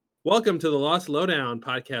Welcome to the Lost Lowdown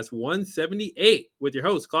podcast 178 with your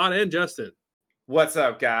hosts, Claude and Justin. What's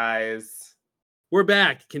up, guys? We're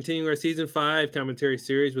back, continuing our season 5 commentary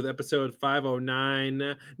series with episode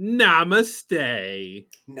 509, Namaste.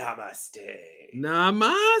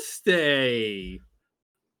 Namaste.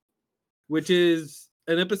 Which is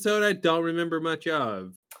an episode I don't remember much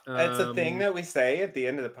of. It's a thing that we say at the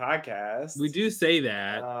end of the podcast. We do say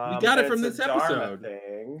that. We got it from this episode.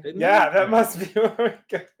 Thing. Yeah, that must be good.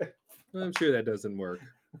 I'm sure that doesn't work.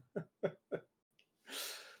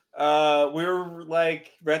 We're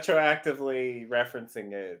like retroactively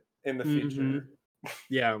referencing it in the future.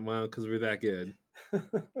 Yeah, well, because we're that good.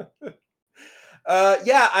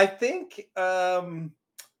 Yeah, I think I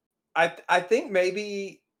think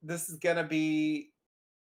maybe this is gonna be.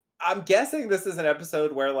 I'm guessing this is an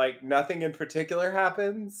episode where like nothing in particular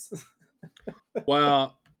happens.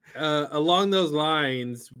 Well, along those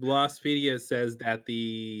lines, Blostpedia says that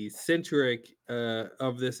the centric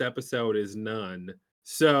of this episode is none.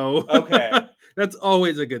 So okay, that's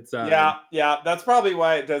always a good sign. Yeah, that's probably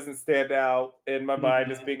why it doesn't stand out in my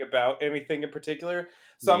mind as being about anything in particular.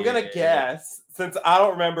 So I'm gonna guess, since I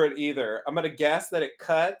don't remember it either, I'm gonna guess that it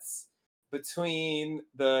cuts between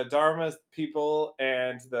the Dharma people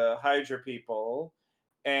and the Hydra people,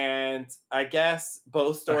 and I guess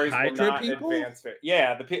both stories will not advance.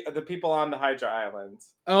 Yeah, the people on the Hydra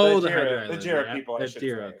Islands. Oh, the Hydra the Jira people. I should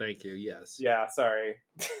say. Thank you. Yes. Yeah. Sorry.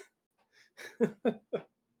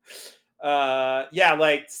 Yeah,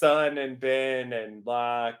 like Sun and Ben and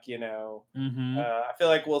Locke. You know, I feel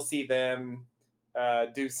like we'll see them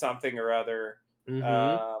do something or other.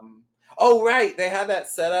 Oh, right. They had that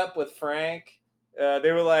set up with Frank.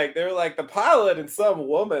 They were like the pilot and some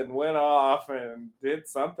woman went off and did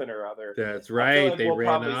something or other. That's right. Like they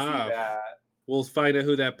ran off. We'll find out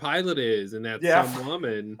who that pilot is, and that's some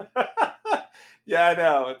woman. Yeah, I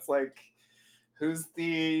know. It's like, who's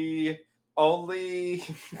the only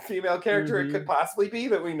female character it could possibly be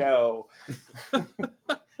that we know?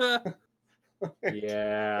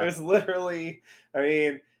 Yeah. There's literally, I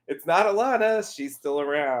mean, it's not Alana. She's still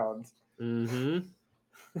around.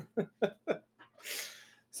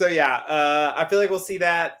 So yeah, I feel like we'll see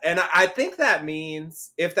that, and I think that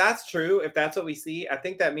means, if that's true, if that's what we see, I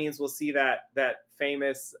think that means we'll see that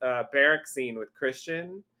famous barrack scene with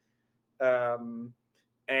Christian, and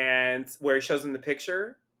where he shows him the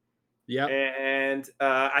picture. Yeah, and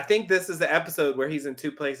I think this is the episode where he's in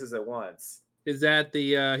two places at once. Is that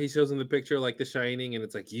the he shows him the picture like The Shining, and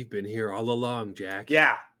it's like, you've been here all along, Jack.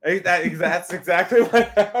 Yeah, that's exactly what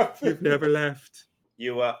happened. You've never left.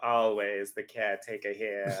 You were always the caretaker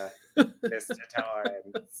here, Mr.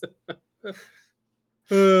 Torrance.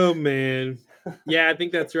 Oh, man. Yeah, I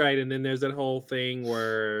think that's right. And then there's that whole thing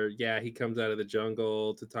where, he comes out of the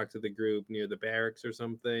jungle to talk to the group near the barracks or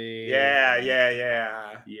something. Yeah.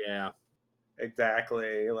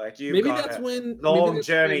 Exactly. Like, maybe that's when the long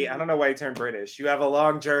journey. I don't know why you turned British. You have a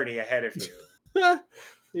long journey ahead of you.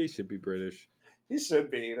 He should be British. He should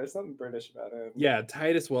be. There's something British about him. Yeah,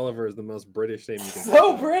 Titus Welliver is the most British name you can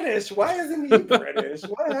So British. Why isn't he British?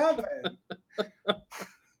 What happened?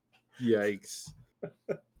 Yikes.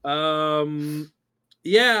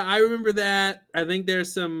 Yeah, I remember that. I think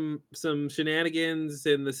there's some shenanigans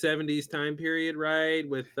in the 70s time period, right?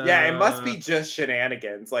 With it must be just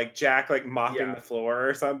shenanigans, like Jack mopping the floor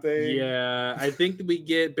or something. Yeah, I think we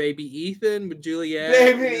get baby Ethan with Juliet.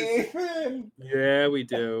 Baby Ethan. Yeah, we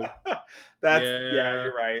do.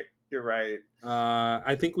 You're right.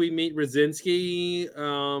 I think we meet Rosinsky.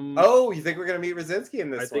 You think we're gonna meet Rosinsky in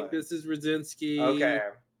this? I think this is Rosinsky. Okay.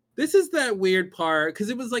 This is that weird part, because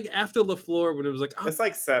it was like after LaFleur when it was like, it's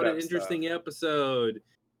like set what up an interesting stuff. Episode.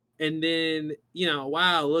 And then,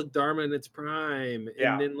 wow, look, Dharma in its prime.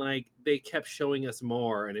 And then like they kept showing us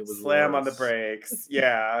more, and it was slam on the brakes.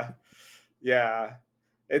 Yeah.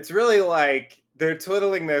 It's really like they're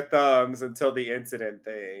twiddling their thumbs until the incident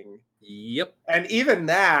thing. Yep. And even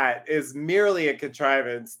that is merely a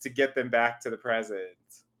contrivance to get them back to the present.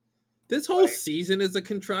 This whole season is a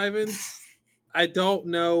contrivance. I don't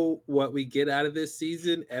know what we get out of this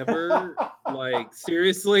season ever. Like,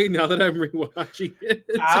 seriously, now that I'm rewatching it.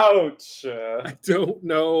 Ouch. I don't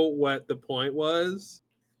know what the point was,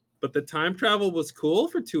 but the time travel was cool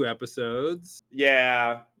for 2 episodes.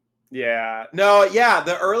 Yeah. No,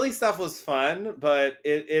 the early stuff was fun, but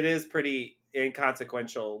it is pretty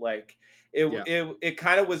inconsequential. Like, it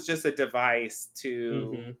kind of was just a device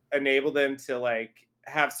to enable them to, like,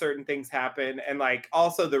 have certain things happen, and like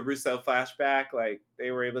also the Russo flashback, like they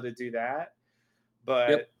were able to do that,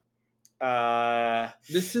 but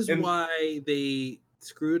this is why they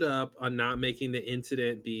screwed up on not making the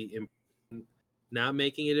incident be important not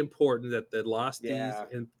making it important that the losties Yeah.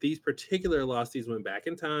 and these particular losties went back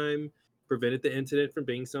in time, prevented the incident from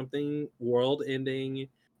being something world ending.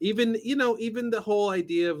 Even, even the whole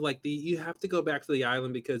idea of like you have to go back to the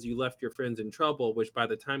island because you left your friends in trouble, which by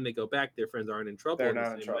the time they go back, their friends aren't in trouble They're in the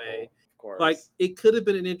not in same way. trouble, of Like, course. it could have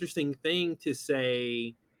been an interesting thing to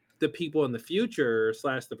say the people in the future /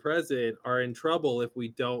 the present are in trouble if we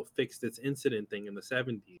don't fix this incident thing in the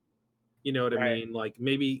 70s. You know what I Right. mean? Like,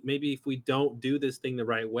 maybe if we don't do this thing the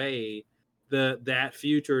right way, that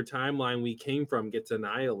future timeline we came from gets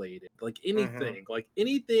annihilated. Like Hmm.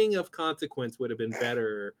 anything of consequence would have been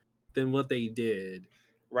better than what they did.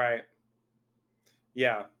 Right.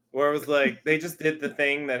 Yeah. Where it was like they just did the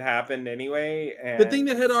thing that happened anyway, The thing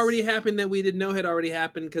that and had already happened that we didn't know had already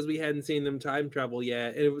happened because we hadn't seen them time travel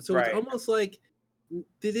yet. So it's right. almost like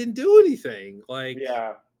they didn't do anything. Like,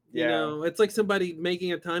 Yeah. Yeah. it's like somebody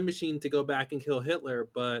making a time machine to go back and kill Hitler,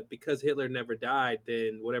 but because Hitler never died,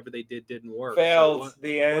 then whatever they did didn't work. So Failed. The what's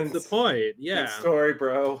the end. point? Good Yeah. story,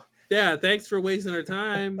 bro. Yeah, thanks for wasting our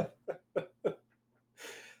time.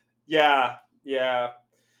 Yeah. Yeah.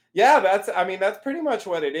 Yeah, I mean that's pretty much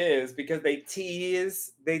what it is, because they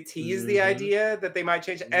tease the Mhm. idea that they might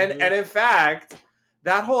change, Mhm. and in fact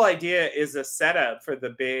that whole idea is a setup for the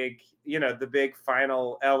big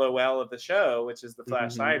final LOL of the show, which is the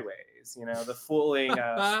Flash Mhm. Sideways, the fooling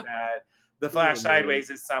us that the Oh Flash man. Sideways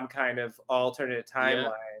is some kind of alternate Yeah.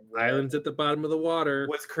 timeline where Islands at the bottom of the water.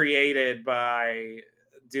 was created by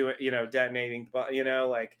doing detonating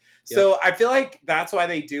like, Yep. so I feel like that's why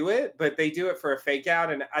they do it, but they do it for a fake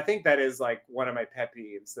out, and I think that is like one of my pet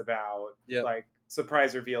peeves about Yep. like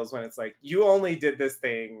surprise reveals, when it's like you only did this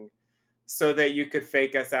thing so that you could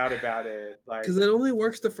fake us out about it, Because like, it only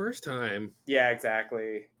works the first time. yeah,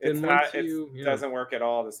 exactly. Then once you, yeah. Doesn't work at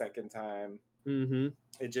all the second time. Mhm.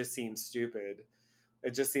 It just seems stupid.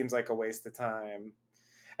 It just seems like a waste of time.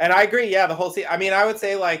 And I agree. Yeah, the whole season. I mean, I would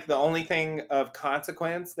say like the only thing of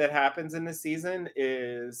consequence that happens in this season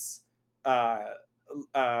is uh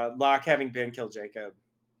Locke having Ben kill Jacob.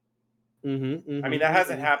 Mhm. I mean, Mhm. that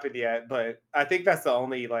hasn't Mhm. happened yet, but I think that's the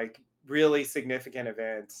only like really significant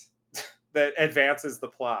event that advances the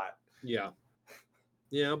plot. Yeah.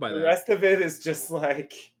 Yeah, I'll buy The that. rest of it is just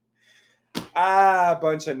like a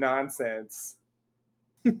bunch of nonsense.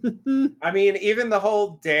 I mean, even the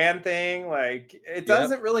whole Dan thing, like, it Yep.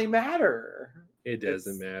 doesn't really matter. It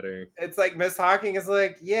doesn't It's matter. it's like Miss Hawking is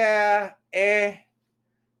like, yeah,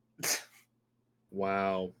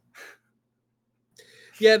 Wow.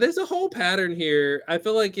 Yeah, there's a whole pattern here. I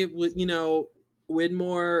feel like it would,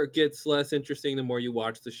 Widmore gets less interesting the more you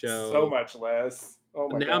watch the so show. much less. Oh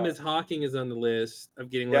my Now god. Miss Hawking is on the list of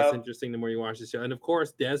getting less Yep. interesting the more you watch the show. And of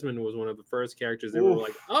course, Desmond was one of the first characters that were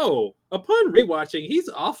like, Oof. oh, upon rewatching, he's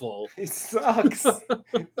awful. He sucks.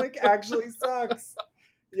 Like, actually sucks.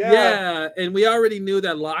 Yeah. Yeah, and we already knew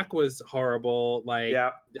that Locke was horrible, like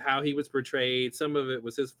Yeah. how he was portrayed. Some of it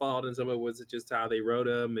was his fault, and some of it was just how they wrote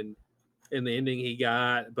him and the ending he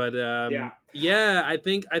got. But Yeah. yeah, I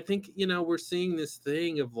think we're seeing this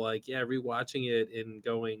thing of like, yeah, rewatching it and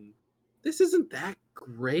going, this isn't that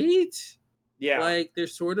great. Yeah. Like, they're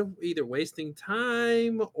sort of either wasting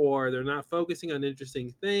time or they're not focusing on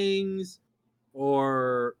interesting things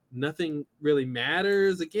or nothing really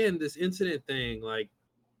matters. Again, this incident thing, like,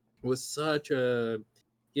 was such a,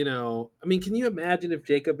 I mean, can you imagine if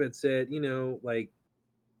Jacob had said, like,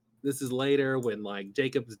 this is later when like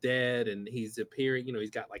Jacob's dead and he's appearing,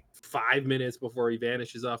 he's got like 5 minutes before he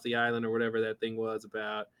vanishes off the island or whatever that thing was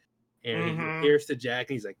about. And he Mm-hmm. appears to Jack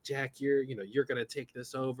and he's like, Jack, you're gonna take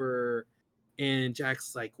this over. And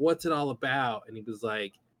Jack's like, what's it all about? And he was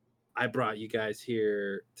like, I brought you guys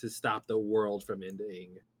here to stop the world from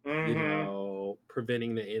ending, Mm-hmm.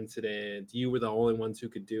 preventing the incident. You were the only ones who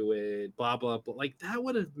could do it, blah, blah, blah. Like, that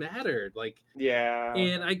would have mattered. Like, Yeah.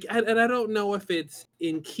 and I don't know if it's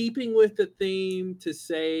in keeping with the theme to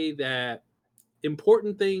say that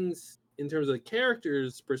important things in terms of the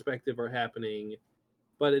character's perspective are happening,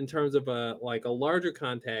 but in terms of a larger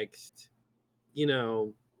context, you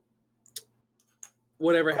know,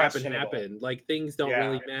 whatever happened Questionable. happened. Like, things don't Yeah.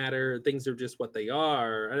 really matter. Things are just what they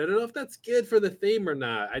are. And I don't know if that's good for the theme or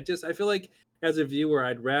not. I feel like as a viewer,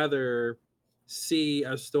 I'd rather see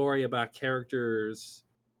a story about characters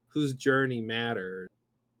whose journey mattered.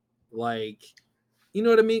 Like, you know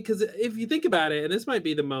what I mean? Because if you think about it, and this might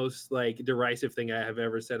be the most like derisive thing I have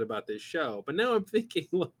ever said about this show, but now I'm thinking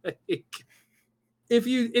like if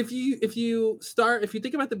you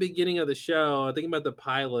think about the beginning of the show, think about the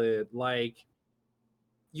pilot, like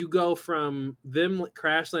you go from them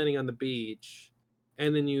crash landing on the beach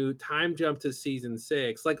and then you time jump to season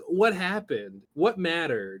 6. Like, what happened? What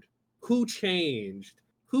mattered? who changed,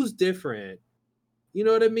 who's different. You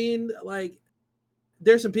know what I mean? Like,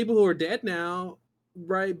 there's some people who are dead now,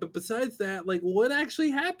 right? But besides that, like, what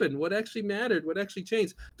actually happened? What actually mattered? What actually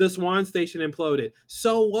changed? The Swan Station imploded.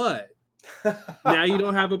 So what? Now you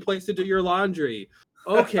don't have a place to do your laundry.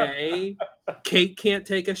 Okay. Kate can't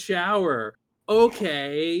take a shower.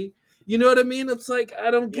 Okay. You know what I mean? It's like, I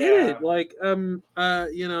don't get Yeah. it. Like,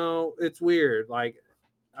 it's weird. Like,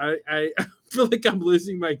 I feel like I'm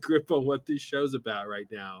losing my grip on what this show's about right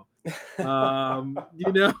now. Because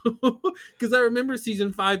I remember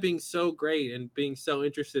season 5 being so great and being so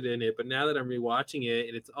interested in it, but now that I'm rewatching it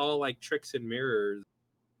and it's all like tricks and mirrors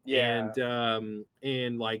Yeah.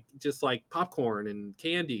 and like just like popcorn and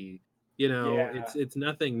candy, Yeah. it's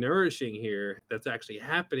nothing nourishing here that's actually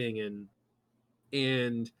happening.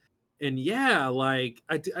 And yeah, like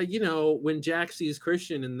when Jack sees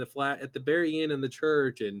Christian in the flat at the very end in the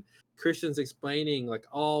church, and Christian's explaining like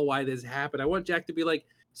all why this happened, I want Jack to be like,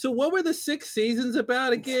 so what were the 6 seasons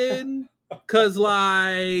about again? Because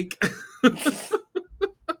like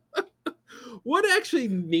what actually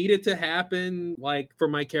needed to happen, like, for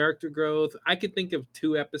my character growth? I could think of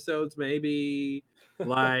 2 episodes maybe,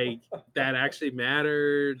 like, that actually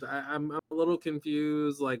mattered. I'm a little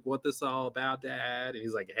confused, like, what this all about, Dad. And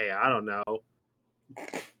he's like, hey, I don't know.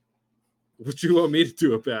 What you want me to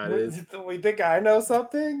do about it? We think I know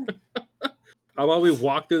something? How about we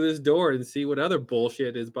walk through this door and see what other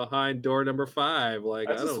bullshit is behind door number 5? Like,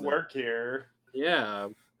 I I just don't know. work here. Yeah.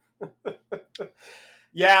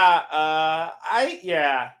 Yeah,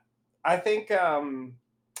 I think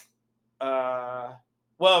well,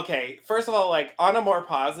 okay. First of all, like, on a more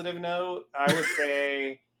positive note, I would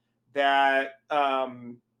say that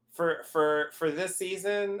for this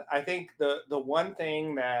season, I think the one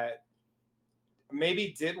thing that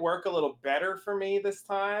maybe did work a little better for me this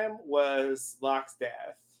time was Locke's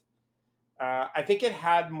death. I think it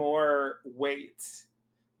had more weight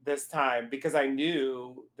this time because I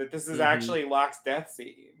knew that this is Mm-hmm. actually Locke's death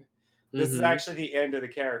scene. This is Mm-hmm. actually the end of the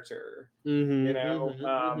character, Mm-hmm. Mm-hmm.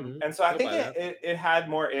 Mm-hmm. and so I I'll think buy it, that. it it had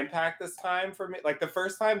more impact this time for me. Like the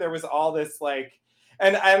first time, there was all this like,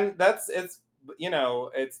 and that's it's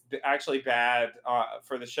actually bad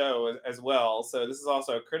for the show as well. So this is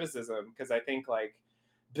also a criticism because I think like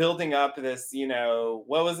building up this,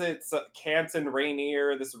 what was it? Canton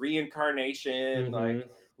Rainier, this reincarnation, like Mm-hmm.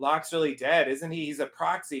 Locke's really dead, isn't he? He's a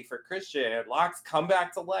proxy for Christian. Locke's come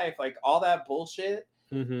back to life, like all that bullshit.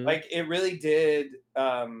 Mm-hmm. Like it really did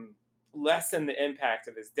lessen the impact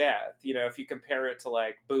of his death. If you compare it to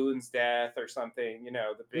like Boone's death or something, the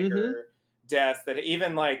Mm-hmm. bigger deaths that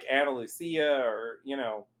even like Anna Lucia or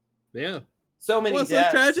Yeah. so Well, many it's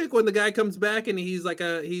less deaths. tragic when the guy comes back and he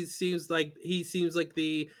seems like his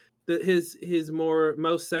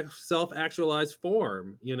most self actualized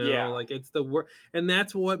form. Yeah, Like it's the worst, and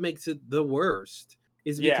that's what makes it the worst.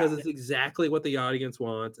 Is yeah, because it's exactly what the audience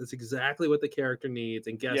wants. It's exactly what the character needs,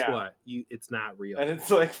 and guess yeah. what? It's not And real. it's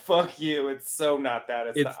like, fuck you. It's so not that.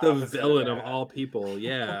 It's the It's the opposite of villain of that. all people.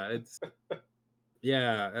 Yeah,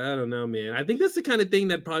 I don't know, man. I think that's the kind of thing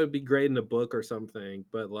that'd probably be great in a book or something.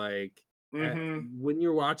 But like, uh, Mm-hmm. when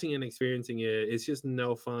you're watching and experiencing it, it's just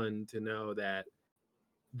no fun to know that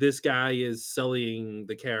this guy is sullying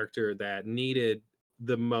the character that needed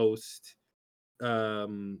the most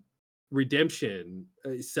um redemption,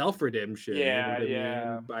 self redemption. You know Yeah, what I mean?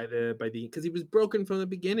 yeah, By the because he was broken from the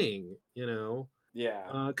beginning.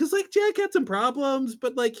 yeah, Because like Jack had some problems,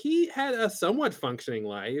 but like he had a somewhat functioning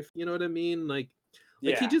life. You know what I mean? Like he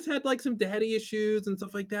yeah, just had like some daddy issues and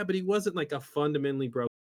stuff like that, but he wasn't like a fundamentally broken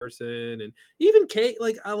person. And even Kate,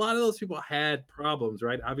 like a lot of those people had problems,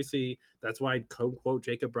 right? Obviously, that's why quote unquote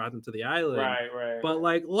Jacob brought them to the island. right, right. But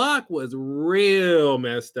like Locke was real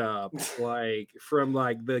messed up, like from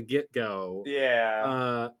like the get go.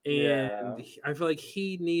 Yeah, And yeah. I feel like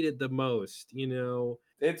he needed the most, It's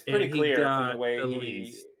and pretty he clear from the got way the he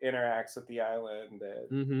least. interacts with the island that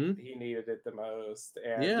Mm-hmm. he needed it the most.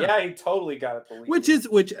 And Yeah. yeah, he totally got it the Which least. is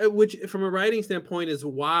which from a writing standpoint is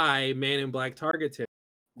why Man in Black targets him,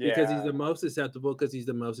 because he's Yeah, the most susceptible, because he's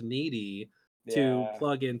the most needy to yeah,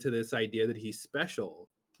 plug into this idea that he's special,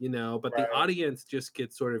 but the right, audience just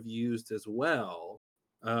gets sort of used as well,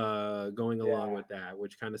 going along yeah, with that,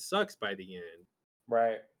 which kind of sucks by the end.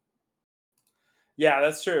 right. Yeah,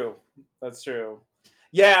 that's true. That's true.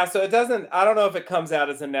 Yeah, so it doesn't, I don't know if it comes out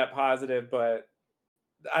as a net positive, but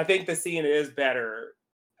I think the scene is better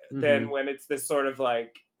than Mm-hmm. when it's this sort of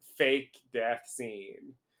like fake death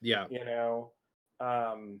scene, Yeah. you know?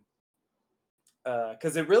 Um,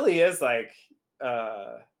 because it really is like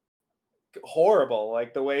uh horrible,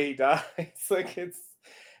 like the way he dies. Like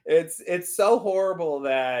it's so horrible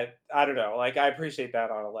that I don't know. Like I appreciate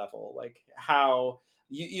that on a level, like how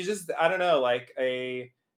you just I don't know, like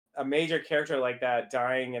a major character like that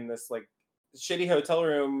dying in this like shitty hotel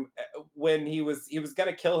room when he was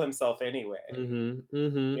gonna kill himself anyway.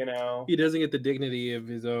 You know, He doesn't get the dignity of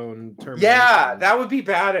his own yeah, termination. that would be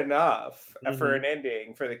bad enough for Hmm. an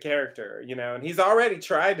ending for the character, and he's already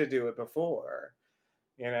tried to do it before,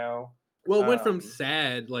 you know. Well, it went from Um,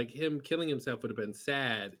 sad, like him killing himself would have been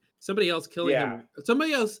sad. Somebody else killing yeah, him,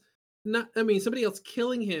 somebody else, not, I mean, somebody else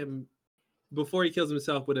killing him before he kills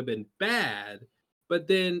himself would have been bad. But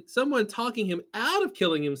then someone talking him out of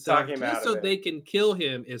killing himself talking him just out of so it. they can kill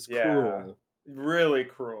him is Yeah, cruel. really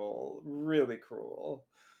cruel, really cruel.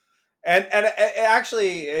 And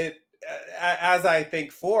actually, as I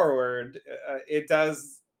think forward, it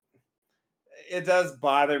does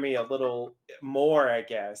bother me a little more, I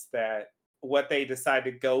guess, that what they decide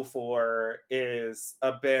to go for is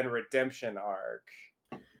a Ben redemption arc.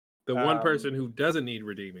 The one Um, person who doesn't need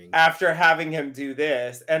redeeming. After having him do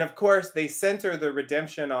this, and of course, they center the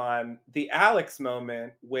redemption on the Alex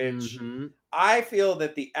moment, which Hmm. I feel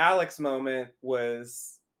that the Alex moment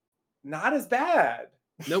was not as bad.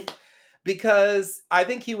 Nope. Because I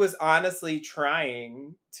think he was honestly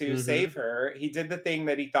trying to Hmm. save her. He did the thing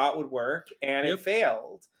that he thought would work and it Yep.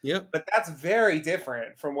 failed. Yep. But that's very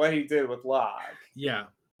different from what he did with Locke, Yeah.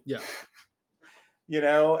 Yeah.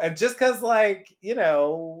 And just because, like,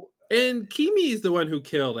 And Kimi is the one who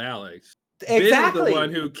killed Alex. Ben is the one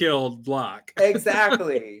exactly, who killed Locke.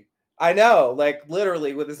 exactly. I know, like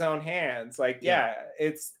literally with his own hands. Like, Yeah.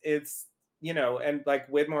 yeah, and like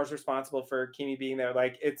Widmore's responsible for Kimi being there.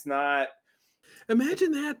 Like, it's not.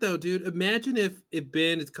 Imagine that though, dude. Imagine if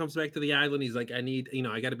Ben comes back to the island. He's like, I need,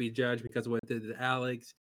 I got to be judged because of what they did to Alex.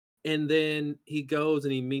 And then he goes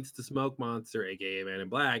and he meets the smoke monster, aka Man in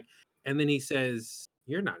Black. And then he says,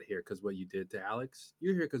 "You're not here because what you did to Alex.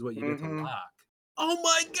 You're here because what you did to Mhm. Locke." Oh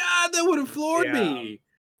my god, that would have floored Yeah, me.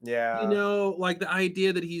 yeah, Like the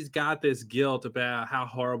idea that he's got this guilt about how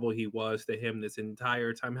horrible he was to him this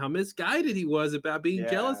entire time, how misguided he was about being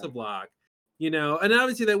jealous yeah. of Locke. And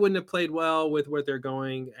obviously that wouldn't have played well with what they're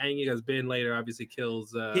going. And because Ben later obviously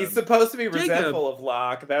kills He's supposed to be Jacob. resentful of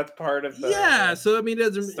Locke. That's part of Yeah, the so I mean,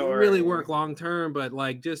 it doesn't really story. work long term, but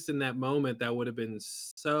like just in that moment, that would have been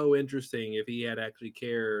so interesting if he had actually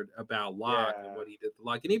cared about Locke and Yeah. what he did to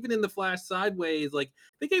Locke. And even in the Flash sideways, like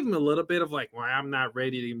they gave him a little bit of like, well, I'm not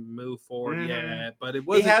ready to move forward Hmm. yet, but it He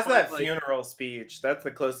wasn't has quite that like, funeral speech. That's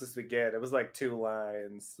the closest we get. It was like 2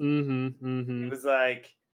 lines. mm-hmm, He mm-hmm. was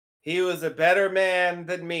like, he was a better man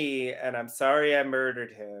than me, and I'm sorry I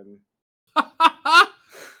murdered him.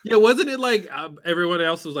 Yeah, wasn't it like everyone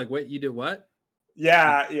else was like, wait, you did what? Like,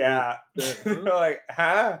 Yeah, yeah. They're huh? like,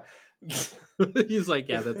 huh? He's like,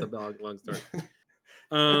 yeah, that's a long story.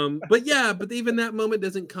 But yeah, but even that moment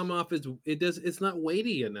doesn't come off as it's not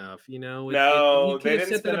weighty enough, he No, could they have didn't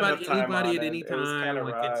said that spend about enough time anybody on at it. any It was kind time. of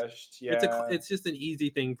Like rushed. Yeah, it's just an easy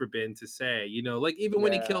thing for Ben to say, like even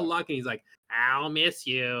when he killed yeah. Locke and he's like, I'll miss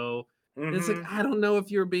you. And it's like, Hmm. I don't know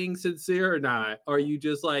if you're being sincere or not, or you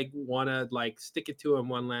just like wanna like stick it to him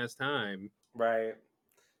one last time. Right.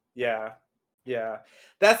 Yeah. Yeah.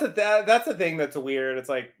 That's the thing that's weird. It's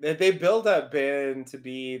like they build up Ben to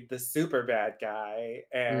be the super bad guy,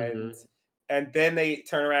 and Hmm. then they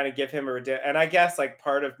turn around and give him and I guess like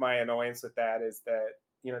part of my annoyance with that is that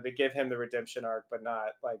they give him the redemption arc but not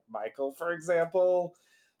like Michael, for example.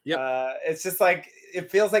 Yep. It's just like it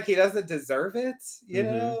feels like he doesn't deserve it,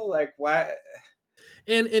 Hmm. like why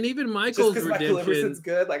And even just Michael's because Michael Iverson's redemption,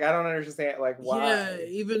 good, like I don't understand like yeah, why.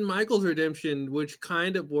 even Michael's redemption, which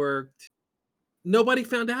kind of worked, nobody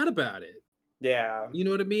found out about it. Yeah. You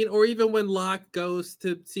know what I mean? Or even when Locke goes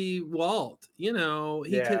to see Walt, he could,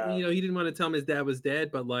 Yeah. he didn't want to tell him his dad was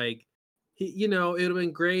dead, but like it would have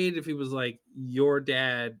been great if he was like, your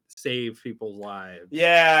dad saved people's lives.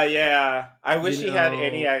 Yeah, yeah. I You wish he had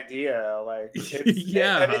any know? idea. Like and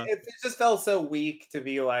Yeah. it just felt so weak to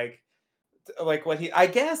be like what he. I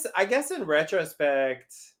guess in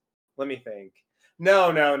retrospect, let me think.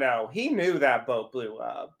 No, no, no. He knew that boat blew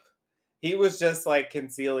up. He was just like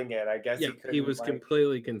concealing it. I guess Yeah, he he couldn't was like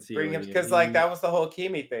completely bring him concealing it. because like that was the whole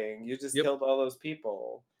Kimi thing. You just Yep. killed all those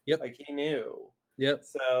people. Yep. Like he knew. Yep.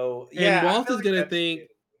 So And yeah, I Walt feel is like gonna that's think,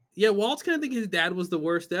 yeah, Walt's gonna think his dad was the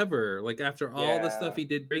worst ever. Like after all the stuff yeah, he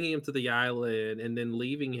did, bringing him to the island and then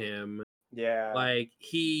leaving him, yeah. like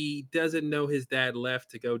he doesn't know his dad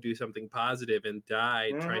left to go do something positive and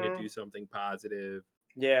died trying to Hmm. do something positive,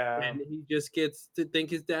 Yeah. and he just gets to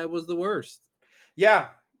think his dad was the worst. Yeah,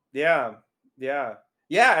 yeah, yeah,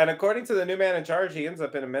 yeah. And according to the new man in charge, he ends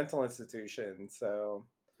up in a mental institution. So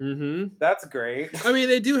Mm-hmm. That's great. I mean,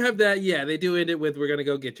 they do have that. Yeah, they do end it with "We're gonna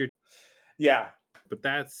go get your," Yeah, but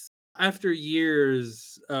that's after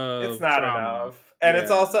years it's of not trauma. enough. And it's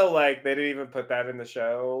Yeah, also like they didn't even put that in the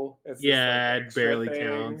show. It's this like yeah, it extra barely thing.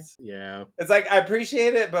 counts. Yeah. It's like I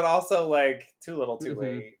appreciate it, but also like too little, too Mm-hmm.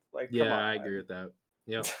 late. Like, come Yeah, I agree on. with that.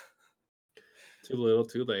 Yep. Too little,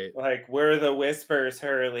 too late. Like, we're the whispers,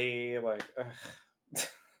 Hurley. Like,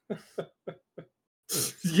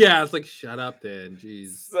 Yeah, it's like shut up, then.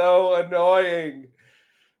 Jeez. so annoying.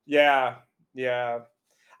 Yeah, yeah.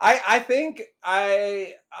 I think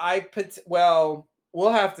well,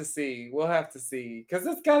 we'll have to see. We'll have to see because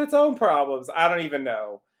it's got its own problems. I don't even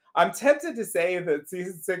know. I'm tempted to say that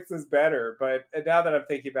season 6 is better, but now that I'm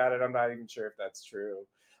thinking about it, I'm not even sure if that's true.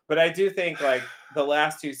 But I do think like the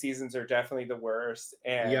last two seasons are definitely the worst,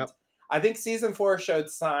 and Yep. I think season 4 showed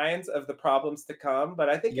signs of the problems to come. But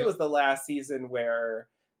I think it Yep. was the last season where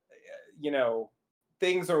you know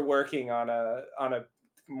things are working on a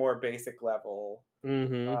more basic level,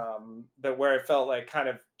 Mm-hmm. that where it felt like kind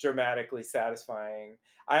of dramatically satisfying.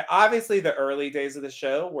 I obviously the early days of the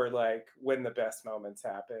show were like when the best moments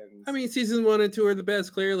happened. I mean, season 1 and 2 are the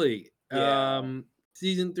best, clearly. Yeah,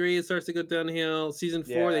 Season 3 it starts to go downhill. Season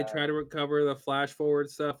 4 they yeah, try to recover. The flash forward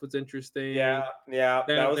stuff was yeah, interesting. yeah. That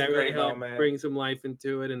That was a that really great helped moment. bring some life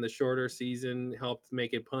into it, and the shorter season helped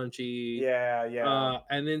make it punchy. Yeah, yeah,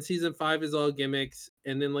 And then season 5 is all gimmicks,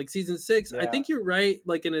 and then like season 6, I yeah, think you're right,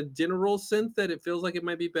 like in a general sense that it feels like it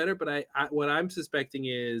might be better, but I what I'm suspecting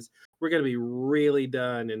is we're gonna be really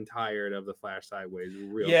done and tired of the Flash Sideways real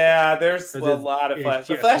quick yeah. There's because a lot of it's Flash.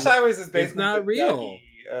 The just Flash Highways is it's basically the not real. Dougie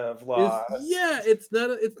of It's Lost. yeah, it's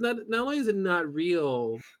not only is it not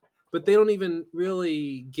real, but they don't even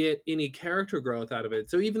really get any character growth out of it.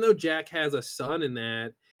 So even though Jack has a son in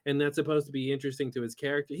that, and that's supposed to be interesting to his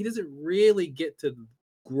character, he doesn't really get to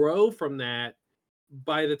grow from that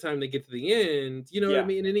by the time they get to the end. You know what I Yeah,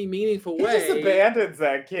 mean? In any meaningful he just way. abandons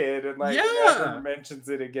that kid and like never Yeah. mentions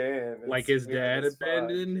it again. Like It's his weird dad as fuck.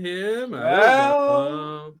 abandoned him. I don't Well,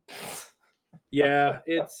 know. Yeah,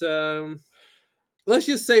 it's let's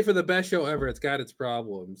just say for the best show ever, it's got its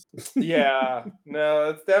problems. yeah,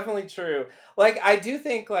 no, it's definitely true. Like I do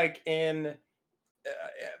think like in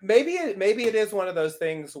maybe it is one of those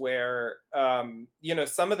things where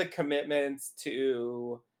some of the commitments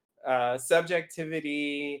to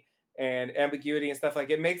subjectivity and ambiguity and stuff like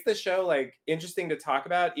it makes the show like interesting to talk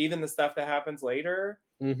about even the stuff that happens later,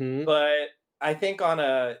 Mm-hmm. but I think on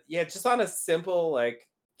a just on a simple like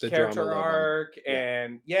The drama character level. arc Yeah.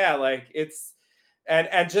 and yeah, like it's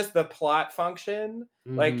and just the plot function,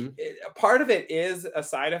 like Mhm. part of it is a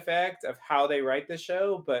side effect of how they write the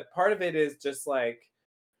show, but part of it is just like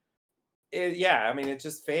yeah, I mean it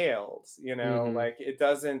just fails, Mhm. like it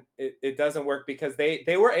doesn't work because they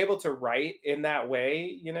were able to write in that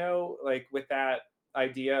way, like with that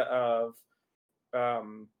idea of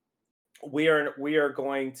um we are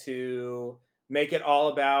going to make it all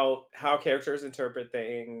about how characters interpret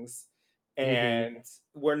things, Mhm. and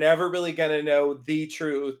we're never really going to know the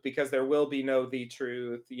truth because there will be no the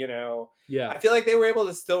truth. Yeah. I feel like they were able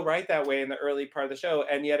to still write that way in the early part of the show,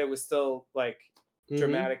 and yet it was still like Mhm.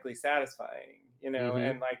 dramatically satisfying, and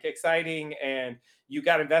Mhm. like exciting, and you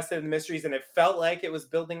got invested in the mysteries, and it felt like it was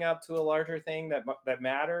building up to a larger thing that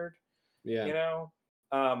mattered, Yeah. you know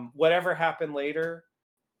whatever happened later.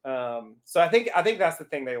 So I think that's the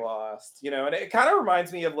thing they lost, and it kind of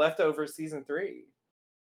reminds me of Leftovers season 3,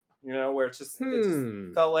 where it just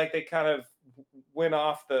Hmm. felt like they kind of went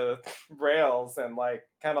off the rails and like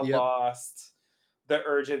kind of Yep. lost the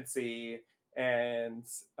urgency and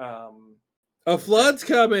A and flood's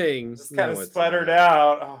coming. just kind of No, it's sputtered not.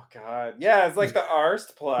 out. Oh god. Yeah, it's like the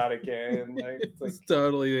Arst plot again. Like it's like It's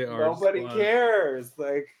totally the art nobody squad. cares.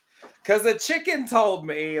 Like cuz a chicken told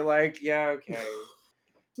me like yeah, okay.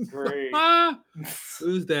 Great. Ah!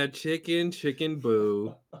 Who's that chicken? Chicken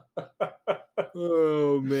Boo.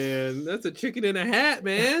 Oh man, that's a chicken in a hat,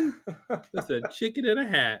 man. That's a chicken in a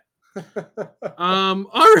hat.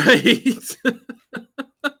 All right.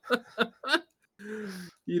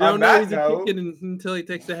 You On don't know that he's a note, chicken until he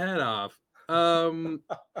takes the hat off.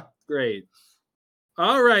 Great.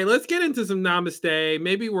 All right, let's get into some namaste.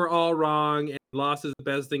 Maybe we're all wrong and loss is the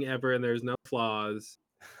best thing ever and there's no flaws.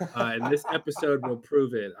 And this episode will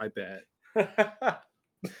prove it, I bet.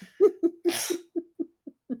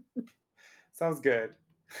 sounds good.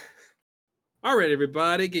 All right,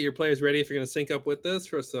 everybody, get your players ready if you're going to sync up with us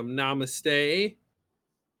for some namaste.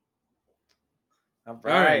 All All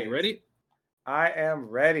right, you right. ready? I am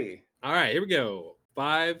ready. All right, here we go.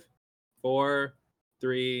 5, 4,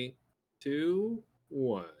 3, 2,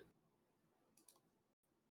 1.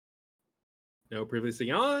 No previously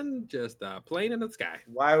on, just a plane in the sky.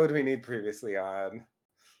 Why would we need previously on?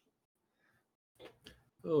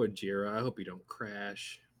 Oh, Jira, I hope you don't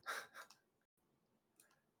crash.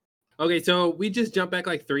 Okay, so we just jumped back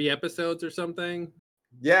like 3 episodes or something.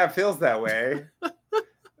 Yeah, it feels that way.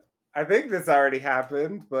 I think this already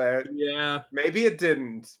happened, but Yeah, maybe it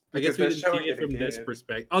didn't. I guess Because we they're didn't see showing it from this again.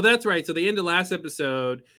 perspective. Oh, that's right. So the end of last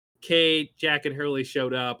episode, Kate, Jack, and Hurley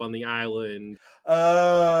showed up on the island.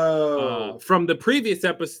 Oh, From the previous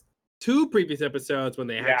episode, 2 previous episodes when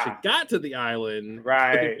they actually yeah, got to the island,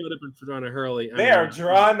 but they right. showed up in front of Hurley. I They are mean,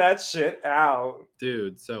 drawing that shit out.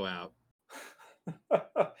 dude, so out.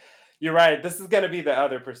 You're right. This is going to be the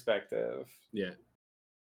other perspective. Yeah.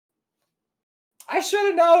 I should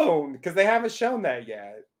have known because they haven't shown that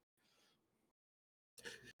yet.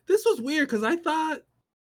 This was weird because I thought,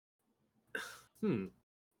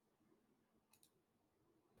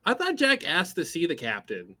 I thought Jack asked to see the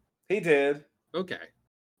captain. He did. Okay.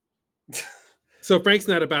 So Frank's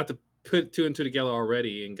not about to put 2 and 2 together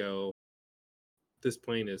already and go, this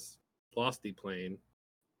plane is Losty plane.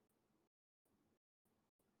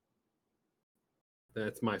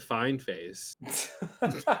 That's my fine face.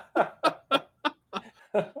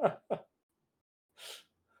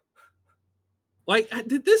 Like,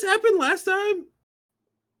 did this happen last time?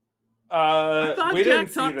 I thought we Jack didn't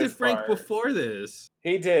see talked to this Frank part. before this.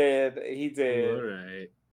 He did. He did. All right.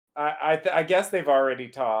 I guess they've already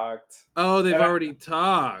talked. Oh, they've And already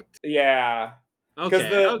talked. Yeah. Because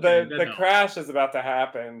Okay. the crash is about to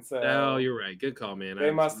happen. So Oh, you're right. Good call, man. they I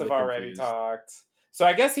was must a have little already confused. talked. So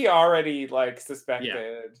I guess he already like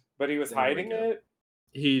suspected, but he was There we hiding go. it.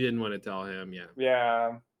 He didn't want to tell him. Yeah.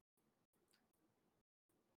 Yeah.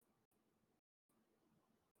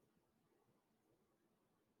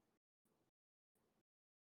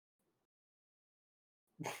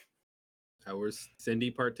 That was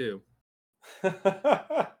Cindy part 2.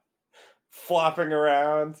 Flopping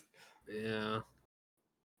around. Yeah.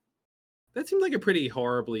 That seemed like a pretty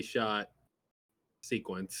horribly shot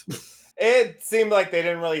sequence. It seemed like they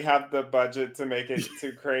didn't really have the budget to make it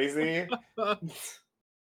too crazy.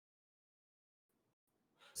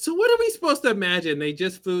 So what are we supposed to imagine? They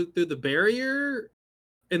just flew through the barrier?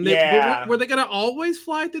 And they Yeah. were they gonna always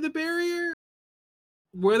fly through the barrier?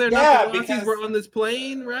 Were there Yeah, not the Lassies were on this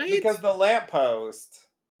plane, right? Because the lamppost,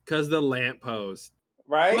 Because the lamppost.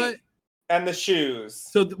 right? But And the shoes.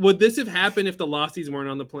 so would this have happened if the Lossies weren't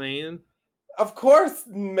on the plane? Of course,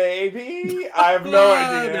 maybe. I have no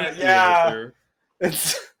idea. That's the Yeah. answer.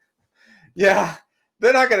 It's yeah.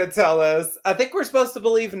 They're not gonna tell us. I think we're supposed to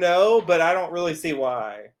believe no, but I don't really see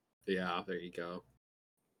why. Yeah, there you go.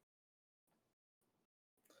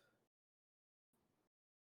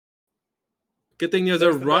 Good thing there's a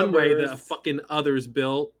the runway numbers. that fucking others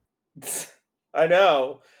built. I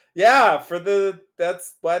know. Yeah,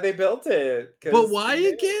 that's why they built it. But why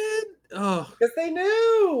again? Oh, Because they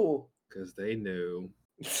knew. because they knew.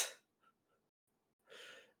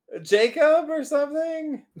 Jacob or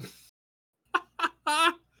something?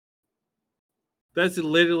 That's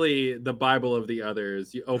literally the Bible of the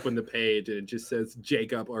others. You open the page and it just says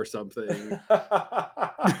Jacob or something.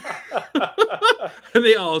 And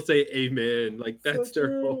they all say amen. Like that's So their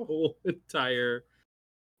true. whole entire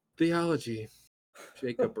theology.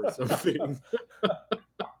 Jacob or something.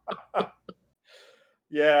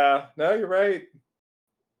 Yeah, no, you're right.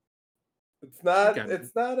 It's not Okay.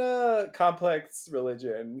 it's not a complex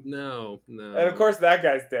religion. No. And of course that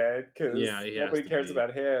guy's dead because Yeah, he has nobody to cares be.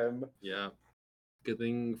 about him. Yeah. Good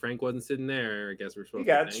thing Frank wasn't sitting there. I guess we're supposed He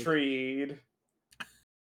got to think. treed.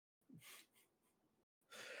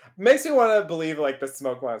 Makes me want to believe like the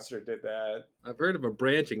smoke monster did that. I've heard of a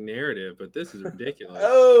branching narrative, but this is ridiculous.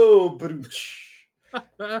 Oh,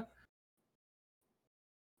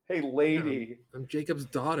 hey, lady. I'm Jacob's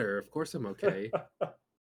daughter. Of course I'm okay.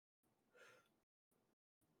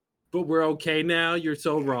 But we're okay now? You're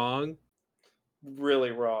so wrong.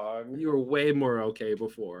 Really wrong. You were way more okay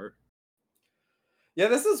before. Yeah,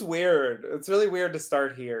 this is weird. It's really weird to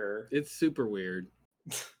start here. It's super weird.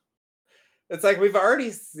 It's like we've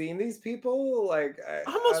already seen these people. Like I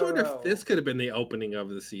almost wonder know. if this could have been the opening of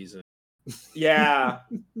the season. Yeah.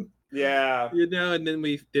 Yeah. You know, and then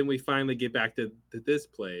we finally get back to this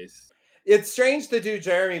place. It's strange to do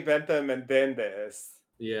Jeremy Bentham and then this.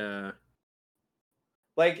 Yeah.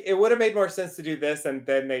 Like it would have made more sense to do this and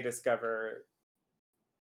then they discover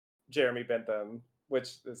Jeremy Bentham,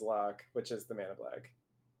 which is Locke, which is the Man in Black.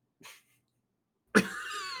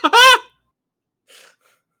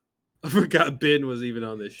 I forgot Ben was even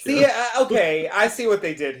on this show. See, okay, I see what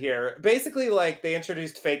they did here. Basically, like they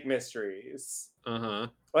introduced fake mysteries. Uh-huh.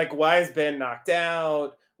 Like, why is Ben knocked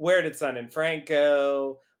out? where did Son and Frank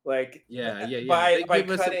go? Like yeah. by They give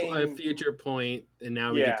us a cutting, future point, and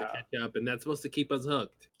now we get to yeah, catch up, and that's supposed to keep us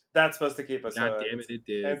hooked. that's supposed to keep us God damn it, hooked it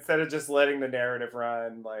did. instead of just letting the narrative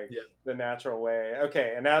run like Yeah, the natural way.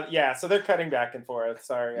 Okay, and now yeah, so they're cutting back and forth.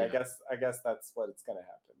 Sorry, yeah, I guess that's what it's gonna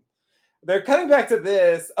happen. They're cutting back to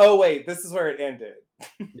this. Oh wait, this is where it ended.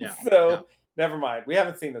 yeah, yeah, So never mind. We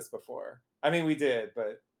haven't seen this before. I mean, we did,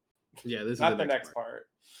 but yeah. This is the not the next next part. part.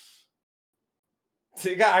 So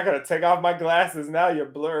I gotta take off my glasses now. You're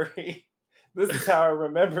blurry. This is how I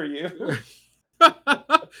remember you.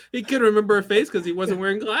 He couldn't remember her face because he wasn't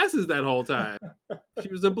wearing glasses that whole time. She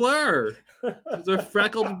was a blur. She was a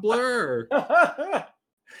freckled blur.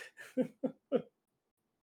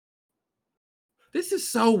 This is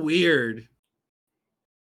so weird.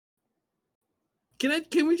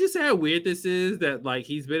 Can we just say how weird this is that like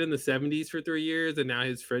he's been in the 70s for 3 years and now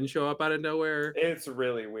his friends show up out of nowhere It's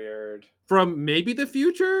really weird. from maybe the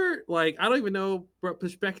future? Like I don't even know what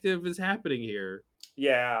perspective is happening here.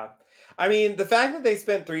 Yeah. I mean, the fact that they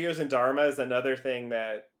spent 3 years in Dharma is another thing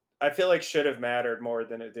that I feel like should have mattered more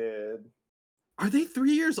than it did. Are they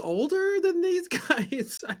 3 years older than these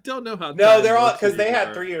guys? I don't know how No, time they're all works because they had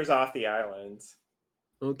anymore. 3 years off the island.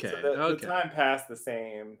 So Okay, the okay. time passed the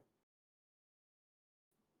same.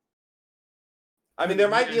 I mean, there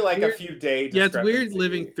Yeah, might be it's like a weird. few day Yeah, it's weird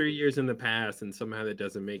living discrepancy. 3 years in the past and somehow that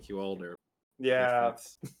doesn't make you older. I guess Yeah.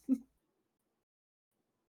 that's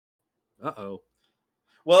uh-oh.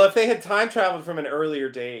 Well, if they had time traveled from an earlier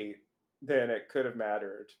date, then it could have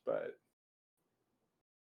mattered. But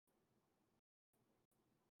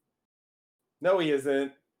no, he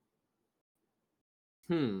isn't.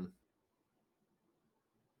 Hmm.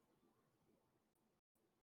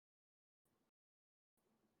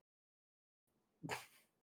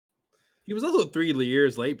 He was also 3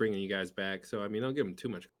 years late bringing you guys back, so I mean, don't give him too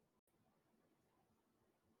much.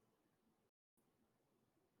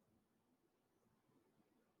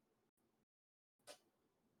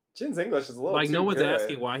 Jin's English is a little Like, no too one's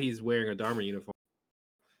asking good. why he's wearing a Dharma uniform.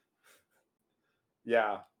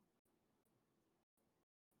 Yeah.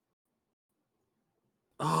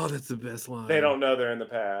 Oh, that's the best They line. don't know they're in the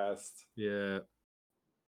past. Yeah.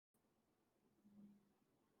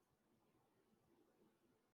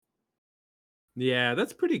 Yeah,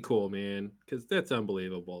 that's pretty cool, man, because that's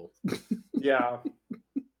unbelievable. Yeah.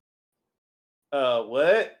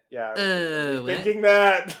 What? Yeah, I was definitely What? thinking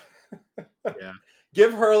that. Yeah.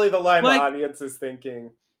 Give Hurley the line the Like, audience is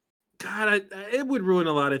thinking. God, it would ruin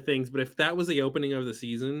a lot of things, but if that was the opening of the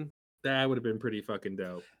season, that would have been pretty fucking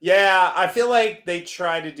dope. Yeah, I feel like they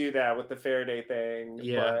tried to do that with the Faraday thing,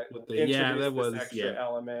 Yeah, but with the yeah, introduce that this was extra yeah.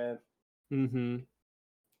 element. Mhm.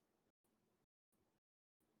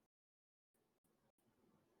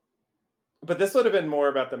 But this would have been more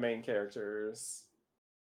about the main characters.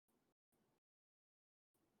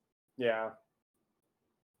 Yeah.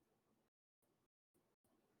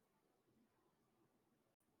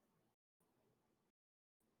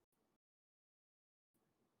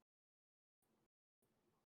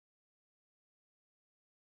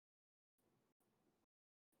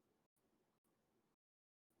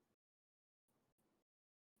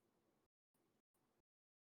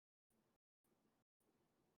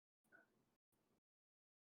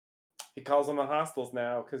 He calls them the hostels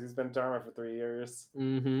now because he's been Dharma for 3 years.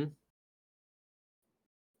 Mhm.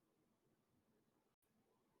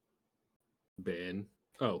 Ben.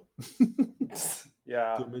 Oh.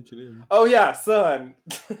 Yeah. Don't mention him. Oh yeah, son.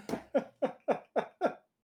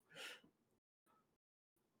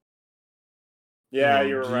 Yeah, Oh,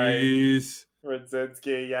 you were right. jeez.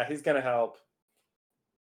 Radzinski. Yeah, he's gonna help.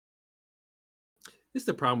 This is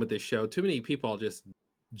the problem with this show. Too many people just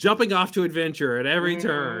jumping off to adventure at every Hmm.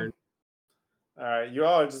 turn. All right, you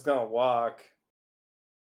all are just gonna walk.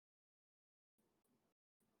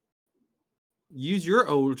 Use your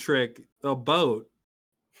old trick, a boat.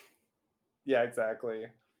 Yeah, exactly.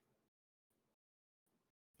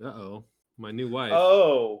 Uh-oh. My new wife.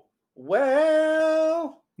 Oh,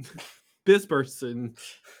 well. This person.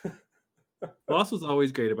 Boss was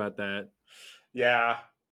always great about that. Yeah.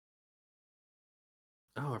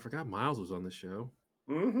 Oh, I forgot Miles was on the show.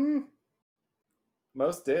 Mm-hmm.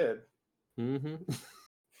 Most did. Mhm.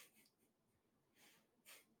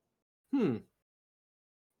 Hmm.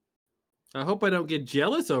 I hope I don't get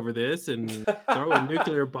jealous over this and throw a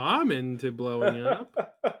nuclear bomb into blowing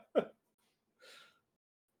up.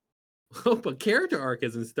 Hope a character arc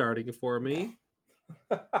isn't starting for me.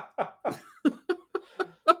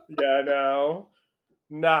 Yeah, no.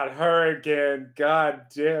 Not her again. God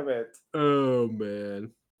damn it. Oh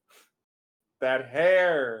man. That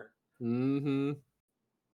hair. Mhm.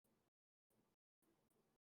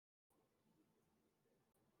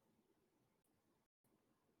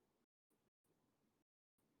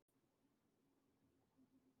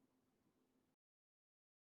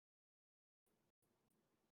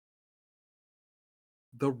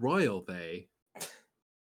 The royal they.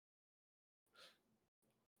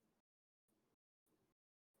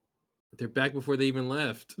 They're back before they even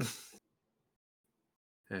left.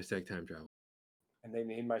 Hashtag time travel. And they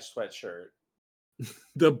need my sweatshirt.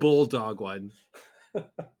 The bulldog one.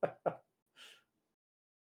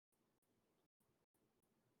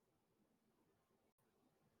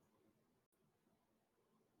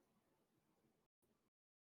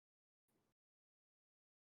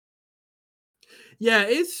 Yeah,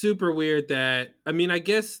 it's super weird that, I mean, I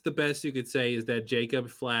guess the best you could say is that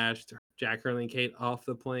Jacob flashed Jack, Hurley, and Kate off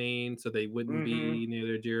the plane so they wouldn't be near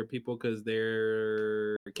their dear people because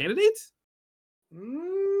they're candidates?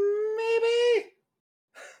 Maybe.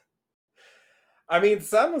 I mean,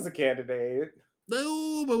 Sun was a candidate.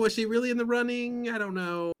 No, but was she really in the running? I don't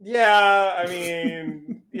know. Yeah, I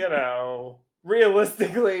mean,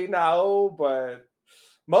 realistically, no, but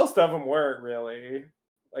most of them weren't really.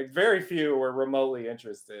 Like, very few were remotely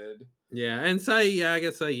interested. Yeah, and I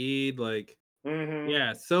guess Saeed, like,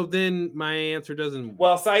 yeah. So then my answer doesn't.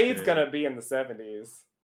 Well, Saeed's gonna be in the 70s.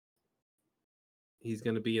 He's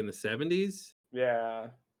gonna be in the 70s. Yeah.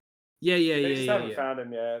 Yeah, yeah, They yeah, just yeah, haven't yeah. found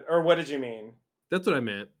him yet. Or what did you mean? That's what I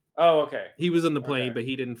meant. Oh, okay. He was on the plane, Okay. but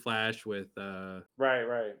he didn't flash with.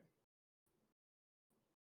 Right.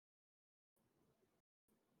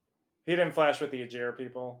 He didn't flash with the Ajir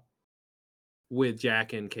people. With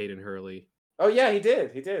Jack and Kate and Hurley. Oh yeah, he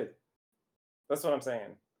did. He did. That's what I'm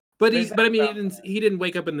saying. But They just I haven't mean, found him yet. he didn't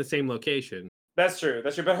wake up in the same location. That's true.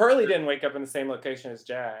 That's true. But Hurley didn't wake up in the same location as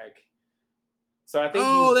Jack. So I think he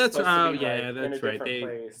Oh, was that's supposed to be yeah, like in a that's right.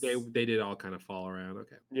 different place. They did all kind of fall around.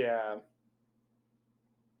 Okay. Yeah.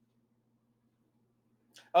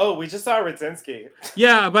 Oh, we just saw Radzinski.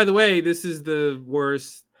 Yeah. By the way, this is the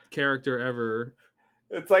worst character ever.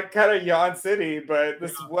 It's like kind of Yawn City, but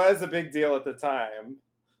this was a big deal at the time.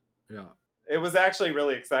 Yeah. It was actually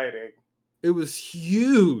really exciting. It was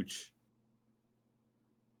huge.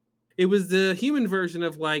 It was the human version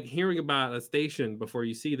of like hearing about a station before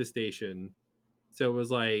you see the station. So it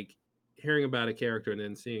was like hearing about a character and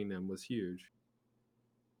then seeing them was huge.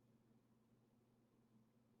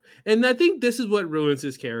 And I think this is what ruins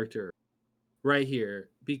his character right here,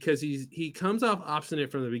 because he comes off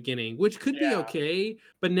obstinate from the beginning, which could be okay,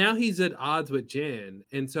 but now he's at odds with Jen.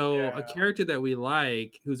 And so a character that we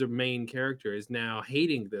like, who's a main character, is now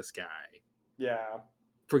hating this guy. Yeah.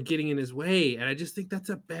 For getting in his way. And I just think that's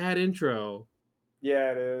a bad intro.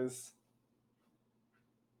 Yeah, it is.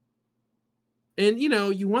 And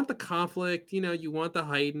you want the conflict, you want the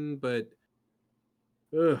heightened, but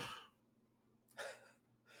ugh.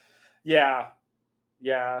 Yeah.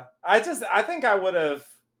 I think I would have.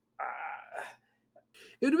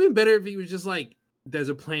 It would have been better if he was just like, there's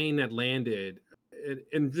a plane that landed,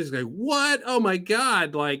 and just like, what? Oh my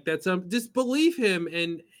god! Like that's just believe him,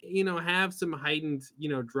 and have some heightened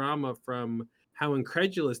drama from how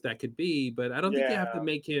incredulous that could be. But I don't think you have to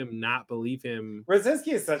make him not believe him.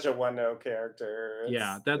 Radzinski is such a one-note character.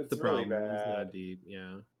 That's the really problem. bad. It's not deep.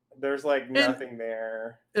 Yeah. There's like nothing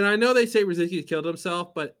there. And I know they say Radzinski killed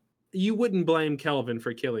himself, but you wouldn't blame Kelvin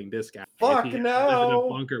for killing this guy. Fuck if he no! lived in a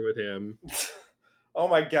bunker with him. Oh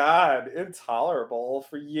my god, intolerable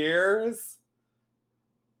for years.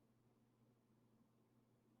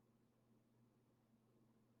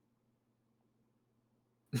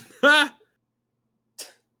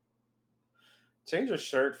 Change your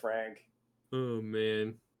shirt, Frank. Oh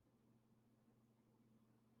man.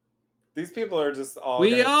 These people are just all.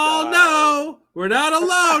 We all know we're not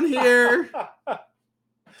alone here.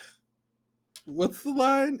 What's the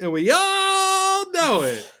line? And we all know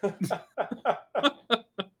it.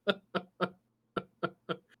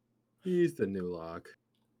 He's the new lock.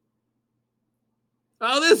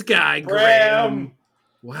 Oh, this guy, Graham.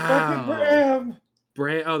 Wow. Graham.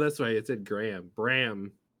 Bram. Oh, that's right. It said Graham.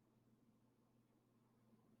 Bram.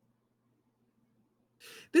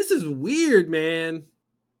 This is weird, man.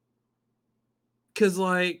 Because,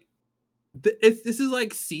 like, this is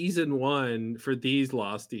like season 1 for these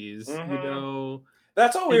Losties,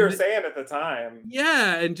 That's what we were saying at the time.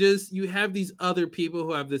 Yeah, and just you have these other people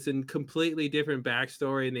who have this in completely different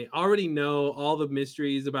backstory, and they already know all the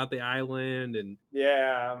mysteries about the island, and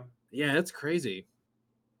yeah, it's crazy.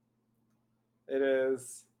 It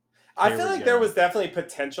is. I feel like there was definitely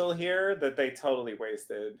potential here that they totally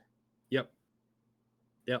wasted. Yep.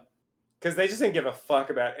 Because they just didn't give a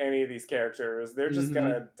fuck about any of these characters. They're just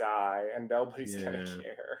gonna die, and nobody's gonna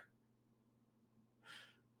care.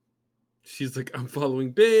 She's like, I'm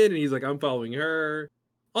following Ben, and he's like, I'm following her.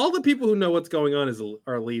 All the people who know what's going on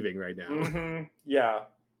are leaving right now. Yeah.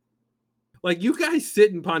 Like, you guys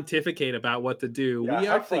sit and pontificate about what to do. Yeah, We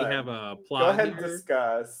have actually have fun. a Go plot ahead and here.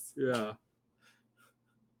 discuss. Yeah.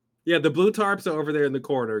 Yeah, the blue tarps are over there in the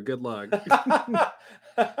corner. Good luck.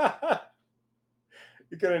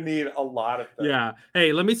 You're gonna need a lot of them. Yeah.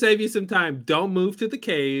 Hey, let me save you some time. Don't move to the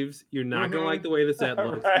caves. You're not gonna like Mhm. the way the set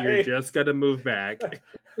looks. You're Right. just gonna move back.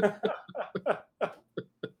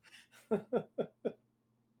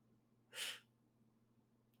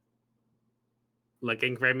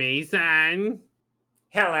 Looking for me, son?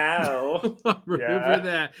 Hello. Remember Yeah.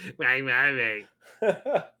 that. My mommy.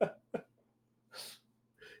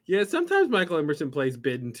 Yeah, sometimes Michael Emerson plays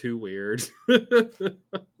Bidden too weird.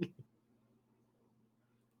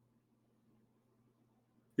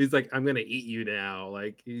 He's like, I'm gonna eat you now.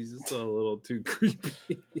 Like, he's just a little too creepy.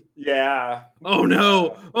 Yeah. Oh Yeah.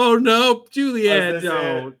 no! Oh no! Oh, is Juliet, this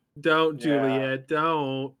it? don't, Yeah. Juliet,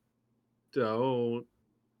 don't.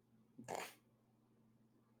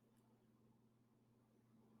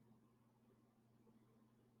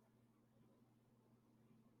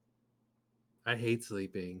 I hate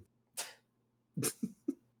sleeping.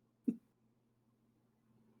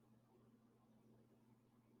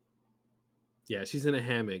 Yeah, she's in a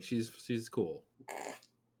hammock. She's cool.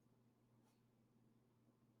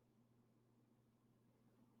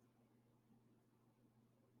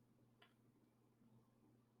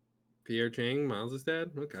 Pierre Chang, Miles'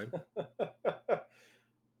 dad. Okay.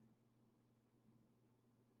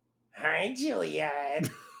 Hi, Juliet.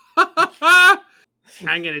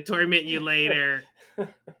 I'm gonna torment you later.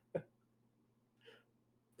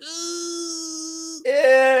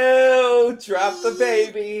 Ew! Drop the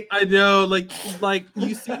baby. I know, like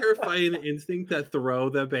you see her fighting the instinct to throw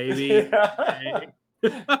the baby Yeah.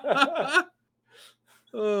 away.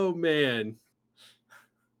 Oh man.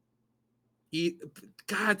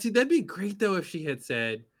 God, see, that'd be great though if she had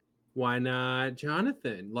said, "Why not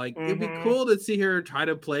Jonathan?" Like, it'd be Mhm. cool to see her try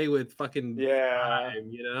to play with fucking Yeah. time,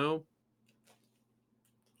 you know?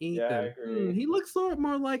 Yeah, I Ethan, agree. he looks sort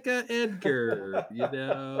more like a Edgar, you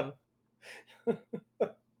know?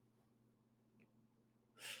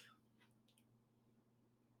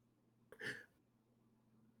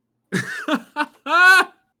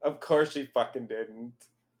 Of course she fucking didn't.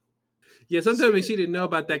 Yeah, She sometimes she didn't didn't know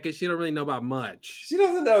about know. that because she don't really know about much. She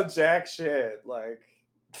doesn't know jack shit. Like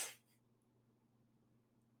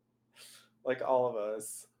all of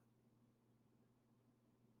us.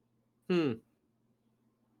 Hmm.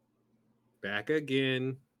 Back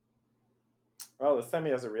again. Oh, this time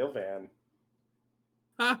he has a real van.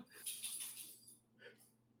 Ha!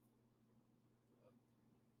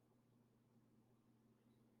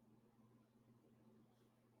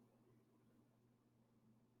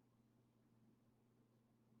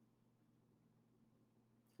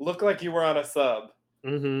 Look like you were on a sub.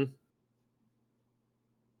 Mm-hmm.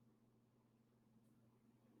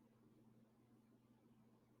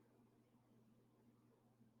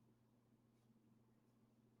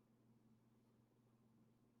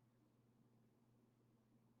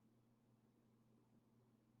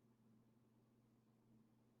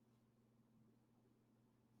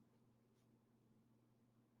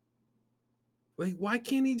 Like, why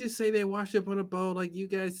can't he just say they washed up on a boat like you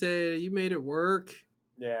guys said? You made it work.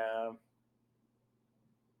 Yeah.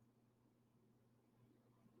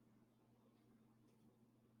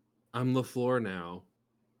 I'm LaFleur now,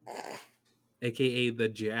 aka the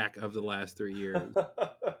Jack of the last 3 years.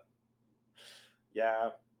 Yeah.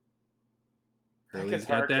 That Hurley's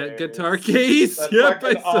got guitar that guitar case. case. That Yep, I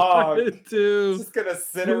fucking saw og. it too. Just gonna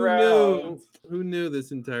sit Who around. knew? Who knew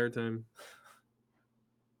this entire time?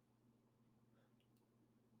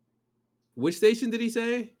 Which station did he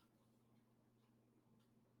say?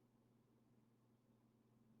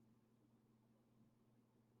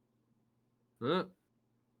 Huh?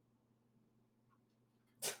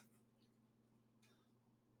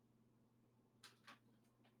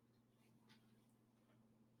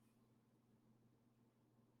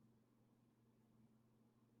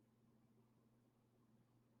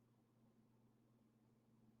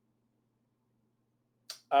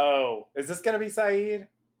 Oh, is this gonna be Saeed?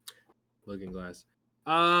 Looking Glass.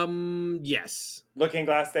 Yes. Looking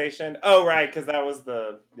Glass Station? Oh, right, because that was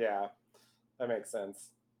yeah, that makes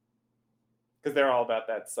sense. Because they're all about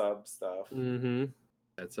that sub stuff. Mm-hmm.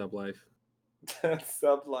 That sub life.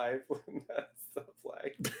 Sub life. Sub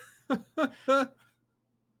life.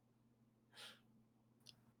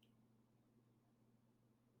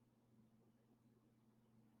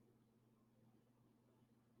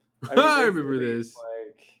 I mean, I this remember movie's this.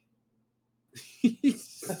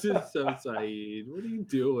 He's just so Saeed. What are you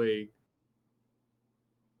doing?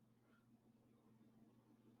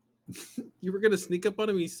 You were gonna sneak up on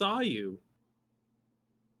him. He saw you.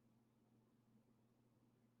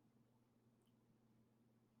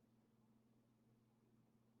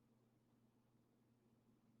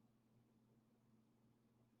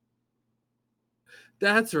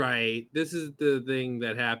 That's right. This is the thing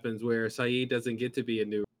that happens where Saeed doesn't get to be a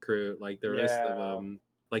new recruit like the rest of Yeah, them,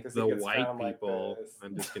 like because he the gets white found like people. this.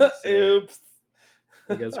 I'm just gonna say it. Oops.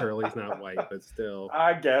 I guess Hurley's not white, but still.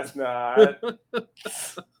 I guess not.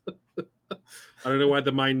 I don't know why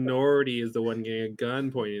the minority is the one getting a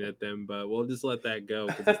gun pointed at them, but we'll just let that go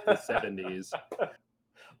because it's the 70s.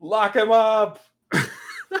 Lock him up.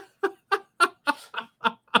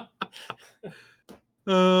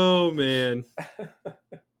 Oh, man.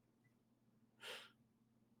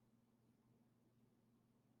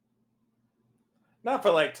 Not for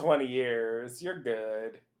like 20 years. You're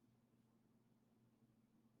good.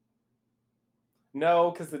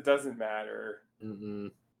 No, because it doesn't matter.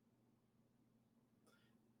 Mm-mm.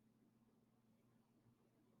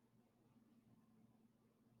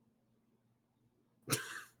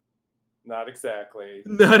 Not exactly.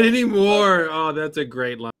 Not anymore. Oh, that's a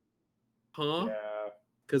great line. Huh? Yeah.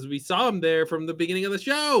 Because we saw him there from the beginning of the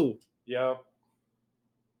show. Yep.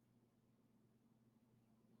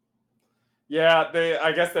 Yeah,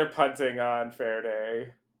 I guess they're punting on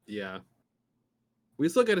Faraday. Yeah. We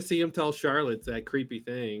still got to see him tell Charlotte that creepy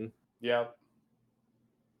thing. Yep.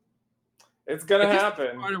 It's gonna I guess happen.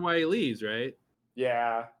 that's part of why he leaves, right?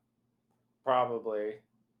 Yeah. Probably.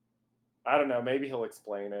 I don't know. Maybe he'll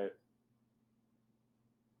explain it.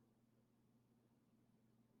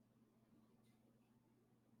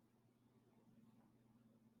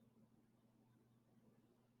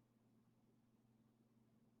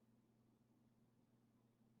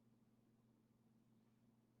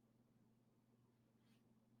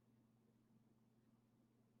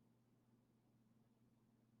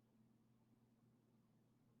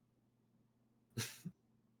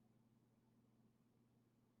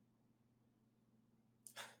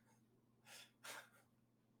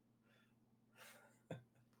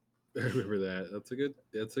 I remember that. That's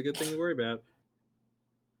a good thing to worry about.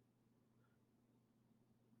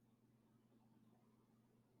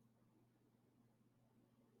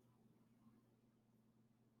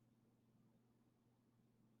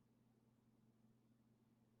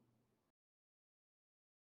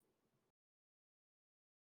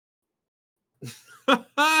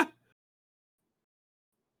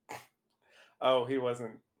 Oh, he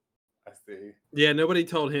wasn't. I see. Yeah, nobody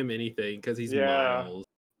told him anything because he's Yeah. Miles.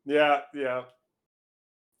 Yeah. Yeah.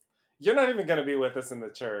 You're not even gonna be with us in the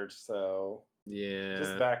church, so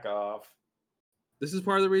just Yeah. back off. This is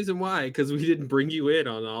part of the reason why, because we didn't bring you in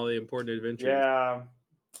on all the important adventures. Yeah.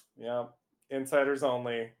 Yeah. Insiders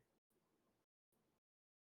only.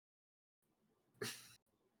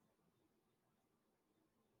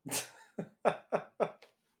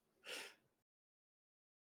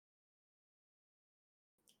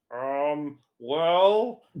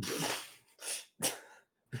 Well.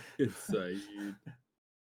 Saeed.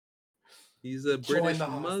 He's a Join British the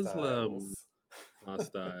Muslim. hostiles.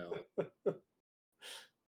 Hostile.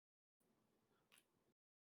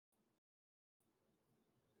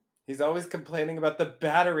 He's always complaining about the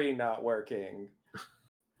battery not working.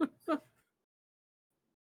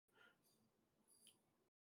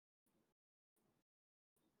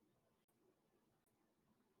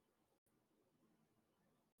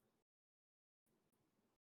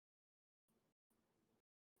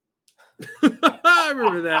 I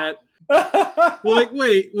remember that. Like,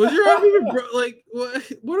 wait, was your arm even like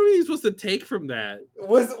what are we supposed to take from that?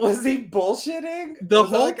 Was he bullshitting? The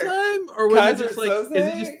Was that whole like a time, or was it Kaiser just like, is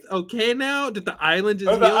it just Soze? okay now? Did the island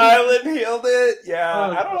just Oh, the heal? island healed it? Yeah.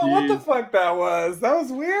 Oh, I don't know what the jeez. fuck that was. That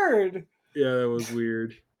was weird. Yeah, that was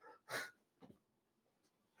weird.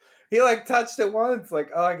 He like touched it once,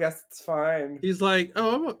 like, oh, I guess it's fine. He's like,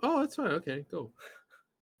 oh, it's fine. Okay, go.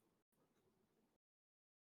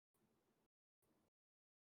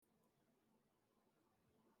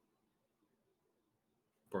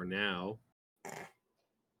 For now.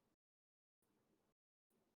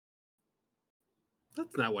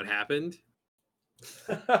 That's not what happened.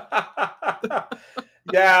 Yeah,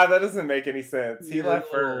 that doesn't make any sense. He left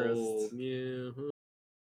No, first. yeah.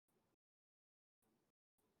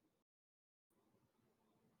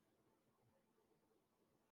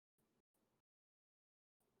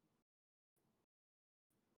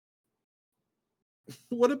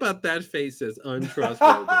 What about that face says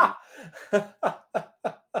untrustworthy?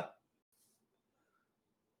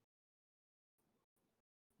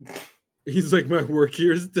 He's like, my work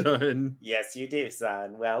here's done. Yes, you do,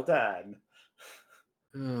 son. Well done.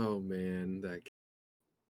 Oh man, that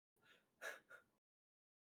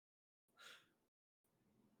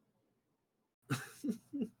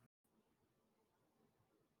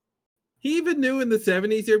he even knew in the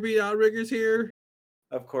 70s there'd be outriggers here.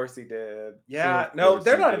 Of course he did. Of Yeah, no, course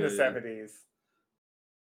they're he not in the did. 70s.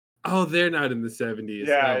 Oh, they're not in the 70s.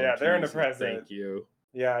 Yeah, Oh, yeah, they're in the Jesus, present. thank you.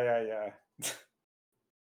 Yeah, yeah, yeah.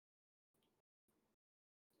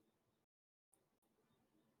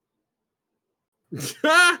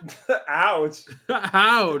 Ouch. A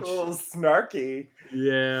Ouch. little snarky.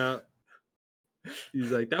 Yeah.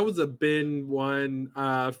 He's like, that was a bin one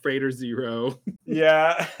freighter zero.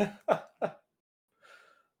 Yeah.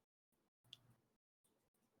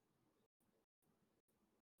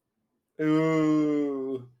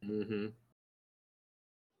 Ooh. hmm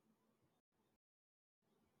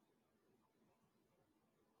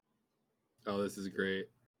Oh, this is great.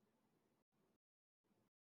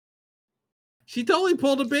 She totally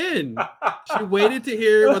pulled a bin. She waited to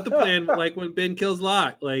hear what the plan, like when Ben kills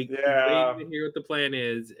Locke, like waiting Yeah, to hear what the plan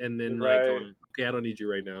is, and then you're like right. going, okay, I don't need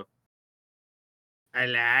you right now. I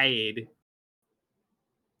lied.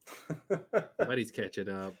 Buddy's catching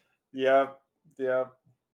up. Yep, yep.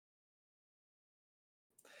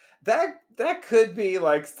 That could be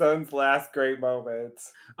like Sun's last great moment.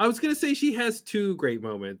 I was gonna say she has two great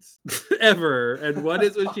moments ever, and one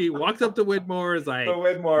is when she walks up to Widmore, is The like, "You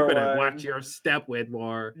Widmore better watch one. your step,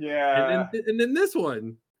 Widmore," Yeah, and then this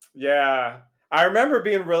one. yeah. I remember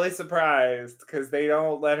being really surprised because they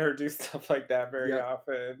don't let her do stuff like that very Yep.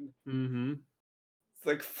 often. Mm-hmm. It's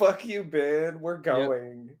like, fuck you, Ben. We're Yep.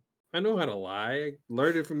 going. I know how to lie. I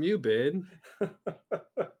learned it from you, Ben.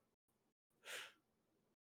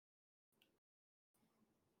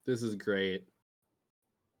 This is great.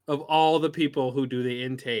 Of all the people who do the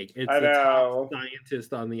intake, it's I the top know.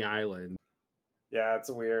 scientist on the island. Yeah, it's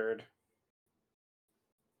weird.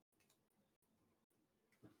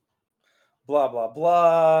 Blah, blah,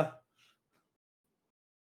 blah.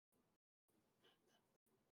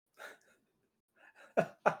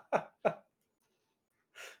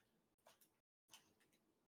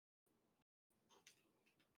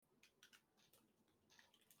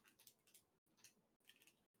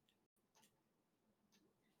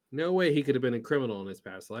 No way he could have been a criminal in his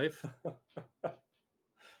past life.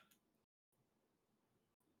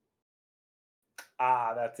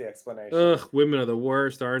 Ah, that's the explanation. Ugh, women are the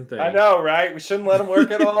worst, aren't I they? know, right? We shouldn't let him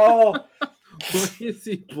work at all. Why is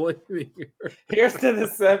he blaming her? Here's to the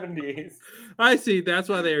 70s. I see. That's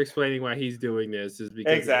why they're explaining why he's doing this, is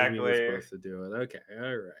because Amy was Exactly. supposed to do it. Okay,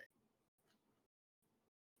 all right.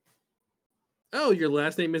 Oh, your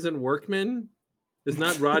last name isn't Workman? It's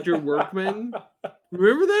not Roger Workman?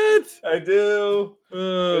 Remember that? I do. I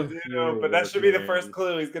You're do. a But that should be the first Workman.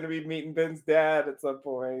 clue. He's going to be meeting Ben's dad at some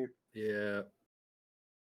point. Yeah.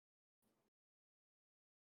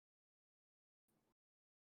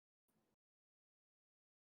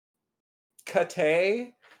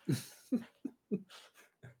 Kate?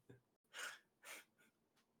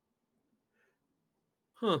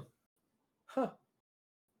 Huh. Huh.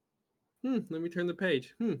 Let me turn the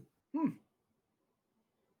page. Hmm.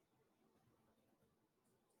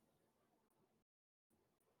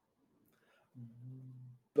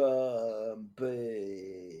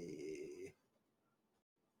 Bombay.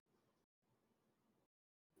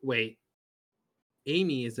 Wait.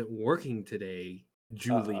 Amy isn't working today, Uh-oh.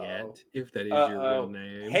 Juliet, if that is your real Uh-oh.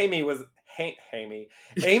 name. Amy was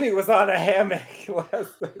on a hammock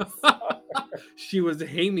last I saw She was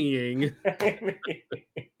hamying. her. Amy.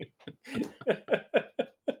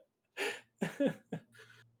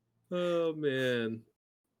 Oh man.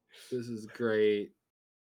 This is great.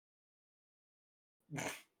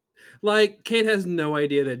 Like, Kate has no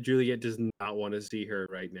idea that Juliet does not want to see her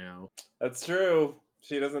right now. That's true.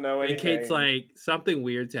 She doesn't know And Kate's anything. like, something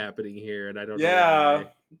weird's happening here, and I don't know Yeah.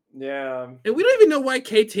 why. Yeah. And we don't even know why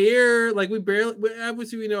Kate's here. Like,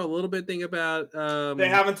 obviously we know a little bit thing about They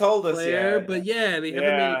haven't told us Claire, yet. but yeah, they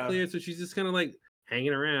haven't made it Yeah. clear, so she's just kind of like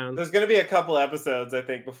hanging around. There's going to be a couple episodes, I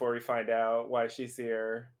think, before we find out why she's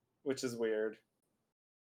here, which is weird.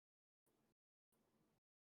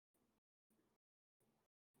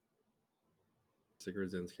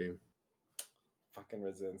 Krasinski. Fucking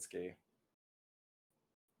Rosinski.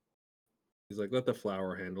 He's like, let the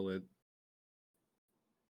flower handle it.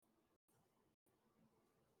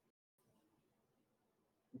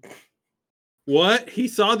 What? He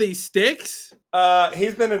saw these sticks?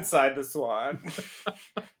 He's been inside the Swan.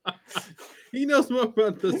 He knows more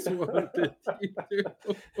about the Swan than you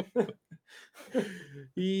do.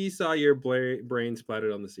 He saw your brain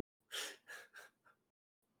splattered on the seat.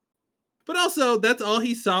 But also, that's all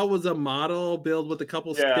he saw was a model build with a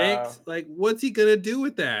couple Yeah. sticks. Like, what's he gonna do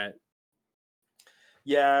with that?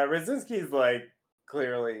 Yeah, Rosinski's like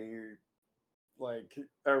clearly like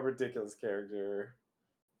a ridiculous character.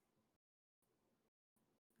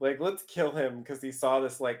 Like, let's kill him because he saw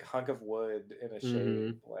this like hunk of wood in a shape.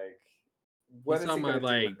 Mm-hmm. Like, You What is saw he my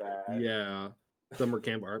gonna do with that? summer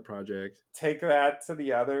camp art project. Take that to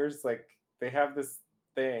the others? Like they have this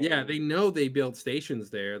Yeah, thing. they know they built stations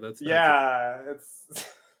there. That's not. Yeah, it's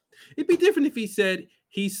It'd be different if he said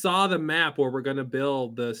he saw the map where we're gonna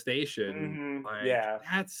build the station. Like yeah,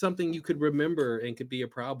 that's something you could remember and could be a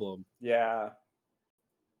problem. yeah.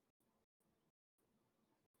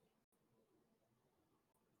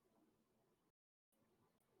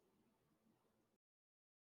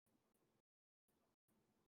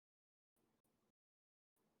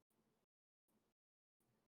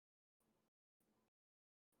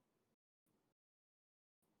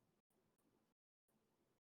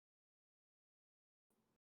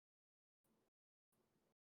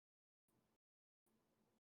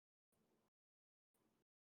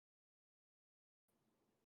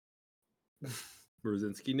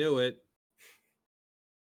 Brzezinski knew it.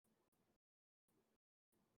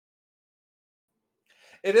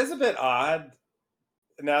 It is a bit odd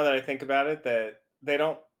now that I think about it that they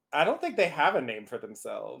don't. I don't think they have a name for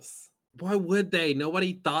themselves. Why would they?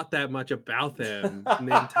 Nobody thought that much about them in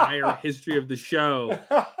the entire history of the show.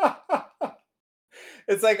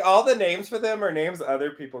 It's like all the names for them are names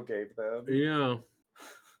other people gave them. Yeah.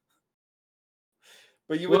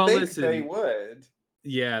 But you would Well, think they listen, would.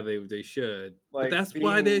 yeah, they should. But Like that's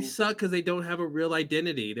why they being suck because they don't have a real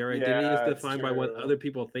identity. Their identity is yeah, it's defined by what true. other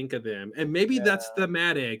people think of them. And maybe that's Yeah.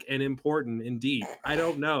 thematic and important and deep. I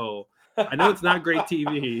don't know. I know it's not great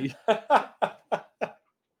TV.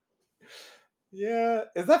 Yeah.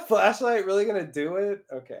 Is that flashlight really gonna do it?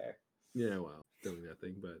 Okay. Yeah, well, doing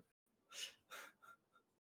nothing, but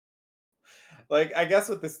Like I guess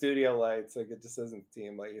with the studio lights, like it just doesn't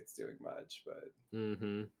seem like it's doing much, but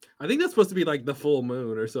I think that's supposed to be like the full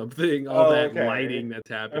moon or something. All oh, that okay. lighting that's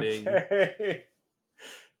happening. Okay.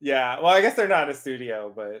 Yeah. Well, I guess they're not a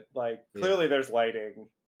studio, but like Yeah, clearly there's lighting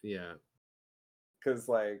yeah. because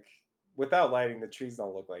like without lighting, the trees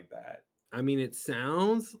don't look like that. I mean, it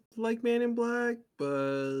sounds like Man in Black,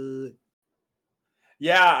 but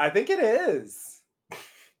Yeah, I think it is.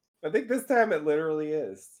 I think this time it literally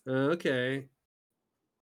is. okay.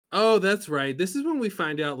 Oh, that's right. This is when we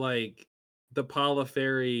find out like the Paula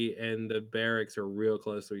Ferry and the barracks are real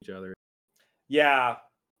close to each other. Yeah.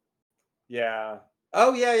 Yeah.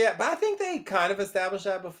 Oh, yeah, yeah. But I think they kind of established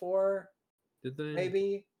that before, Did they?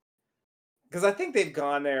 maybe. Because I think they've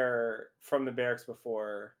gone there from the barracks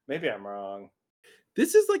before. Maybe I'm wrong.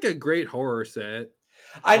 This is like a great horror set.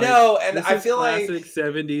 I Like know, and this I is feel like classic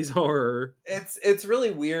 70s horror. it's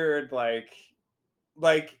really weird, like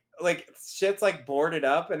shit's like boarded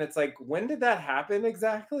up, and it's like, when did that happen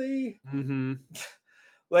exactly? Mm-hmm.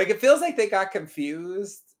 Like it feels like they got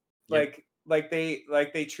confused. Yep. Like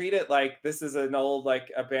they treat it like this is an old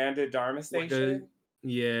like abandoned Dharma Like a station.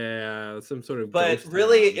 yeah, some sort of But ghost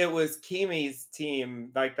really, town. it was Kimi's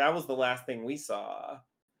team. Like that was the last thing we saw,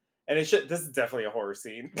 and it should. This is definitely a horror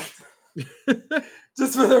scene,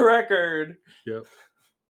 just for the record. Yep.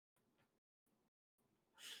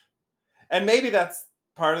 And maybe that's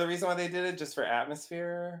part of the reason why they did it, just for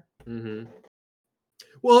atmosphere. Mm-hmm.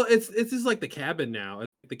 Well, it's just like the cabin now.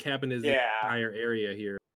 The cabin is the Yeah, entire area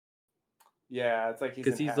here yeah. It's like he's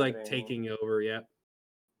because he's like inhabiting, taking over. Yep.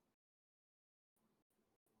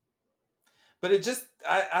 but it just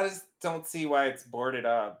I just don't see why it's boarded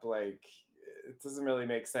up. Like it doesn't really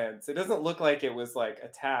make sense. It doesn't look like it was like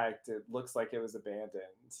attacked. It looks like it was abandoned.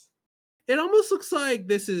 It almost looks like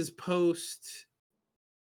this is post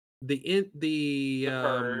The the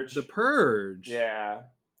purge. purge. Yeah, Or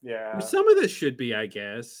yeah. some of this should be, I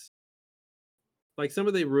guess. Like some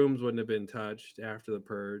of the rooms wouldn't have been touched after the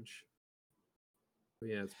purge. But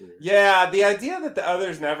yeah, it's weird. Yeah, the idea that the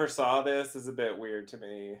others never saw this is a bit weird to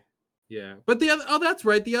me. Yeah, but the other oh, that's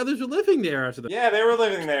right. The others were living there after the. Yeah, they were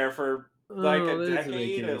living there for like Oh, a that doesn't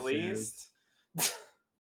make decade any at sense. least.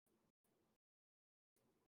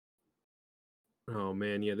 Oh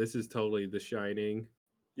man, yeah, this is totally The Shining.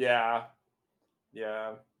 Yeah,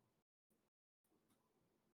 yeah.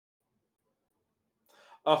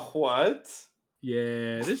 A what?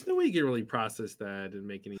 Yeah, there's no way you can really process that and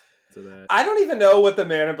make any sense of that. I don't even know what the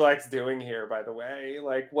Man in Black's doing here, by the way.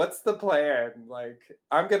 Like, what's the plan? Like,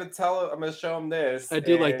 I'm gonna show him this, I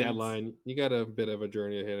do like that and line. You got a bit of a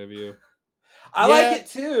journey ahead of you. I like Yeah, it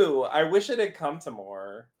too. I wish it had come to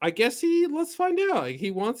more. I guess let's find out. Like, he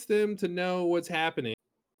wants them to know what's happening,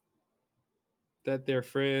 that their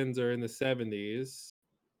friends are in the 70s.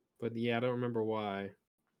 But yeah, I don't remember why.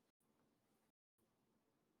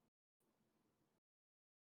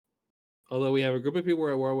 Although we have a group of people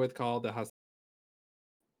we're at war with called the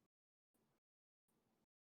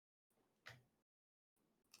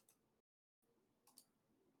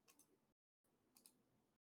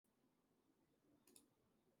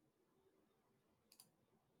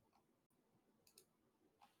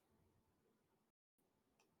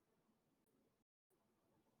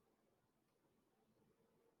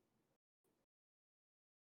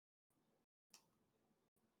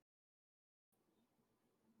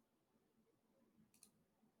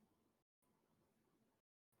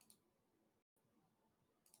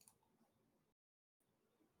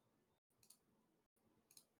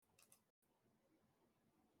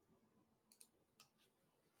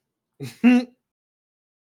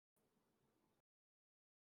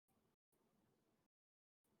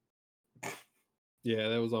Yeah,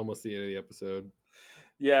 that was almost the end of the episode.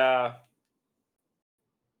 Yeah.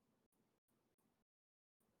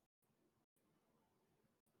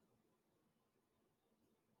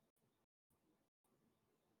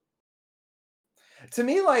 To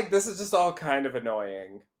me, like, this is just all kind of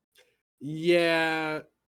annoying. Yeah.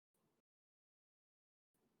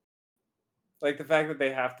 Like the fact that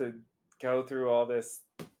they have to go through all this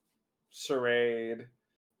charade.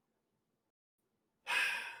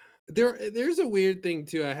 There's a weird thing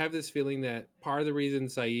too. I have this feeling that part of the reason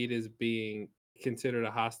Saeed is being considered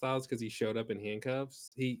a hostile is because he showed up in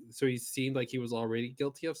handcuffs. He seemed like he was already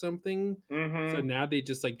guilty of something. So Mm-hmm. now they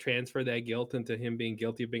just like transfer that guilt into him being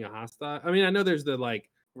guilty of being a hostile. I mean, I know there's the like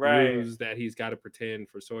Right. ruse that he's got to pretend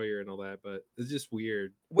for Sawyer and all that, but it's just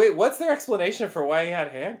weird. Wait, what's their explanation for why he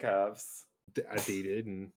had handcuffs? They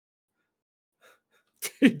didn't.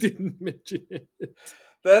 They didn't mention it.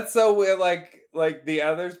 That's so weird. Like the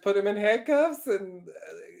others put him in handcuffs, and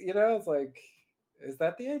it's like, is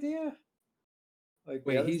that the idea? Like the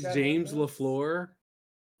Wait, others he's got James handcuffs? LaFleur?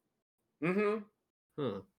 Mm-hmm.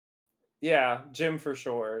 Huh. Yeah, Jim for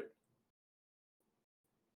short.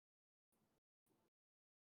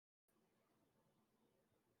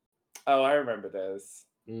 Oh, I remember this.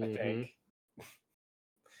 I Mm-hmm. think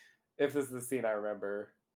if this is the scene I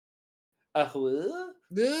remember. What?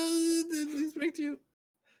 Respect you.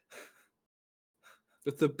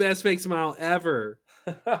 That's the best fake smile ever.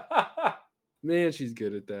 Man, she's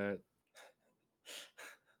good at that.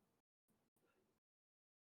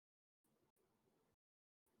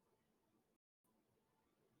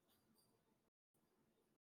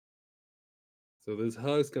 So this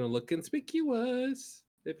hug's gonna look conspicuous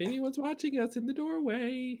if anyone's watching us in the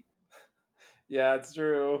doorway. Yeah, it's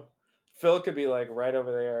true. Phil could be like right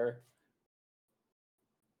over there.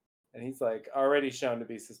 And he's like already shown to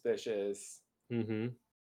be suspicious. Mm-hmm.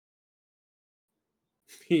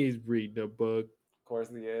 He's reading a book. Of course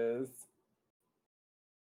he is.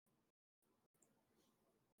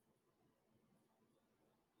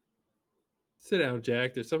 Sit down,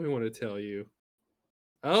 Jack. There's something I want to tell you.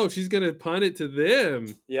 Oh, she's gonna punt it to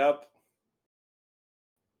them. Yep.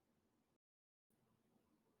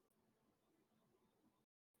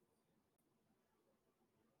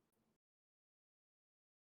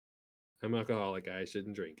 I'm alcoholic. I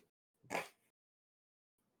shouldn't drink.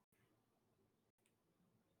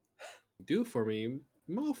 Do for me,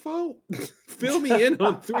 mofo. Fill me in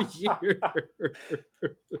on 3 years.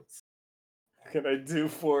 Can I do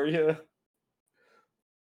for you?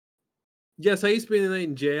 Yes, I used to be the night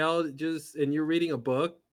in jail. And you're reading a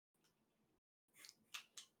book.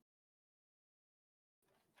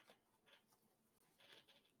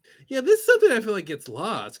 Yeah, this is something I feel like gets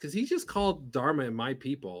lost because he just called Dharma and my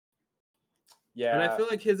people. And I Yeah, feel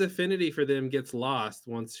like his affinity for them gets lost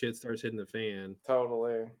once shit starts hitting the fan.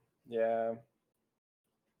 totally. Yeah.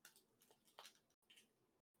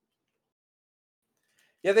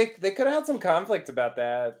 Yeah, they could have had some conflict about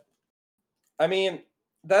that. I mean,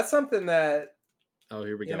 that's something that, Oh,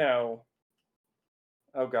 here we you go. know,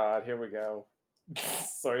 oh God, here we go.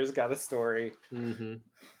 Sawyer's got a story. Mm-hmm.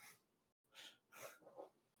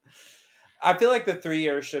 I feel like the 3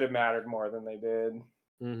 years should have mattered more than they did.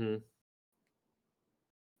 Mm-hmm.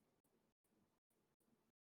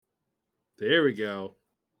 There we go.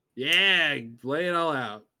 Yeah, lay it all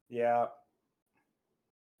out. Yeah.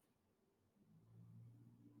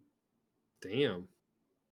 Damn.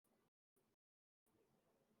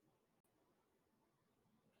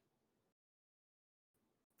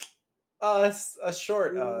 Us, a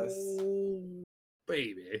short us. Ooh,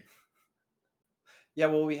 baby. Yeah,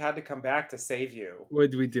 well, we had to come back to save you.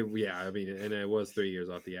 What we did? Yeah, I mean, and it was 3 years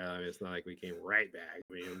off the island. It's not like we came right back.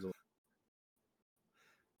 I mean, it was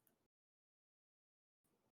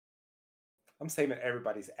I'm saving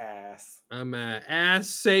everybody's ass. I'm ass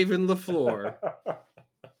saving the floor.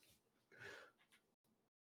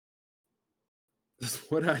 That's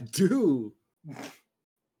what I do. You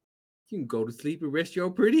can go to sleep and rest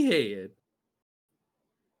your pretty head.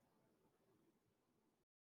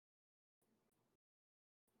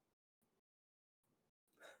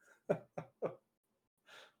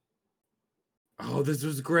 Oh, this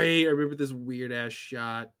was great. I remember this weird ass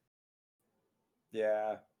shot.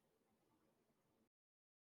 Yeah.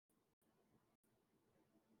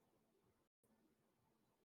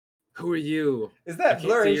 Who are you? Is I that can't see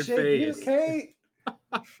blurry your shape you, face. Kate?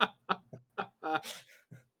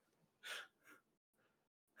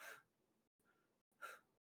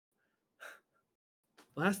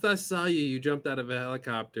 Last I saw you, you jumped out of a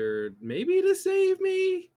helicopter, maybe to save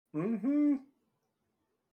me. Mm-hmm.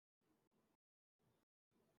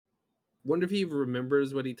 Wonder if he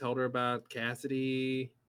remembers what he told her about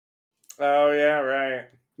Cassidy. Oh yeah, right.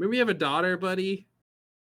 Remember you have a daughter, buddy?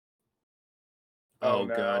 Oh Oh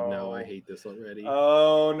God, no! I no. hate this already.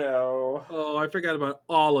 Oh no. Oh, I forgot about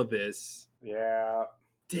all of this. Yeah.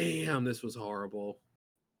 Damn, this was horrible.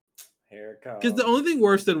 Here it Because the comes. only thing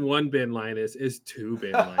worse than one Ben Linus is two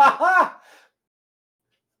Ben Linus.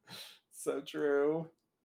 So true.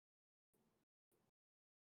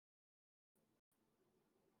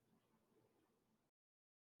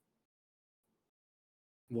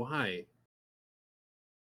 Why?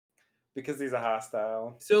 Because he's a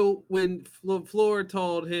hostile. So when Floor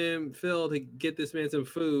told him Phil to get this man some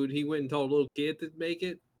food, he went and told a little kid to make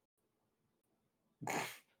it.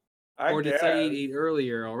 I Or did guess. Saeed eat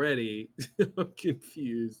earlier already? I'm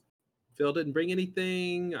confused. Phil didn't bring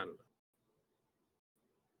anything. I don't know.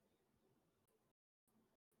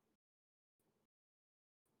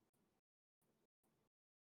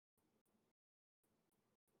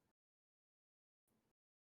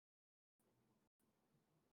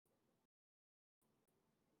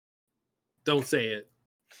 Don't say it.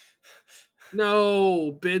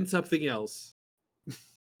 No, Ben something else.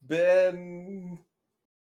 Ben.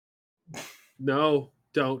 No,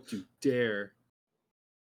 don't you dare.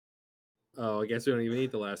 Oh, I guess we don't even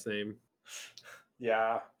need the last name.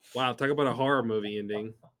 Yeah. Wow, talk about a horror movie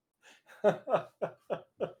ending.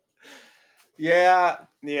 Yeah.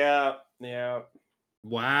 Yeah. Yeah.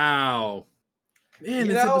 Wow. Man,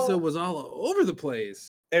 You this know, episode was all over the place.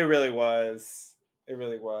 it really was. It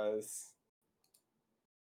really was.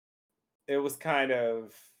 It was kind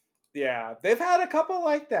of, yeah, they've had a couple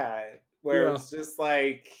like that where Yeah. it's just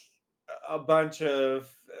like a bunch of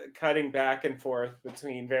cutting back and forth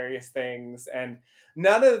between various things, and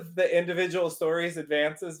none of the individual stories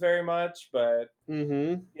advances very much, but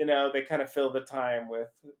Mm-hmm. they kind of fill the time with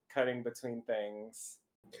cutting between things.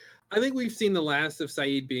 I think we've seen the last of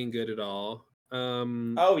Saeed being good at all.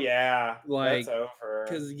 Oh yeah, that's Like, over.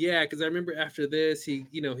 because I remember after this,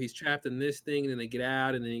 he's trapped in this thing, and then they get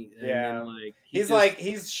out, and then Yeah, like he he's just like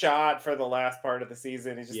he's shot for the last part of the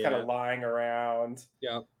season. He's just kind yeah, of lying around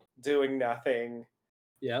yeah, doing nothing.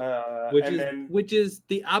 yeah, which And is then which is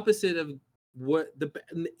the opposite of what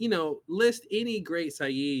list any great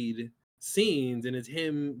Saeed scenes, and it's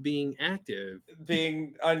him being active.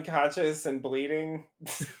 being unconscious and bleeding.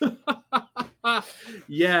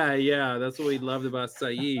 Yeah, that's what we loved about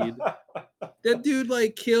Saeed. That dude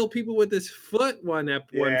like killed people with his foot one Yeah.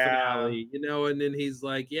 finale, and then he's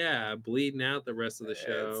like, yeah, bleeding out the rest of the It's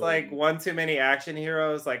show, like and one too many action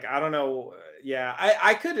heroes. Like I don't know. Yeah,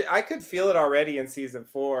 I could feel it already in season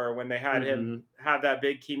 4 when they had him mhm, have that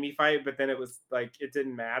big Kimi fight, but then it was like it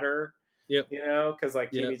didn't matter, yep, because like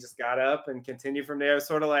yep, Kimi just got up and continued from there. It was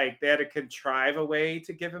sort of like they had to contrive a way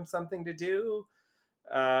to give him something to do.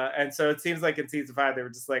 And so it seems like in season 5 they were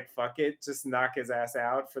just like, fuck it, just knock his ass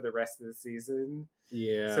out for the rest of the season, so we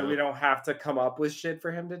yeah, don't have to come up with shit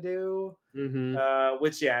for him to do. mhm.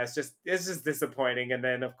 Which yeah, it's just disappointing. And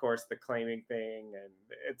then of course the claiming thing, and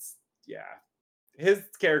it's yeah, his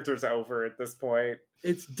character's over at this point.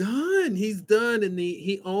 It's done. He's done, and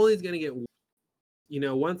he only is gonna get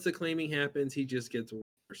once the claiming happens, he just gets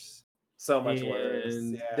worse. So much worse.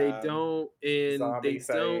 And they Yeah, don't, and zombie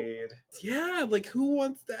they don't. Said. Yeah, like who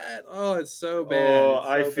wants that? Oh, it's so bad. Oh, It's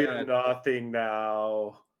I so feel bad. nothing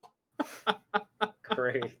now.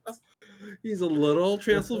 Great. He's a little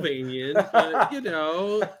Transylvanian, but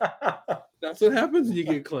that's what happens when you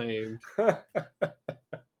get claimed.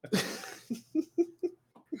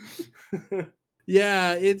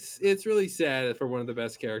 Yeah, it's really sad for one of the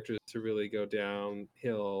best characters to really go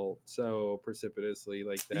downhill so precipitously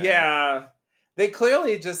like that. Yeah, they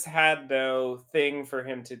clearly just had no thing for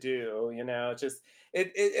him to do. Just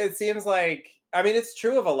it seems like, I mean, it's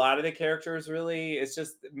true of a lot of the characters. Really, it's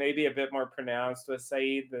just maybe a bit more pronounced with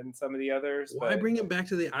Saeed than some of the others. Why But bring him back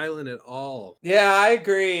to the island at all? yeah, I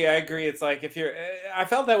agree. I agree. It's like if you're, I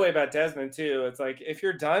felt that way about Desmond too. It's like if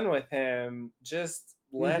you're done with him, just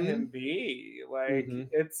let Mm-hmm. him be. Like Mm-hmm.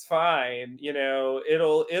 it's fine.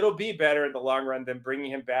 It'll be better in the long run than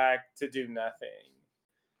bringing him back to do nothing.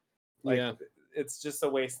 Like Yeah. it's just a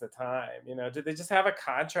waste of time. Did they just have a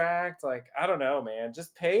contract? Like I don't know, man.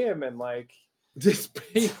 Just pay him and like Just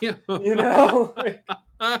pay him. like,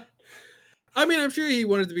 I mean, I'm sure he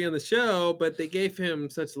wanted to be on the show, but they gave him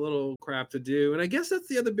such little crap to do. And I guess that's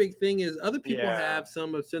the other big thing is other people yeah, have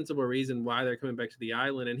some sensible reason why they're coming back to the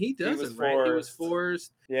island, and he he was doesn't, right? He was forced.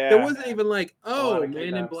 forced. There Yeah, wasn't even like, a lot oh, of Man in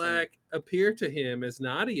kidnaps and Black appeared to him as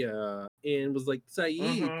Nadia. and was like,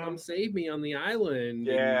 Saeed, come Mhm. save me on the island.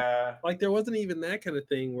 And Yeah. like there wasn't even that kind of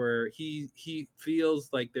thing where he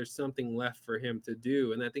feels like there's something left for him to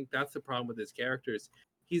do. And I think that's the problem with his characters.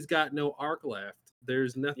 He's got no arc left.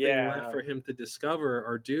 There's nothing left Yeah. for him to discover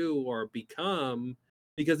or do or become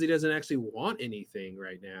because he doesn't actually want anything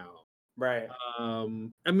right now. Right. I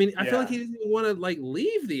mean, I feel like Yeah. he doesn't even want to like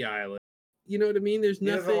leave the island. You know what I mean? There's He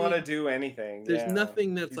doesn't nothing wanna do anything, there's yeah.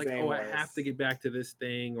 nothing that's He's like, oh, I have to aimless. get back to this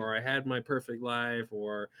thing, or I had my perfect life,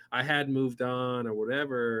 or I had moved on, or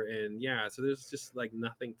whatever. And yeah, so there's just like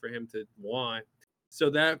nothing for him to want. So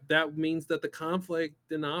that means that the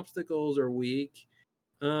conflict and obstacles are weak,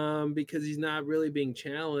 because he's not really being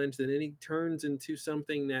challenged, and then he turns into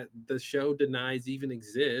something that the show denies even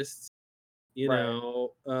exists. Right.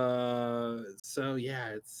 So yeah,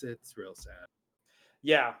 it's real sad.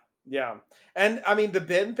 Yeah, yeah. And I mean, the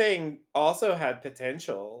Ben thing also had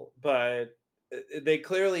potential, but they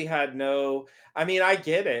clearly had no. I mean, I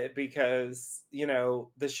get it because,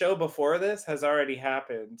 the show before this has already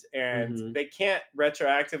happened and Hmm. they can't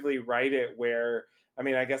retroactively write it where, I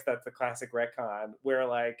mean, I guess that's the classic retcon where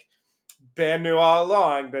like Ben knew all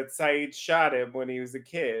along that Saeed shot him when he was a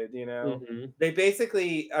kid. Hmm. They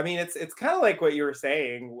basically, I mean, it's kind of like what you were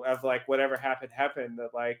saying of like whatever happened happened,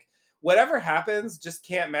 that like whatever happens just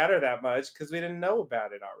can't matter that much because we didn't know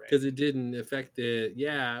about it Because already. it didn't affect it.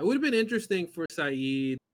 Yeah, it would have been interesting for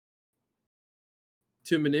Saeed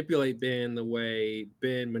to manipulate Ben the way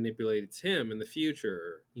Ben manipulated him in the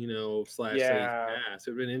future, slash Saeed's Yeah. past.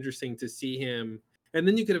 It would have been interesting to see him. And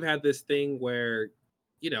then you could have had this thing where,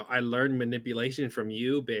 I learned manipulation from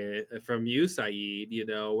you, Ben, from you, Saeed,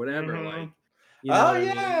 whatever, Hmm. like, Oh what I mean?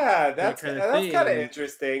 yeah, That that's kind of that's kind of thing.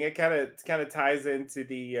 interesting. It kind of ties into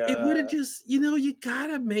the It would have just, you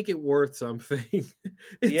gotta make it worth something. It's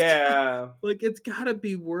got, yeah, like it's gotta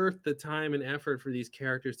be worth the time and effort for these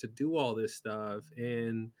characters to do all this stuff.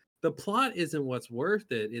 And the plot isn't what's worth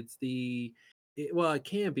it. Well, it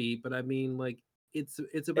can be, but I mean, like it's in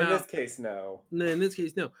this about case no. no, in this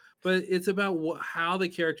case, no. But it's about how the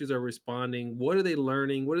characters are responding. What are they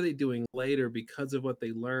learning? What are they doing later because of what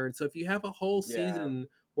they learned? So if you have a whole Yeah. season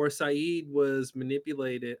where Saeed was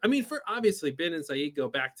manipulated, I mean, for obviously Ben and Saeed go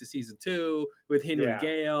back to season 2 with Henry Yeah.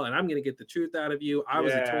 Gale, and I'm going to get the truth out of you. I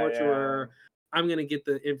was a Yeah, yeah. torturer. I'm going to get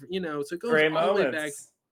so it goes Great all the way back. moments.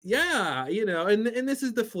 Yeah, and this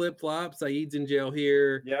is the flip flop. Saeed's in jail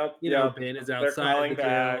here. Yep, yep. Ben is They're outside the calling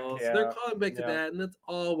back. jail. So they're Yeah. calling back to Yep. that, and that's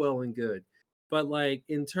all well and good. But like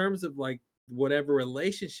in terms of like whatever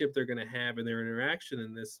relationship they're gonna have in their interaction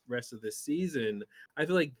in this rest of this season, I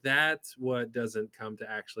feel like that's what doesn't come to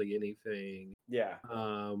actually anything. Yeah.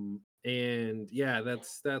 And yeah,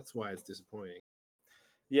 that's why it's disappointing.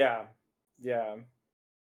 Yeah. Yeah.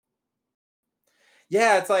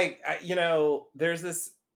 Yeah, it's like there's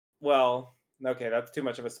this. Well, okay, that's too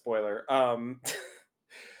much of a spoiler.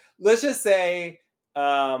 Let's just say,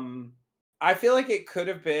 um, I feel like it could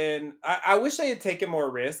have been. I wish they had taken more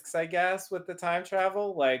risks. I guess with the time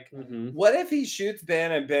travel, like, Mm-hmm. what if he shoots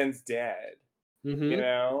Ben and Ben's dead? You Mm-hmm.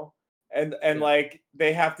 know, and Yeah. like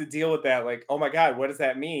they have to deal with that. Like, oh my god, what does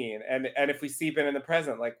that mean? And if we see Ben in the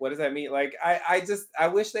present, like, what does that mean? Like, I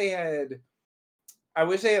wish they had. I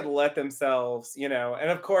wish they had let themselves, and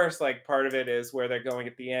of course, like part of it is where they're going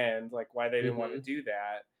at the end, like why they didn't want to Mm-hmm. do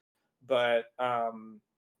that. But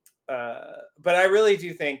but I really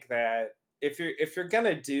do think that if you're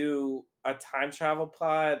gonna do a time travel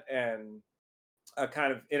plot and a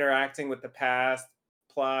kind of interacting with the past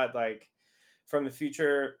plot, like from the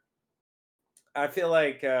future, I feel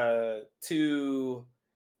like to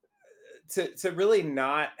really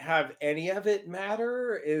not have any of it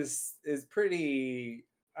matter is pretty,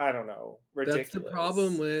 I don't know, That's the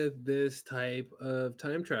problem ridiculous. with this type of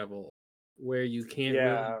time travel, where you can't really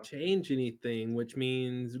Yeah. change anything, which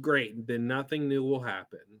means great, then nothing new will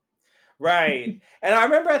happen. Right. And I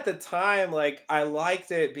remember at the time, like, I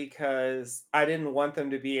liked it because I didn't want them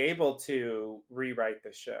to be able to rewrite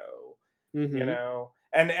the show, you Mm-hmm. know?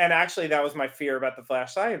 And actually that was my fear about the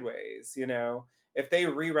Flash Sideways. If they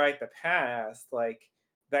rewrite the past, like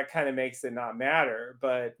that kind of makes it not matter.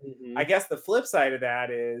 But I Mm-hmm. guess the flip side of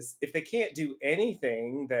that is if they can't do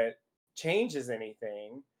anything that changes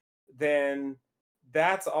anything, then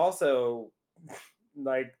that's also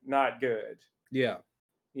like not good. Yeah.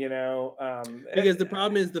 And Because the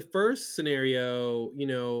problem is the first scenario,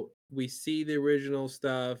 we see the original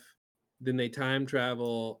stuff, then they time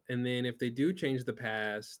travel, and then if they do change the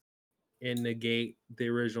past and negate the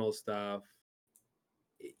original stuff,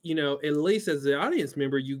 at least as the audience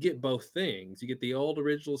member, you get both things. You get the old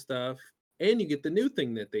original stuff and you get the new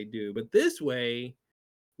thing that they do. But this way,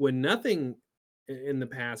 when nothing in the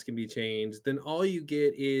past can be changed, then all you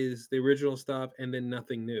get is the original stuff and then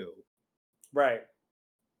nothing new. Right.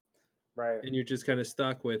 Right. And you're just kind of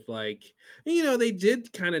stuck with like, they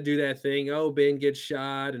did kind of do that thing. Oh, Ben gets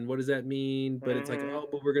shot, and what does that mean? But it's like, Hmm. oh,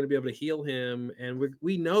 but we're going to be able to heal him, and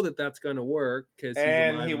we know that that's going to work because he's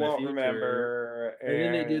And alive he in the won't future. remember, And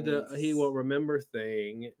then they do and the he won't remember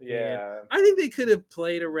thing, and yeah, I think they could have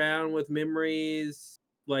played around with memories,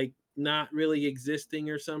 like not really existing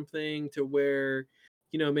or something, to where,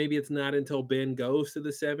 maybe it's not until Ben goes to the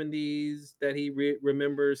 70s that he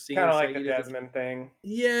remembers kind seeing of like the Saeed as a Desmond thing.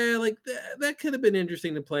 yeah, like that could have been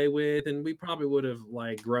interesting to play with, and we probably would have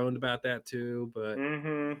like groaned about that too. But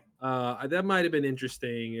Hmm. that might have been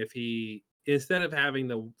interesting if he, instead of having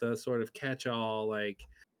the sort of catch all like,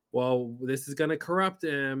 well, this is gonna corrupt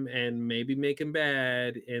him and maybe make him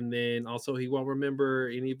bad, and then also he won't remember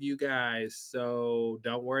any of you guys, so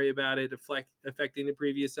don't worry about it affecting the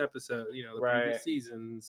previous episode, the Right. previous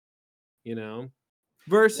seasons, you know. Right.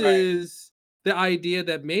 Versus the idea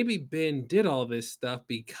that maybe Ben did all this stuff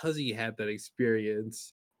because he had that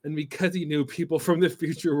experience and because he knew people from the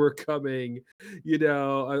future were coming,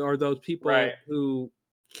 or those Right. people who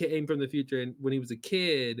came from the future and when he was a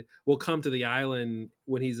kid will come to the island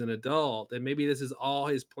when he's an adult. And maybe this is all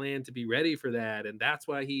his plan to be ready for that. And that's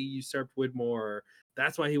why he usurped Widmore.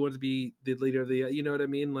 That's why he wanted to be the leader of the, you know what I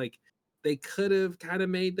mean? Like they could have kind of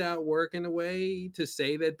made that work in a way to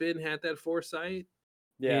say that Ben had that foresight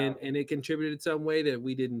Yeah. and it contributed some way that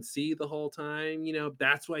we didn't see the whole time.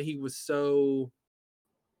 That's why he was so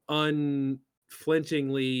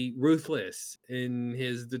unflinchingly ruthless in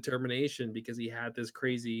his determination because he had this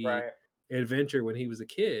crazy Right. adventure when he was a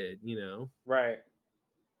kid, Right.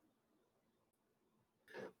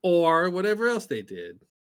 or whatever else they did.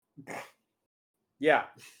 Yeah.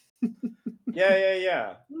 Yeah. Yeah.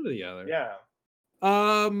 Yeah. One or the other. Yeah.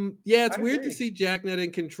 Yeah, it's I weird to agree. see Jack not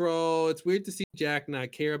in control. It's weird to see Jack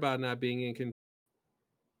not care about not being in control.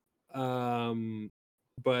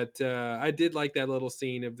 But I did like that little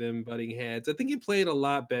scene of them butting heads. I think he played a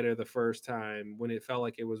lot better the first time when it felt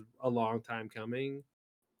like it was a long time coming.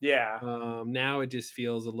 Yeah. Now it just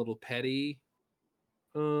feels a little petty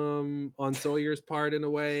on Sawyer's part in a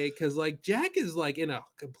way, because like Jack is like in a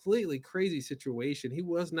completely crazy situation. He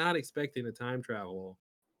was not expecting to time travel.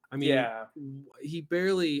 I mean, Yeah. he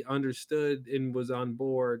barely understood and was on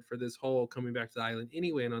board for this whole coming back to the island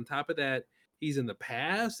anyway. And on top of that, he's in the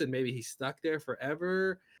past and maybe he's stuck there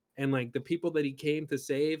forever. And like the people that he came to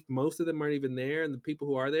save, most of them aren't even there. And the people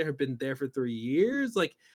who are there have been there for 3 years.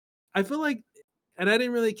 Like, I feel like, and I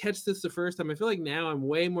didn't really catch this the first time. I feel like now I'm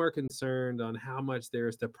way more concerned on how much there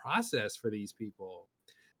is to process for these people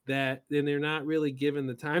that then they're not really given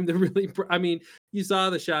the time to really I mean, you saw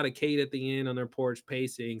the shot of Kate at the end on their porch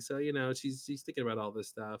pacing, so she's thinking about all this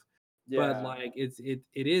stuff. But Yeah. like it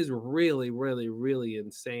is really, really, really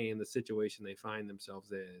insane the situation they find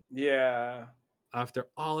themselves in. Yeah. After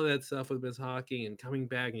all of that stuff with Miss Hawking and coming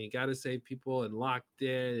back and you gotta save people and locked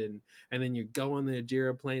dead and then you go on the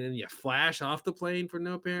Ajira plane and you flash off the plane for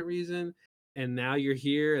no apparent reason. And now you're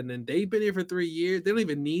here, and then they've been here for 3 years. They don't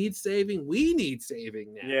even need saving. We need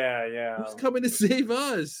saving now. Yeah. Yeah. Who's coming to save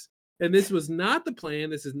us? And this was not the plan.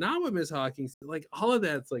 This is not what Miss Hawkins like. All of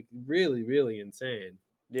that's like really, really insane.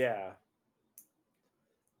 Yeah.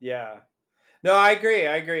 Yeah. No, I agree.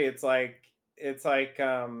 I agree. It's like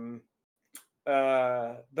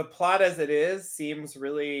the plot as it is seems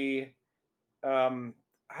really um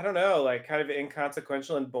I don't know, like kind of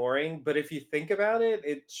inconsequential and boring, but if you think about it,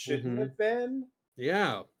 it shouldn't Hmm. have been.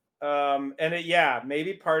 Yeah, And yeah,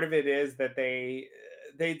 maybe part of it is that they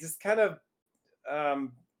just kind of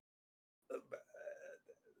um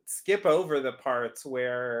skip over the parts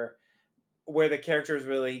where the characters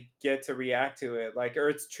really get to react to it, like, or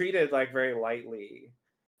it's treated like very lightly.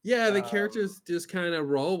 yeah. The um characters just kind of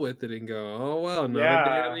roll with it and go, "Oh well, another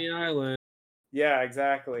day on yeah, the island." yeah,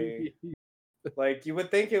 exactly. Like, you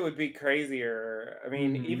would think it would be crazier, I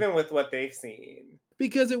mean, Hmm. even with what they've seen.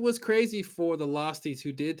 Because it was crazy for the Losties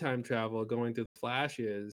who did time travel going through the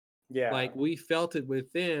flashes. Yeah. Like we felt it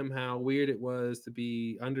with them how weird it was to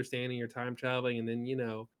be understanding your time traveling, and then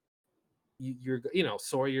you're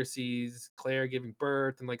Sawyer sees Claire giving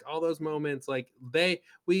birth and like all those moments like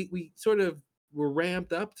we sort of were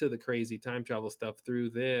ramped up to the crazy time travel stuff through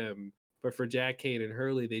them, but for Jack, Kate, and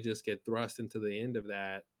Hurley they just get thrust into the end of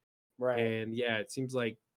that. Right. And yeah, it seems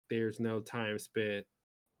like there's no time spent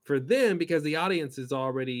for them because the audience is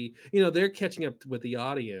already they're catching up with the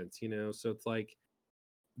audience, so it's like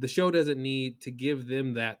the show doesn't need to give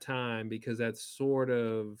them that time because that's sort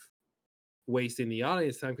of wasting the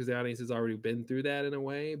audience time because the audience has already been through that in a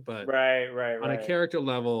way. But Right, right, on a right. character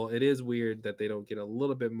level, it is weird that they don't get a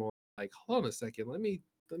little bit more like, hold on a second, let me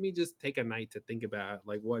just take a night to think about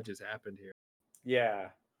like what just happened here. Yeah.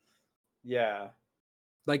 Yeah.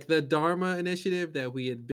 Like the Dharma initiative that we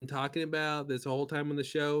had been talking about this whole time on the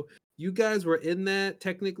show, you guys were in that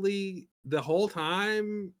technically the whole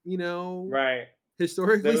time, Right. There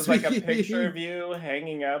historically was like a picture speaking. of you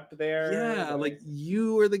hanging up there. Yeah, like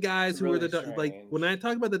you were the guys who were Really like when I strange.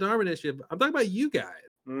 talk about the Dharma initiative, I'm talking about you guys,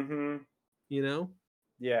 Mm-hmm. you know?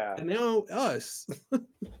 Yeah. And now us,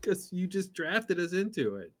 because you just drafted us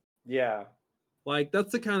into it. Yeah. Like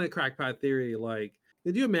that's the kind of crackpot theory. Like,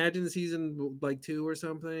 did you imagine season like 2 or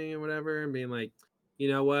something or whatever, and being like, you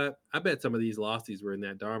know what? I bet some of these losties were in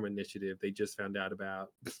that Dharma initiative they just found out about.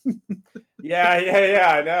 Yeah, yeah,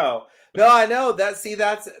 yeah, I know. No, I know that. See,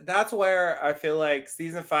 that's where I feel like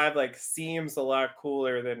season 5 like seems a lot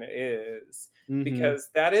cooler than it is, Mm-hmm. because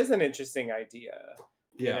that is an interesting idea,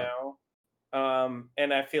 you Yeah. know?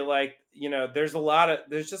 And I feel like, there's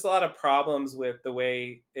just a lot of problems with the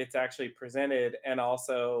way it's actually presented, and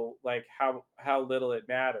also like how little it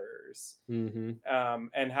matters, Mm-hmm.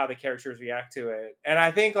 and how the characters react to it. And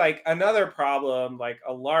I think like another problem, like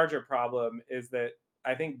a larger problem, is that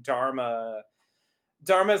I think Dharma's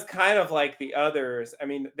kind of like the others. I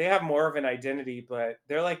mean, they have more of an identity, but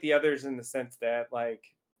they're like the others in the sense that like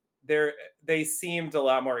they're they seemed a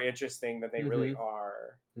lot more interesting than they really Mm-hmm.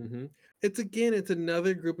 are. Mm-hmm. It's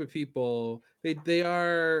another group of people. They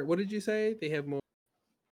are. What did you say? They have more.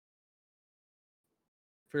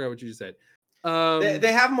 Forgot what you just said.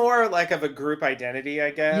 They have more like of a group identity, I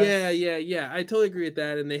Yeah, guess. yeah, yeah. I totally agree with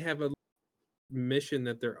that. And they have a mission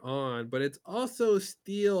that they're on, but it's also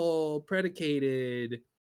still predicated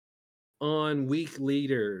on weak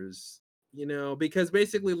leaders, because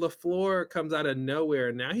basically LaFleur comes out of nowhere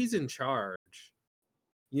and now he's in charge,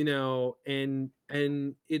 and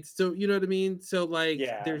it's so, you know what I mean? So like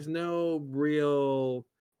Yeah. there's no real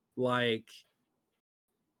like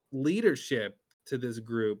leadership to this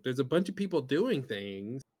group. There's a bunch of people doing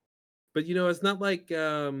things, but it's not like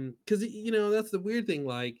cuz that's the weird thing,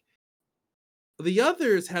 like the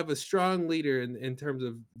others have a strong leader in terms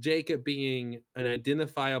of Jacob being an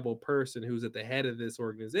identifiable person who's at the head of this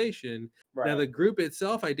organization. Now, Right. the group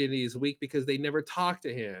itself identity is weak because they never talk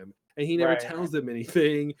to him and he never Right. tells them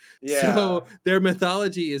anything. So Yeah. their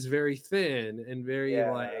mythology is very thin and very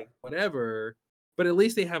Yeah. like whatever. But at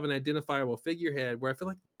least they have an identifiable figurehead where I feel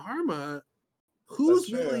like Dharma, That's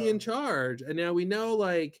who's really true. in charge? And now we know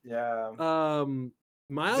like Yeah. um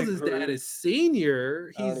The Miles's dad is Groots.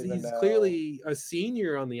 senior. I don't He's even he's know. clearly a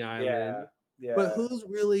senior on the island, Yeah. but Yeah. who's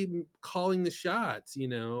really calling the shots?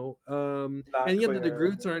 Not And yet the clear.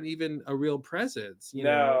 DeGroots aren't even a real presence. So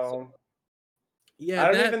No. yeah, I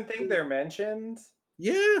don't that even think they're mentioned.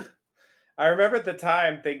 yeah. I remember at the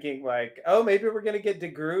time thinking like, oh, maybe we're gonna get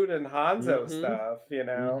DeGroot and Hanzo Mm-hmm. stuff.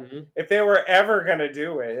 Mm-hmm. If they were ever gonna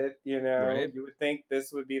do it, Right. you would think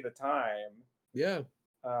this would be the time. Yeah.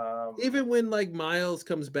 Um, Even when like Miles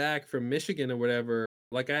comes back from Michigan or whatever,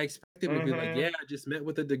 like I expect him to be like, yeah, mhm. I just met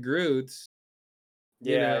with the DeGroots.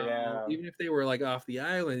 Yeah, yeah. Even if they were like off the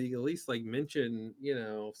island, you can at least like mention,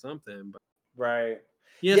 something. But Right.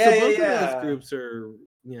 yeah, so Yeah, yeah, both of those yeah. groups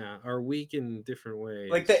are weak in different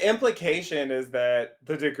Like ways. the implication is that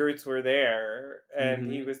the DeGroots were there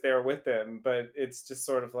and he Mhm. was there with them, but it's just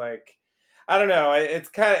sort of like, I don't know.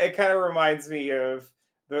 It kind of reminds me of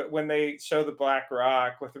when they show the Black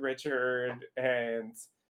Rock with Richard, and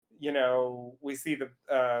we see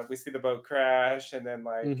the boat crash, and then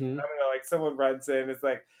like I Mhm. don't know, like someone runs in, it's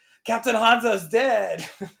like Captain Hanzo's dead.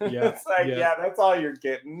 Yeah. It's like, Yeah. yeah, that's all you're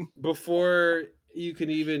getting. Before you can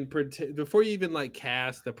even pretend, before you even like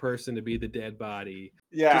cast the person to be the dead body,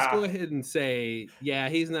 just Yeah. go ahead and say, yeah,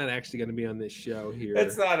 he's not actually going to be on this show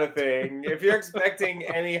It's here. not a thing. If you're expecting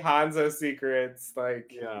any Hanzo secrets,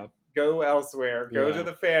 like Yeah. go elsewhere. Go to Yeah.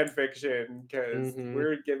 the fan fiction, because Mhm.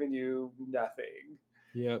 we're giving you nothing.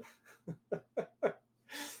 Yep.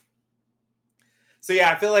 So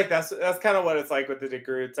yeah, I feel like that's kind of what it's like with the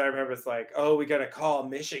DeGroots. I remember it's like, oh, we gotta call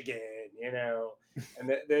Michigan, and Ah.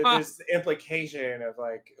 there's the implication of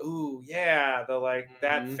like, ooh, yeah, the like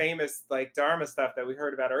that Mhm. famous like Dharma stuff that we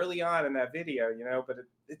heard about early on in that video. But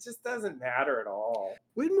it just doesn't matter at all.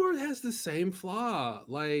 Whitmore has the same flaw,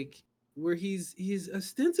 like where he's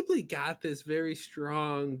ostensibly got this very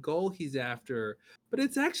strong goal he's after, but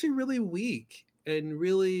it's actually really weak and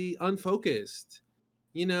really unfocused.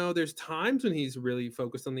 There's times when he's really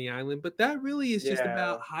focused on the island, but that really is just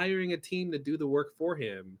about Yeah, hiring a team to do the work for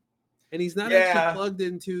him. And he's not actually yeah, plugged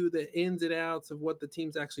into the ins and outs of what the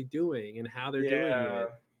team's actually doing and how they're doing yeah. it.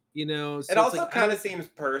 you know, It so it's like also I kind of don't. seems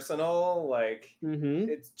personal, like Mm-hmm.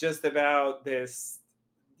 it's just about this,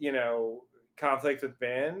 you know, conflict with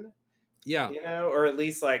Ben, Yeah. you know, or at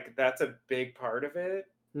least like that's a big part of it.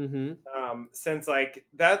 Mm-hmm. Since like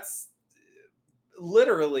that's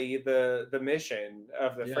literally the mission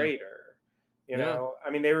of the Yeah. freighter. You Yeah. know, I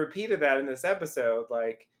mean, they repeated that in this episode.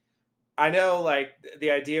 Like, I know, like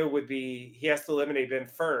the idea would be he has to eliminate Ben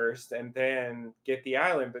first and then get the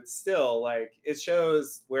island, but still, like it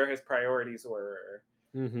shows where his priorities were.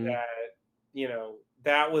 Mm-hmm. That you know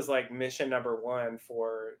that was like mission number one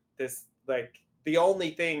for this. Like the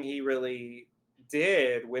only thing he really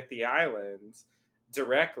did with the island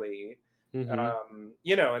directly, Mm-hmm.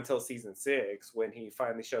 you know, until season 6 when he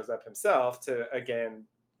finally shows up himself to again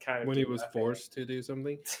kind of When do he was nothing. forced to do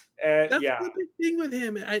something. And That's yeah, the big thing with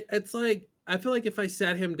him. It's like I feel like if I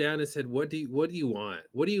sat him down and said, "What do you want?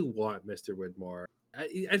 What do you want, Mister Whitmore?"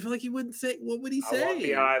 I feel like he wouldn't say. What would he I want the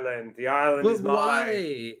say? island. The island But is mine. why?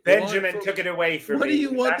 Why Benjamin for? took it away from What do me.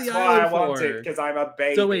 you want the That's why I island want it for? because I'm a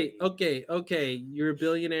So wait, baby. okay, you're a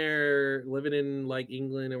billionaire living in like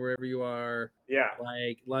England or wherever you are, Yeah.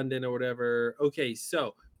 like London or whatever. Okay,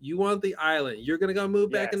 so you want the island. You're gonna go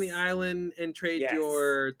move back in the Yes. island and trade Yes.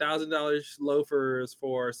 your $1,000 loafers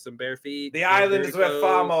for some bare feet The and island is worth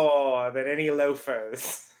far varicose. more than any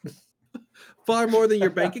loafers. Far more than your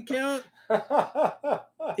bank account?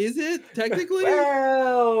 Is it technically?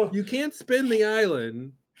 Well, You can't spend the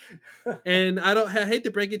island. And I hate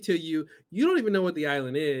to break it to you, you don't even know what the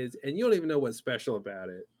island is, and you don't even know what's special about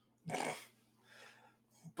it.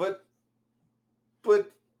 but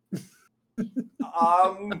but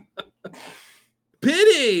um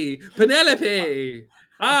Pity! Penelope!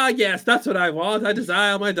 Ah, yes, that's what I want. I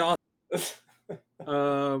desire my daughter.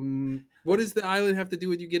 What does the island have to do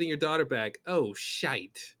with you getting your daughter back? Oh,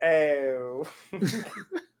 shite. oh.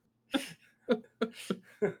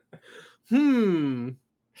 Hmm.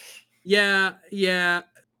 Yeah, yeah,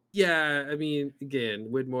 yeah. I mean, again,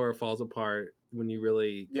 Widmore falls apart when you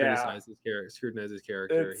really Yeah. scrutinize his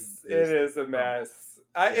character. He It is is a crumble. mess.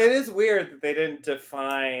 Yeah. It is weird that they didn't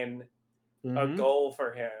define a Mm-hmm. goal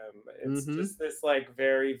for him. It's Mm-hmm. just this like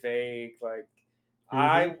very vague like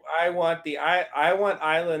Mm-hmm. I want I want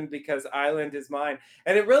island because island is mine.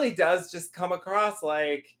 And it really does just come across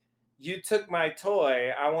like you took my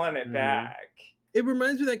toy, I want it Mm-hmm. back. It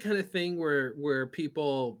reminds me of that kind of thing where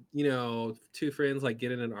people, two friends like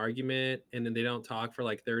get in an argument and then they don't talk for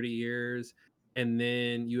like 30 years, and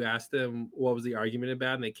then you ask them what was the argument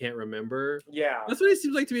about and they can't remember. Yeah. That's what it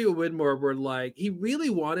seems like to me with Widmore, where like he really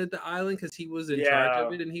wanted the island because he was in charge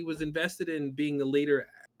of Yeah. it and he was invested in being the leader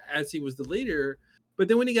as he was the leader. But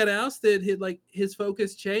then when he got ousted, his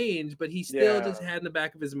focus changed, but he still just Yeah. had in the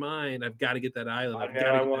back of his mind, I've got to get that island. I I've know got to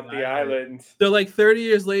I get that want the island. island. So like 30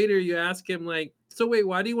 years later, you ask him like, so wait,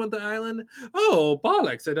 why do you want the island? Oh,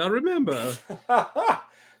 bollocks, I don't remember.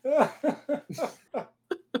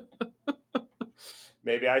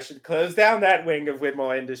 Maybe I should close down that wing of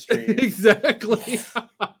Whitmore Industries. Exactly.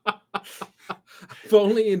 I've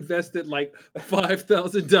only invested like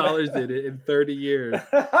 $5,000 in it in 30 years.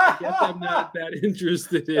 I guess I'm not that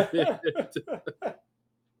interested in it.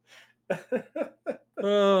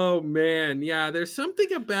 Oh man, yeah, there's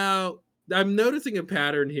something about I'm noticing a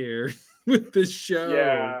pattern here with this show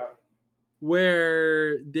Yeah.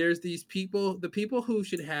 where there's these people, the people who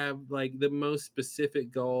should have like the most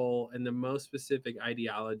specific goal and the most specific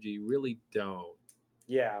ideology really don't.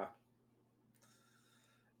 Yeah.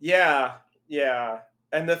 Yeah. Yeah.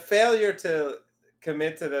 And the failure to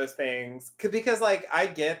commit to those things because like I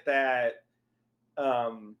get that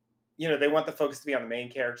um you know they want the focus to be on the main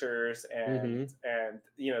characters Mm-hmm. and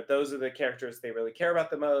you know those are the characters they really care about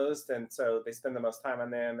the most and so they spend the most time on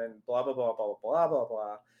them and blah blah blah blah blah blah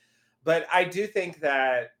blah. But I do think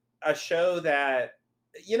that a show that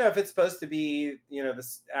you know if it's supposed to be you know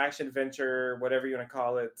this action adventure whatever you want to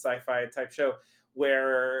call it sci-fi type show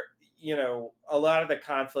where you know a lot of the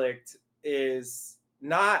conflict is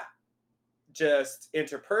not just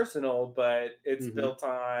interpersonal but it's Mm-hmm. built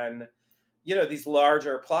on you know these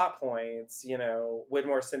larger plot points you know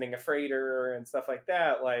Widmore sending a freighter and stuff like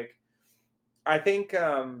that like i think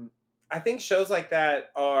um I think shows like that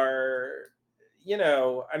are you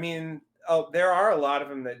know I mean oh there are a lot of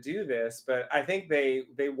them that do this but I think they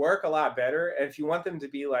work a lot better and if you want them to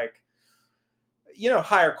be like you know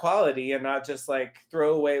higher quality and not just like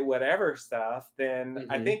throw away whatever stuff then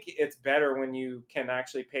I Mm-hmm. think it's better when you can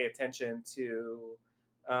actually pay attention to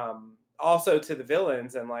also to the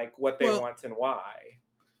villains and like what they Well, want and why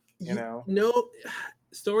you you know know,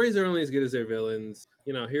 stories are only as good as their villains.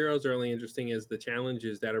 You know, heroes are only interesting as the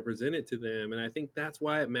challenges that are presented to them. And I think that's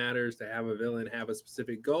why it matters to have a villain have a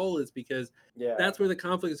specific goal, is because Yeah. that's where the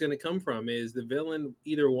conflict is going to come from, is the villain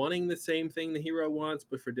either wanting the same thing the hero wants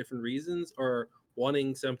but for different reasons, or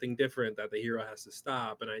wanting something different that the hero has to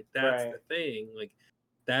stop. And that's Right. the thing. Like,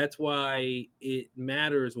 that's why it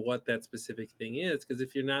matters what that specific thing is, because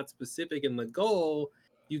if you're not specific in the goal,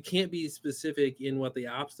 you can't be specific in what the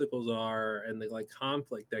obstacles are and the like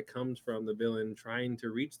conflict that comes from the villain trying to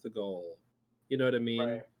reach the goal. You know what I mean?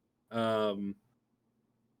 Right. Um,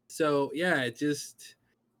 so yeah, it just,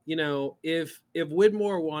 you know, if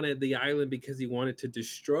Widmore wanted the island because he wanted to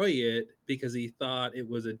destroy it because he thought it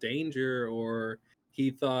was a danger, or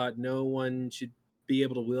he thought no one should be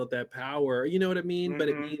able to wield that power, you know what I mean? But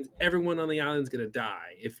it Mm-hmm. means everyone on the island's gonna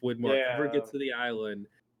die if Widmore ever Yeah. gets to the island.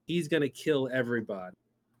 He's gonna kill everybody,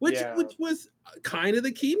 Yeah. which was kind of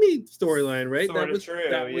the Kimi storyline, right? Sort of true.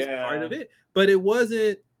 That was part Yeah. of it, but it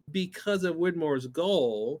wasn't because of Widmore's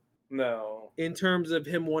goal. No. In terms of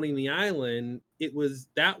him wanting the island,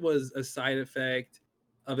 that was a side effect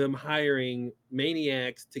of him hiring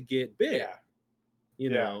maniacs to get big, Yeah.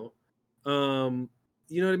 you Yeah. know. Um,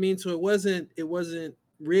 you know what I mean? So it wasn't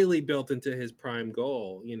really built into his prime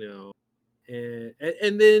goal, you know.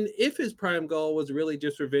 And then if his prime goal was really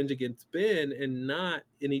just revenge against Ben and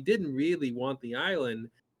he didn't really want the island,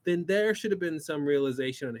 then there should have been some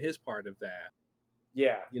realization on his part of that,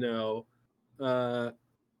 Yeah. you know. Uh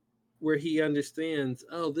where he understands,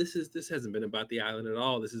 oh, this hasn't been about the island at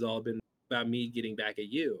all. This has all been about me getting back at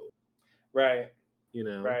you, Right. you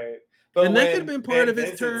know. Right. But And that could have when been part Ben of his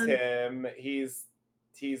visits turn. him, he's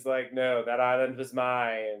like, no, that island was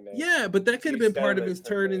mine, and Yeah, but that could have you been part stole of it his from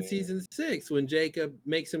turn in me. season 6 when Jacob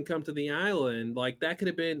makes him come to the island. Like, that could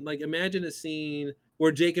have been, like, imagine a scene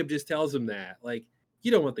where Jacob just tells him that, like, you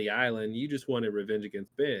don't want the island, you just wanted revenge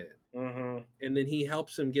against Ben. Mm-hmm. And then he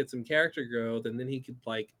helps him get some character growth, and then he could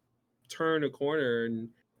like turn a corner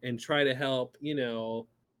and try to help, you know,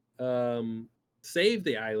 um save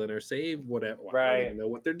the island or save whatever. Well, I don't Right. even know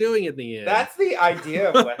what they're doing at the end. That's the idea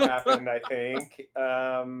of what happened, I think.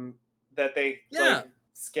 That they Yeah. like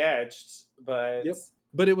sketched, but Yep.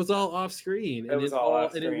 But it was all off screen, it was all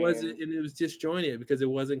off and it wasn't, screen. and it was disjointed because it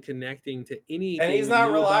wasn't connecting to And anything he's we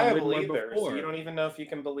not knew about reliable Widmore either, so you before. don't even know if you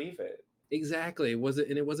can believe it. Exactly. It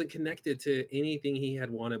wasn't connected to anything he had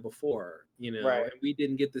wanted before, you know, Right. and we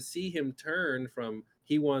didn't get to see him turn from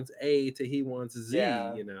he wants A to he wants Z,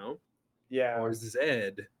 Yeah. you know, Yeah. or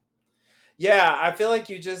Zed. Yeah, I feel like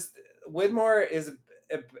you just Widmore is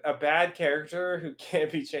a bad character who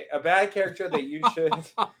can't be changed. A bad character that you should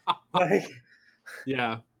like.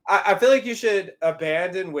 Yeah. I feel like you should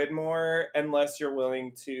abandon Widmore unless you're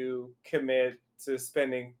willing to commit to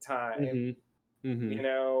spending time. Mhm. You Mhm.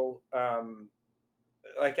 know,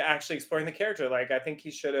 like actually exploring the character. Like I think he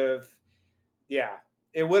should have. Yeah,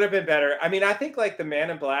 it would have been better. I mean, I think like the Man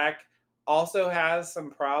in Black also has some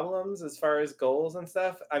problems as far as goals and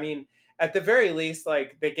stuff. I mean, at the very least,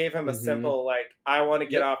 like they gave him a Mhm. simple like, I want to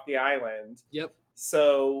get Yep. off the island. Yep.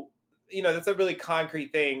 So, you know, that's a really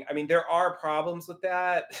concrete thing. I mean, there are problems with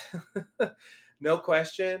that. No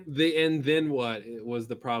question. And then what was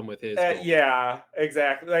the problem with his goal? Yeah,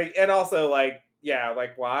 exactly. Like, and also like, yeah,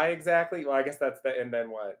 like why exactly? Well, I guess that's the and then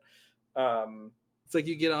what? Um, It's like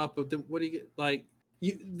you get off of the, what do you get, like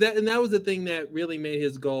you that, and that was the thing that really made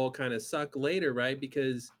his goal kind of suck later, right?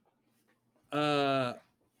 Because uh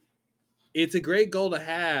it's a great goal to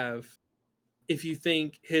have if you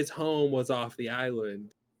think his home was off the island.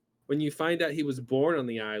 When you find out he was born on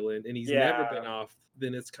the island and he's never been yeah, off,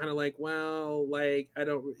 then it's kind of like, well, like I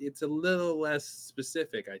don't. It's a little less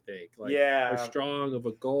specific, I think, like, or yeah, strong of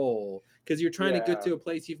a goal because you're trying to get yeah. to a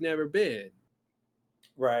place you've never been.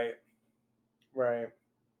 Right, right.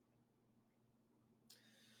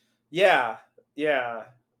 Yeah, yeah,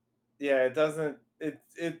 yeah. It doesn't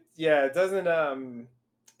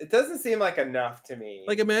seem like enough to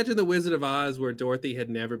Like, me. imagine the Wizard of Oz where Dorothy had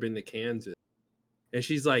never been to Kansas, and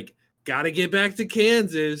she's like, "Gotta get back to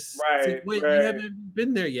Kansas." It's like, Right, wait, you right. haven't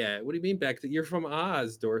been there yet. What do you mean back to? You're from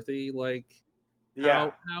Oz, Dorothy. Like,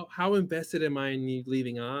 Yeah, how invested am I in you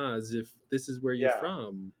leaving Oz if this is where you're yeah. from?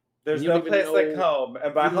 And There's you don't no even place like know. home.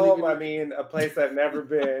 And by You don't home, I even. mean a place I've never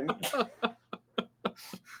been.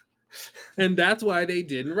 And that's why they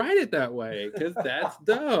didn't write it that way, because that's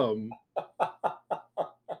dumb.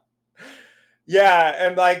 Yeah,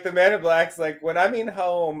 and like the Man in Black's like, when I mean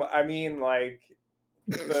home, I mean like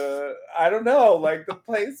I don't know, like the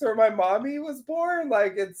place where my mommy was born.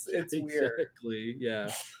 Like it's weird. Exactly.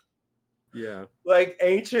 Yeah. Yeah. Like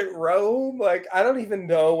ancient Rome. Like I don't even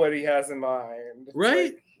know what he has in mind. It's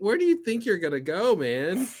Right? like where do you think you're gonna go,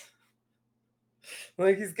 man?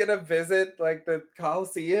 Like he's gonna visit like the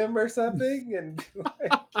Coliseum or something and be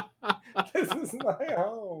like, this is my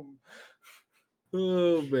home.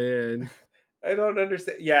 Oh man. I don't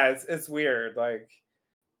understand. Yeah, it's weird. Like,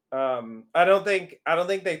 I don't think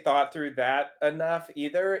they thought through that enough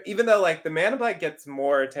either. Even though like the Man in Black gets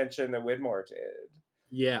more attention than Widmore did.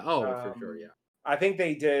 Yeah. Oh, for sure. Um, Yeah. I think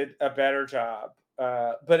they did a better job.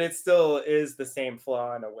 But it still is the same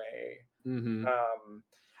flaw in a way. Mm-hmm. Um,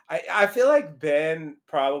 I feel like Ben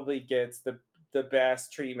probably gets the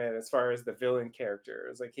best treatment as far as the villain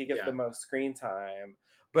characters. Like he gets the Yeah. most screen time.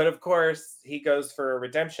 But of course, he goes for a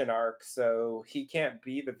redemption arc, so he can't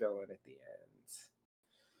be the villain at the end.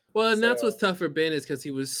 Well, and that's So what's tough for Ben is because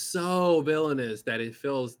he was so villainous that it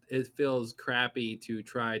feels crappy to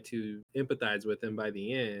try to empathize with him by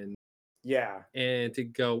the end yeah, and to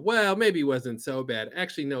go, well, maybe he wasn't so bad.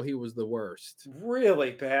 Actually, no, he was the worst.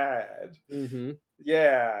 really bad. Mm-hmm.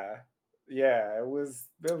 Yeah, yeah, it I was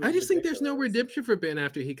just think there's no ridiculous. redemption for Ben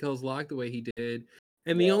after he kills Locke the way he did.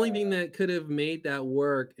 And the only thing Yeah, that could have made that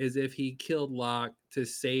work is if he killed Locke to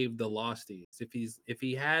save the Losties. If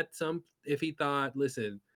he thought,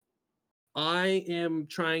 listen, I am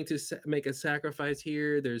trying to make a sacrifice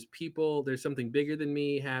here. There's something bigger than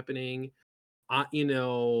me happening.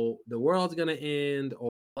 The world's gonna end or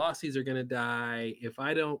Losties are gonna die if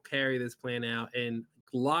I don't carry this plan out. And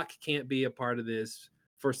Locke can't be a part of this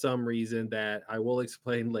for some reason that I will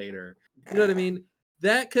explain later. You know what I mean?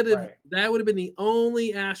 right. That would have been the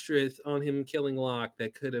only asterisk on him killing Locke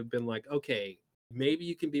that could have been like, okay, maybe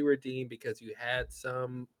you can be redeemed because you had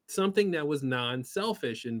something that was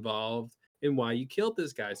non-selfish involved in why you killed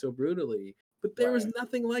this guy so brutally. But there was Right.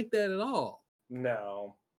 nothing like that at all.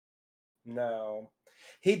 No. No.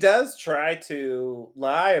 He does try to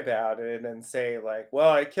lie about it and say like, "Well,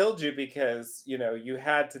 I killed you because, you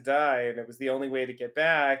had to die and it was the only way to get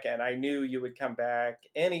back and I knew you would come back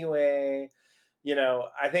anyway."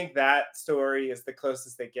 I think that story is the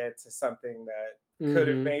closest they get to something that could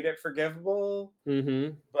have Mm-hmm. made it forgivable.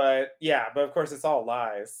 Mm-hmm. But yeah, but of course it's all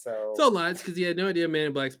lies. So So, lots because he had no idea Man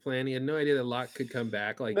in Black's plan. He had no idea that Locke could come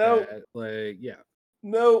back like no, that. Like, yeah.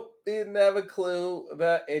 nope, didn't have a clue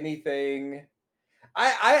about anything.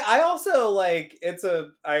 I also like it's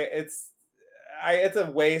a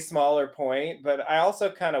way smaller point, but I also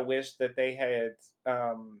kind of wish that they had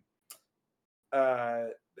um uh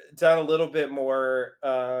done a little bit more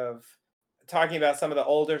of talking about some of the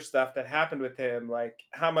older stuff that happened with him, like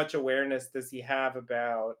how much awareness does he have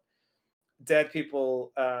about dead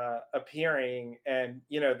people appearing, and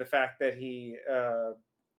the fact that he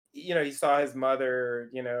saw his mother,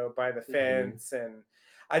 by the Mm-hmm. fence. And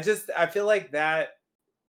I feel like that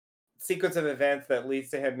sequence of events that leads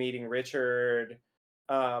to him meeting Richard.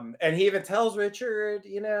 And he even tells Richard,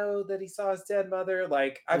 that he saw his dead mother.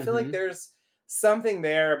 Like, I feel like Mm-hmm. there's something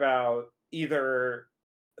there about either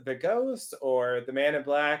the ghost or the Man in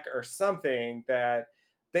Black or something that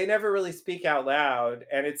they never really speak out loud.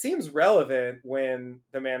 And it seems relevant when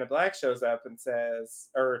the Man in Black shows up and says,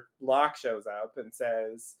 or Locke shows up and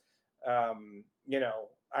says,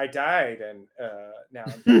 I died and now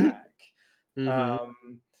I'm back. Mm-hmm. Um,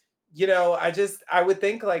 I would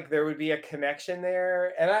think like there would be a connection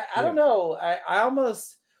there, and I Yeah. don't know. I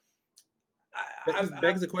almost,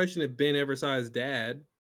 Begs the question if Ben ever saw his dad.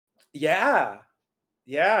 yeah,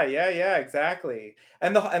 yeah, exactly.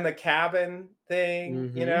 And the cabin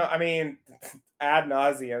thing, Mm-hmm. I mean, ad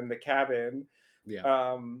nauseum the cabin.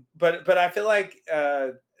 Yeah. But I feel like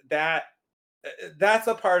that that's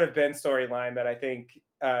a part of Ben's storyline that I think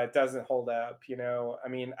doesn't hold up. I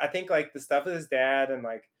mean, I think like the stuff with his dad and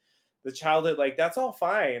like the childhood, like that's all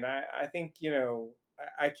fine. I think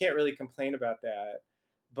I can't really complain about that.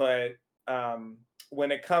 But um,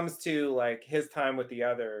 when it comes to like his time with the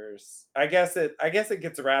others, I guess it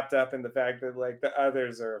gets wrapped up in the fact that like the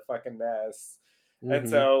others are a fucking mess, and Mm-hmm.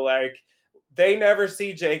 so like they never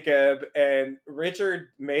see Jacob, and Richard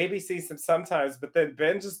maybe sees him sometimes, but then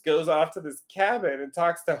Ben just goes off to this cabin and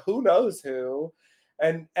talks to who knows who.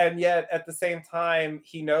 And yet at the same time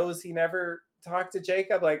he knows he never talked to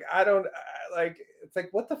Jacob. Like I don't like it's like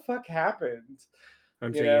what the fuck happened? I'm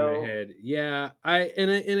You shaking my know? head. Yeah, and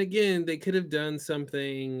again, they could have done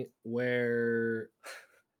something where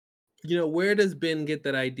where does Ben get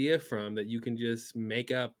that idea from that you can just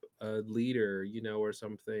make up a leader, or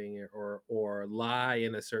something, or lie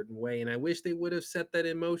in a certain way? And I wish they would have set that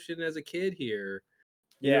in motion as a kid here.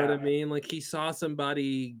 You know what I Yeah. mean? Like he saw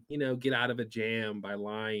somebody, get out of a jam by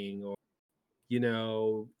lying, or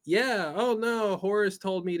yeah, oh no, Horace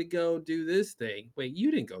told me to go do this thing. Wait, you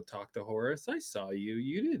didn't go talk to Horace. I saw you.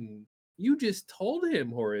 You didn't. You just told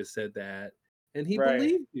him Horace said that, and he Right.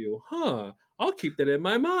 believed you. Huh. I'll keep that in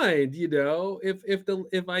my mind, you know.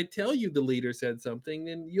 If I tell you the leader said something,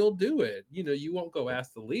 then you'll do it. You know, you won't go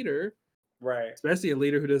ask the leader, Right. especially a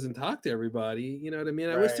leader who doesn't talk to everybody. You know what I mean?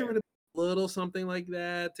 I wish there Right. would have been a little something like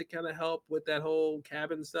that to kind of help with that whole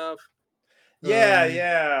cabin stuff. Yeah, Um,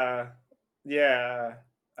 yeah. Yeah.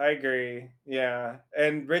 I agree. Yeah.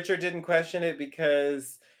 And Richard didn't question it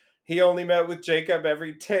because he only met with Jacob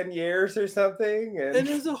every 10 years or something. and And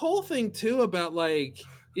there's a whole thing too about like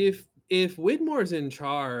if Widmore's in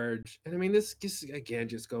charge, and I mean this just again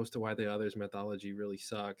just goes to why the others mythology really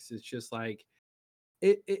sucks. It's just like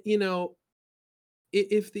it you know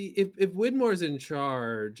if Widmore's in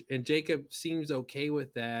charge and Jacob seems okay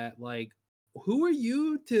with that, like who are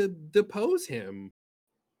you to depose him?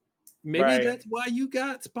 Maybe right. that's why you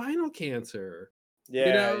got spinal cancer.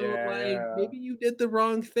 You Yeah, know, yeah, like yeah. maybe you did the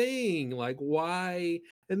wrong thing. Like why?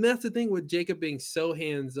 And that's the thing with Jacob being so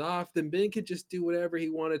hands off, then Ben could just do whatever he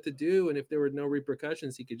wanted to do. And if there were no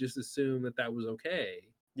repercussions, he could just assume that that was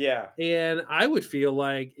okay. Yeah. And I would feel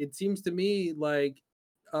like it seems to me like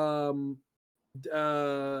um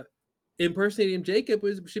uh impersonating Jacob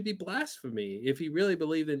should be blasphemy if he really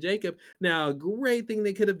believed in Jacob. Now, a great thing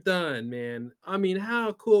they could have done, man. I mean,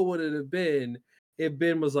 how cool would it have been if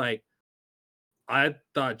Ben was like, I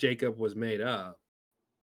thought Jacob was made up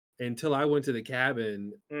until I went to the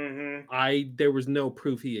cabin. Mhm. I there was no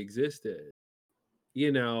proof he existed.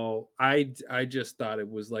 You know, I just thought it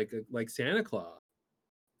was like Santa Claus.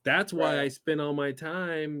 That's why I Right. spent all my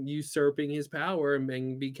time usurping his power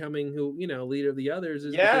and becoming who, you know, leader of the others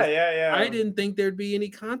is Yeah, because yeah, I yeah. didn't think there'd be any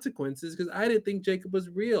consequences because I didn't think Jacob was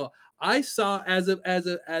real. I saw as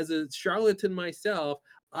a charlatan myself,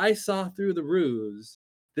 I saw through the ruse.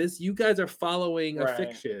 This you guys are following a Right.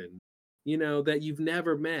 fiction, you know, that you've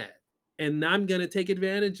never met. And I'm gonna take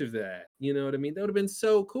advantage of that. You know what I mean? That would have been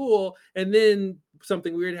so cool. And then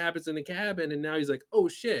something weird happens in the cabin, and now he's like, oh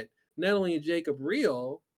shit, not only is Jacob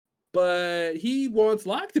real, but he wants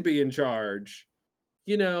Locke to be in charge.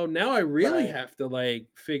 You know, now I really Right. have to like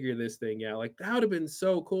figure this thing out. Like that would have been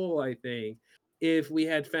so cool, I think, if we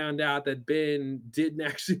had found out that Ben didn't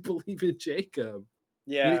actually believe in Jacob.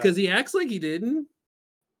 You know, Yeah. because he acts like he didn't,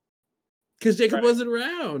 because Jacob Right. wasn't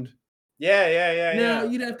around. Yeah, yeah, yeah, Now yeah.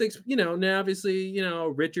 you'd have to, you know, now obviously, you know,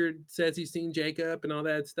 Richard says he's seen Jacob and all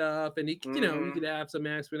that stuff, and he, you know, you could Mhm. have some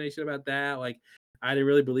explanation about that, like, I didn't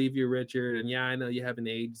really believe you, Richard, and yeah, I know you haven't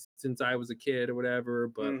aged since I was a kid or whatever,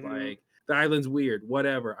 but Mhm. like, the island's weird,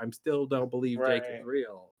 whatever. I'm still don't believe Jacob's Right.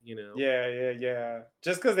 real, you know? Yeah, yeah, yeah.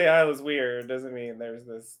 Just because the island's weird doesn't mean there's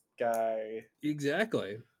this guy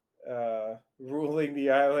Exactly. ruling the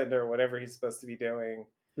island or whatever he's supposed to be doing.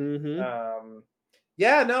 Mm-hmm. Um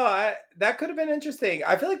yeah, no, I that could have been interesting.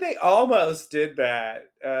 I feel like they almost did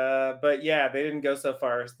that. But yeah, they didn't go so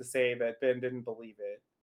far as to say that Ben didn't believe it.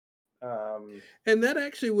 Um And that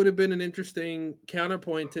actually would have been an interesting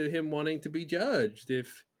counterpoint to him wanting to be judged.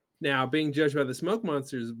 If now being judged by the smoke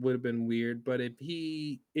monsters would have been weird, but if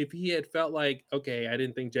he had felt like, okay, I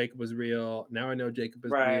didn't think Jacob was real. Now I know Jacob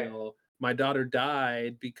is right. real. My daughter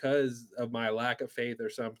died because of my lack of faith or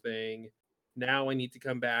something. Now I need to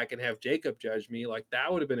come back and have Jacob judge me. Like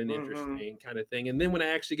that would have been an Mhm. interesting kind of thing. And then when I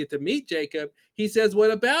actually get to meet Jacob, he says,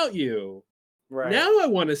 "What about you?" Right. Now I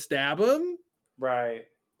want to stab him. Right.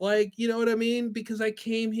 Like, you know what I mean? Because I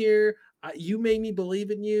came here, you made me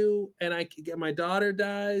believe in you, and I get my daughter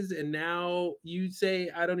dies, and now you say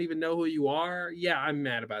I don't even know who you are. Yeah, I'm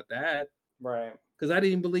mad about that Right. because I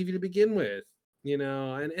didn't even believe you to begin with. You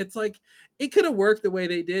know, and it's like it could have worked the way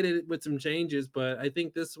they did it with some changes, but I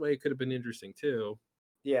think this way it could have been interesting too.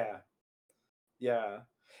 Yeah. Yeah.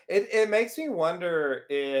 It makes me wonder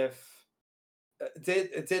if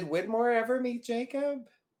did Whitmore ever meet Jacob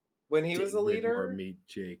when he was Did a Widmore leader? meet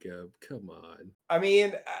Jacob? Come on. I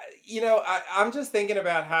mean, I'm just thinking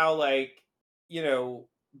about how, like,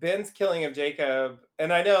 Ben's killing of Jacob,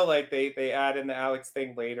 and I know, like, they add in the Alex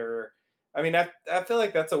thing later. I mean, I feel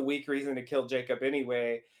like that's a weak reason to kill Jacob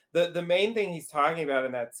anyway. The main thing he's talking about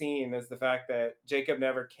in that scene is the fact that Jacob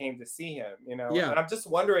never came to see him, and Yeah. I'm just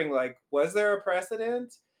wondering, like, was there a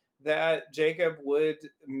precedent that Jacob would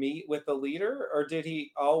meet with the leader, or did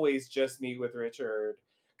he always just meet with Richard?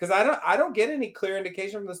 Because I don't get any clear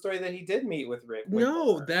indication from the story that he did meet with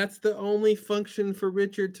No, Whitmore. that's the only function for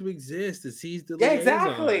Richard to exist is he's the Yeah, liaison.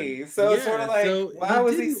 exactly. So it's sort Yeah, of like, so he why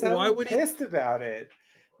was he didn't. Why so would he? pissed about it?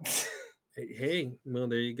 Hey, well,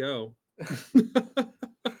 there you go.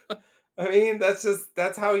 I mean,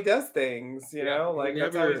 that's how he does things, Yeah, he Like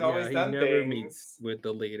that's how he's never. Yeah, always he done never meets things. with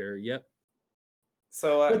the leader. Yep.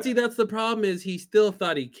 So But see, that's the problem is he still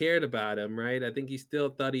thought he cared about him, right? I think he still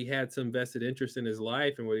thought he had some vested interest in his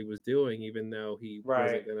life and what he was doing, even though he right,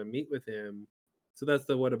 wasn't gonna meet with him. So that's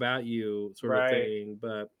the "what about you" sort of right. thing,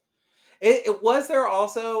 but It was there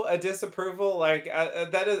also a disapproval like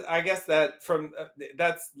that is I guess that from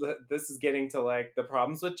this is getting to like the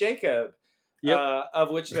problems with Jacob, yep.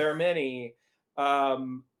 of which there are many.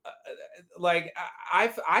 Like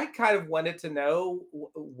I kind of wanted to know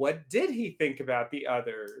what did he think about the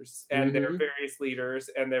others and their Mhm. various leaders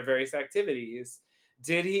and their various activities.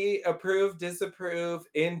 Did he approve, disapprove,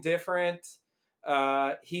 indifferent?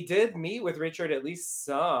 He did meet with Richard at least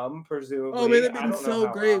some, Oh, man, presumably. that'd I been don't know so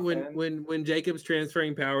how great when often. when Jacob's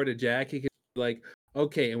transferring power to Jack, he could be like,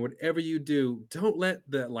 "Okay, and whatever you do, don't let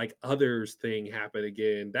the, like, others thing happen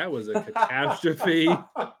again. That was a catastrophe."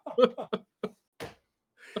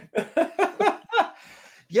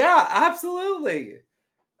 Yeah, absolutely.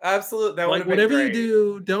 Absolutely. That would Like, have been "Whatever you great.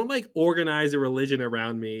 do, don't, like, organize a religion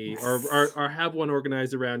around me or have one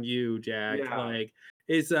organized around you, Jack. Yeah. Like,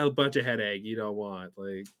 it's a bunch of headache you don't want."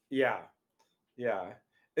 Like, Yeah. Yeah.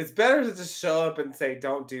 It's better to just show up and say,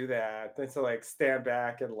 "Don't do that," than to, like, stand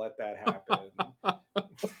back and let that happen.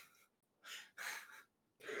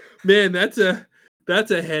 man, that's a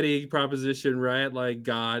heady proposition, right? Like,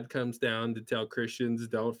 God comes down to tell Christians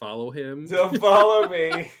don't follow him. Don't follow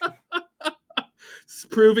me.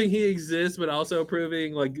 Proving he exists, but also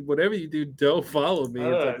proving like whatever you do, don't follow me.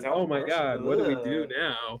 It's like, oh Don't my worship. god, what do we do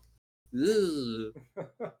now?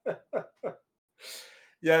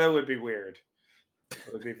 Yeah, that would be weird.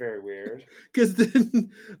 That would be very weird. Because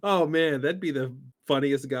then, oh man, that'd be the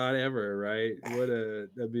funniest God ever, right? I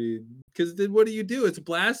mean, because then what do you do? It's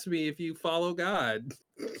blasphemy if you follow God.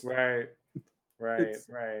 Right. Right. It's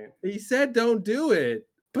Right. he said don't do it,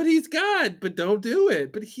 but he's God, but don't do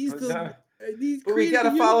it. But But no, he's but we created the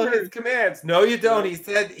gotta follow his universe. commands. No, you don't.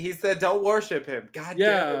 No, He said don't worship him. God damn it.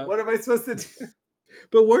 yeah, What am I supposed to do?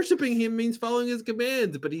 but worshiping him means following his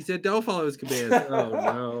commands. But he said don't follow his commands. Oh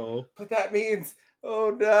no. But that means,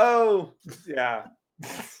 oh no. Yeah.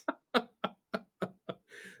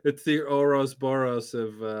 It's the Oros Boros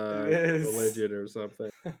of It is. religion or something.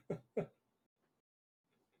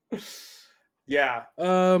 Yeah,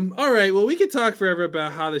 All right. Well, we could talk forever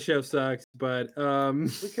about how the show sucks, but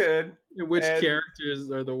we could. which And characters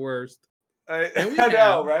are the worst? I, And we I have.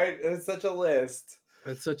 know, right? It's such a list.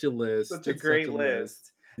 It's such a list. Such a It's such great a list.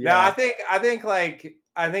 list. No, Yeah.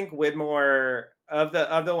 I think Widmore of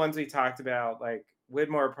the ones we talked about, like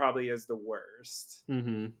Widmore probably is the worst.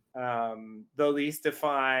 Mm-hmm. The least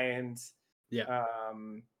defined, Yeah.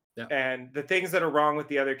 um, Yeah. and the things that are wrong with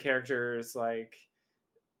the other characters, like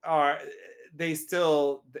are they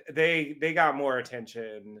still they got more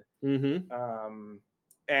attention, Mm-hmm. um,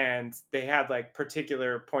 and they had like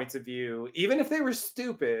particular points of view, even if they were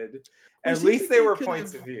stupid. Which At seems least like they they were could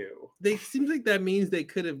points have. of view. They seems like that means they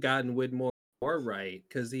could have gotten Widmore more right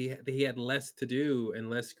because he had less to do and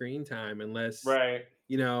less screen time and less. Right,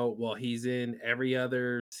 Well, he's in every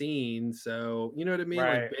other scene, so you know what I mean. Like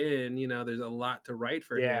right, Ben, there's a lot to write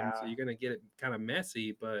for him, so yeah, you're gonna get it kind of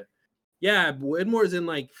messy. But yeah, Widmore's in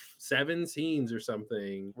like 7 scenes or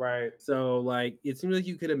something. right. So like it seems like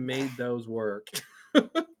you could have made those work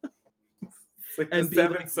It's like the and be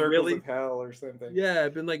seven like circles really of hell or something. yeah,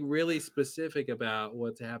 been like really specific about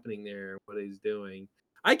what's happening there, what he's doing.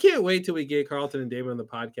 I can't wait till we get Carlton and David on the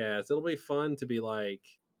podcast. It'll be fun to be like,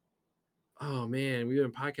 oh man, we've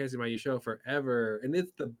been podcasting about your show forever, and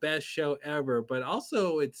it's the best show ever, but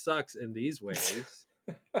also it sucks in these ways.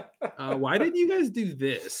 Why didn't you guys do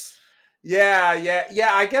this? Yeah, yeah,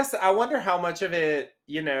 yeah. I guess I wonder how much of it,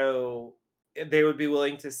 they would be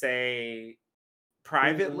willing to say Mm-hmm.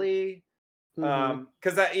 privately. Mm-hmm.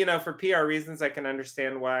 Because for PR reasons, I can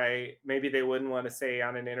understand why maybe they wouldn't want to say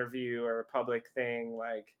on an interview or a public thing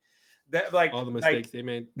like that, All the like mistakes they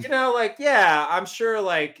made. like yeah, I'm sure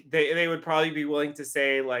like they would probably be willing to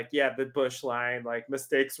say like yeah, the Bush line like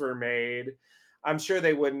mistakes were made. I'm sure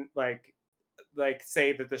they wouldn't like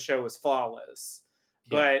say that the show was flawless,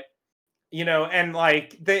 Yeah. but and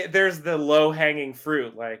like there's the low hanging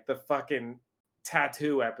fruit, like the fucking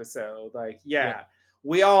tattoo episode. Like, Yeah. yeah,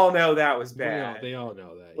 we all know that was bad. They all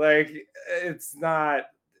know that. Like, it's not,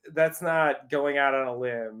 that's not going out on a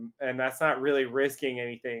limb, and that's not really risking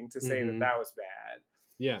anything to say that Mm-hmm. that was bad.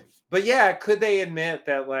 Yeah. But yeah, could they admit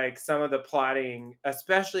that like some of the plotting,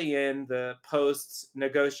 especially in the post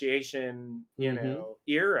negotiation, Mm-hmm.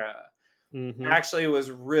 era, Mm-hmm. actually was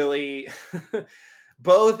really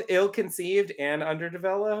both ill-conceived and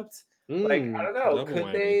underdeveloped. Like, I don't know, Double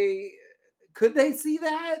whammy. could they see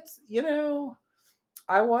that?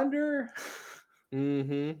 I wonder.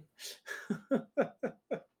 Mm-hmm.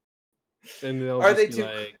 And they'll Are just they be too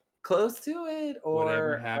like, close to it,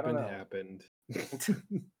 whatever or I don't happened, know. happened.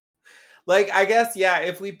 Like, I guess, yeah,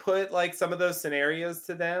 if we put like some of those scenarios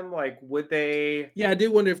to them, like, would they? Yeah, I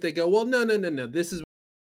do wonder if they go, well, no, no, no, no. This is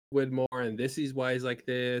Widmore, and this is why he's like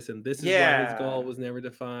this, and this is why his Yeah, goal was never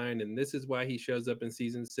defined, and this is why he shows up in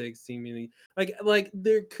season 6 seemingly like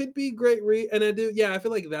there could be great and I do, yeah, I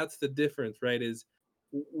feel like that's the difference, right? Is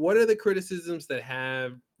what are the criticisms that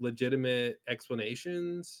have legitimate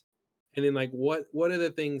explanations, and then like what are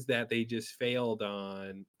the things that they just failed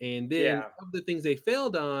on, and then yeah, of the things they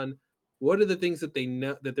failed on, what are the things that they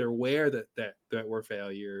know that they're aware that were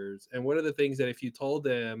failures, and what are the things that if you told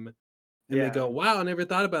them and they yeah. go, "Wow, I never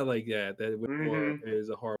thought about it like that. That Whitmore Hmm. is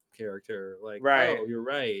a horrible character." Like, Right. "Oh, you're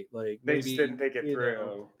right." Like They just didn't maybe, think it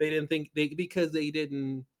through. they didn't think they because they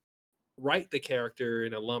didn't write the character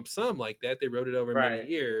in a lump sum like that. They wrote it over many Right.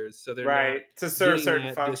 years, so they're not Right. To serve getting certain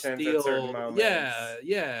that functions at certain distilled. moments. Yeah,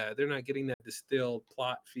 yeah, they're not getting that distilled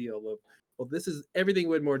plot feel of, well, this is everything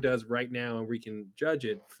Whitmore does right now, and we can judge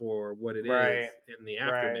it for what it Right. is in the Right.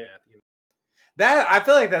 aftermath. That I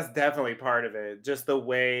feel like that's definitely part of it. Just the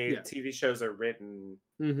way Yeah. TV shows are written.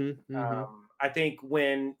 Mm-hmm. I think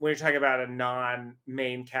when you're talking about a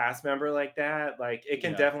non-main cast member like that, like it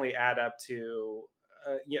can Yeah. definitely add up to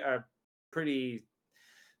yeah, a pretty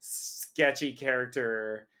sketchy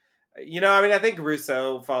character. I mean, I think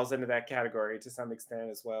Russo falls into that category to some extent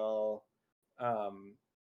as well. Um,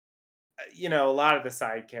 a lot of the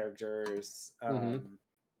side characters, Mm-hmm.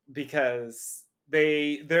 because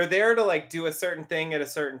they're there to like do a certain thing at a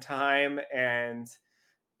certain time,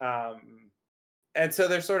 um, and so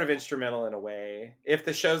they're sort of instrumental in a way. If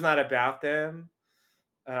the show's not about them,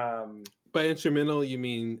 um, By instrumental, you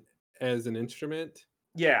mean as an instrument?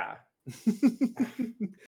 yeah,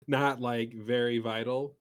 Not like very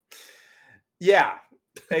vital. yeah,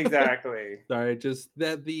 exactly. Sorry, just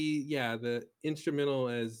that the instrumental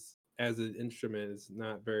as an instrument is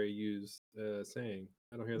not very used saying.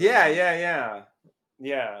 I don't hear that a Yeah, lot. yeah,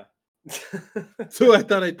 yeah, yeah. So I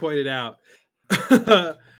thought I'd point it out.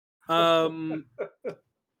 um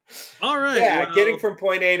all right. Yeah, getting Well, from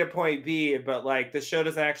point A to point B, but like the show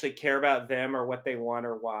doesn't actually care about them or what they want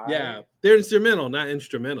or yeah, why. they're instrumental, not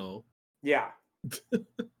instrumental. Yeah,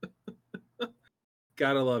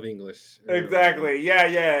 Gotta love English. I really do. exactly. Yeah,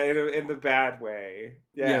 yeah, in the bad way.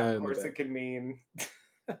 Yeah, Yeah, of in the course back. it can mean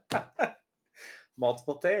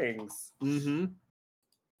multiple things. Mm-hmm.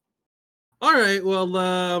 All right. Well,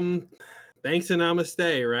 thanks and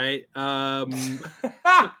namaste, right? All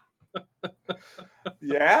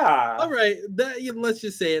Yeah. right. That, yeah, let's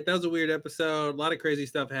just say it. That was a weird episode. A lot of crazy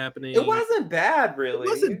stuff It happening. wasn't bad, It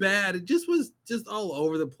wasn't really. bad. It just was just all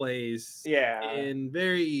over the place Yeah. and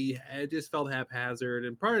very. It just felt haphazard.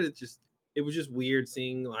 And part of it just it was just weird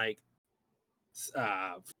seeing like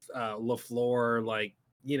uh LaFleur like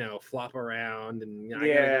flop around and I gotta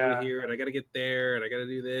go Yeah. here and I gotta get there and I gotta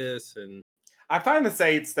do this and I find the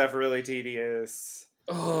Said stuff really tedious.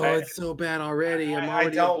 oh, I it's so bad already. I'm I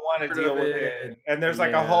already a don't want to part of deal with it. it. And there's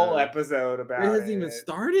like a whole Yeah. episode It about hasn't even it.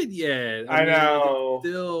 started yet. I I mean, like it's know.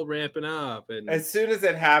 still ramping up and As soon as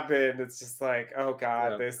it happened, it's just like, oh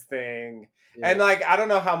God, yeah, this thing. And yeah. like, I don't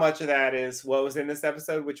know how much of that is what was in this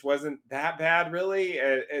episode, which wasn't that bad, really.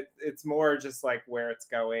 It's more just like where it's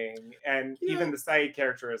going, and You even know, the side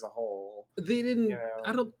character as a whole. they You didn't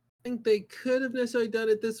I know, don't think they could have necessarily done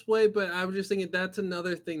it this way, but I was just thinking that's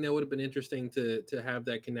another thing that would have been interesting to have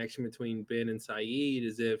that connection between Ben and Saeed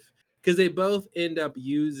is if because they both end up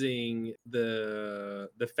using the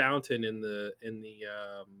fountain in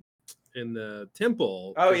the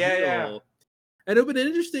temple oh to yeah, yeah. heal. And it would have been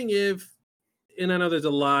interesting if and I know there's a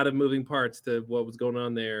lot of moving parts to what was going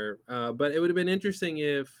on there, but it would have been interesting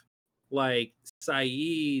if like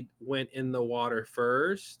Saeed went in the water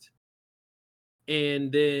first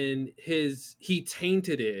and then he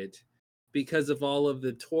tainted it because of all of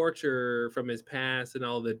the torture from his past and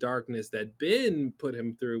all the darkness that Ben put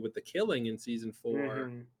him through with the killing in season 4.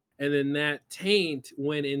 Hmm. And then that taint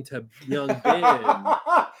went into young Ben.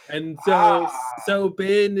 And Ah, so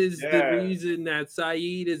Ben is the yes. reason that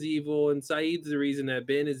Saeed is evil, and Saeed's the reason that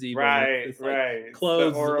Ben is evil. And it's Right, this like right. It's the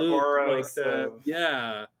closed loop, like Ouroboros the of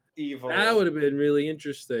yeah. That would evil. have been really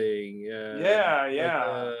interesting. Yeah,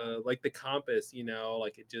 yeah. Like the compass,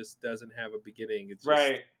 like it just doesn't have a beginning. It's just,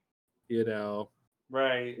 Right, you know,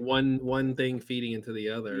 right. one thing feeding into the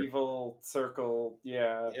other. Evil circle.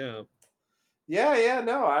 Yeah. Yeah. Yeah, yeah,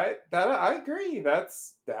 no, I agree.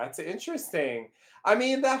 That's interesting. I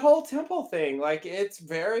mean, that whole temple thing, like it's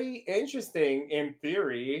very interesting in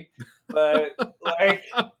theory, but like,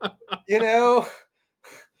 you know,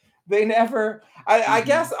 they never I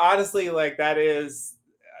guess Mhm. honestly like that is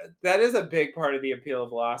that is a big part of the appeal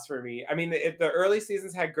of Lost for me. I mean, the early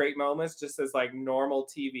seasons had great moments just as like normal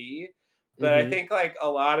TV, but I Mm-hmm. think like a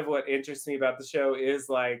lot of what interests me about the show is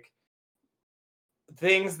like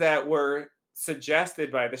things that were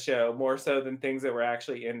suggested by the show more so than things that were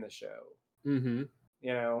actually in the show. Mm-hmm.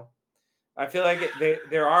 You know, I feel like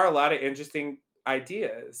there are a lot of interesting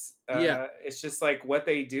ideas. Yeah. It's just like what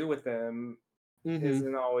they do with them Mm-hmm.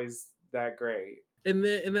 isn't always that great. And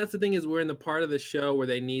that's the thing, is we're in the part of the show where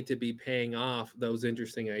they need to be paying off those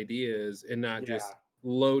interesting ideas and not Yeah, just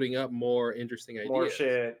loading up more interesting more ideas.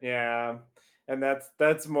 shit. Yeah, and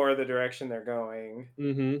that's more the direction they're going.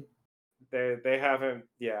 Mm-hmm. They haven't.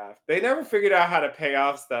 Yeah, they never figured out how to pay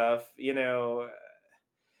off stuff. You know,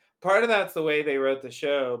 part of that's the way they wrote the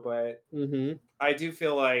show, but Mm-hmm. I do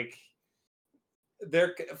feel like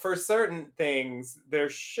there for certain things there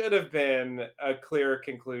should have been a clear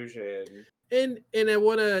conclusion. And I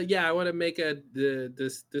wanna make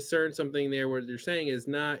discern something there where they're saying is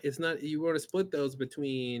not it's not you want to split those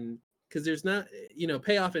between, because there's not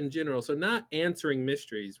payoff in general, so not answering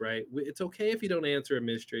mysteries, right? It's okay if you don't answer a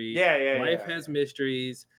mystery. Yeah, yeah, Life yeah, has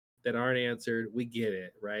mysteries that aren't answered. We get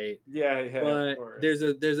it, right? yeah, yeah. Of But course.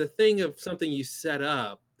 there's a thing of something you set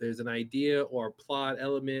up. There's an idea or a plot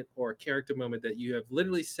element or a character moment that you have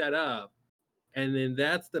literally set up, and then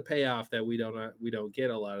that's the payoff that we don't get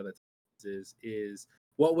a lot of the times, is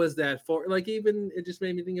what was that for? Like, even it just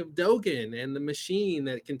made me think of Dogen and the machine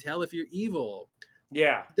that can tell if you're evil.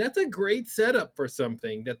 Yeah, That's a great setup for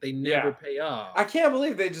something that they never yeah. pay off. I can't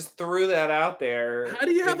believe they just threw that out there How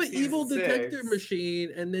do you have in an season evil detector 6. machine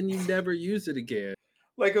and then you never use it again?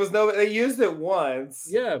 Like it was no, they used it once,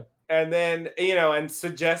 Yeah. and then and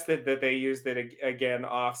suggested that they used it again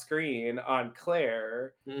off screen on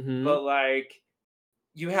Claire, Mm-hmm. but like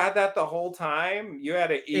you had that the whole time. You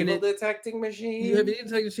had an And evil it detecting You have machine. an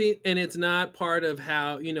detector machine, and it's not part of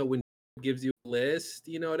how, when it gives you a list,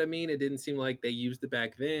 you know what I mean? It didn't seem like they used it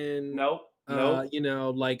back then. Nope, nope.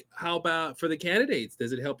 Like, how about for the candidates?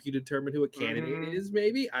 Does it help you determine who a candidate Hmm. is?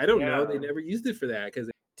 Maybe, I don't know. They Yeah. never used it for that because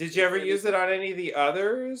Did you ever use it candidate. on any of the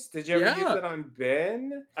others? Did you ever use Yeah, it on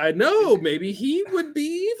Ben? I Did know. you? Maybe he would be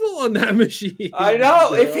evil on that machine. I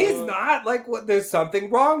know. If he's not, like, what? There's something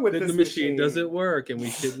wrong with Then the this machine doesn't machine. work, and we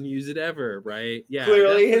shouldn't use it ever, right? Yeah,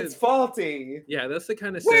 Clearly, it's faulty. that's the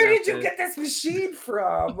kind of Where setup did you that get this machine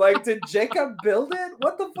from? Like, did Jacob build it?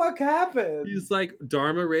 What the fuck happened? he's like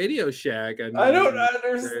Dharma Radio Shack. I I don't mean,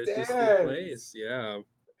 there's just the understand. place. Yeah.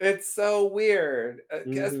 It's so weird,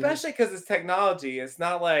 Mhm. especially because it's technology. It's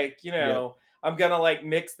not like, Yep. I'm gonna like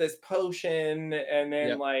mix this potion and then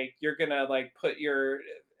Yep. like you're gonna like put your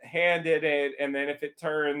hand in it, and then if it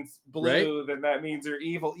turns Right? blue, then that means you're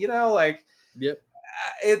evil. Like Yep.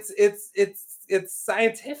 it's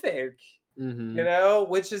scientific, Mhm.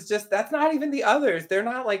 which is just that's not even the others. They're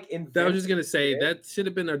not like That I was just inventing gonna say shit. that should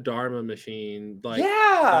have been a Dharma machine. Like,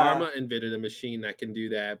 Yeah. Dharma invented a machine that can do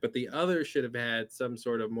that, but the others should have had some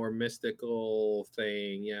sort of more mystical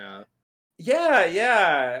thing. Yeah. Yeah,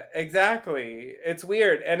 yeah, exactly. It's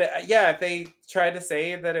weird. And yeah, if they tried to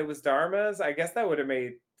say that it was Dharma's, I guess that would have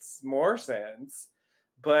made more sense.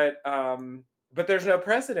 But there's no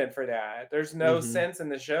precedent for that. There's no Mhm. sense in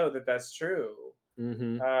the show that that's true.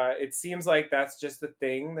 Mhm. It seems like that's just the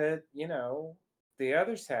thing that, the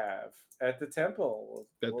others have at the temple.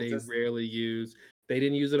 That We'll they just rarely use. They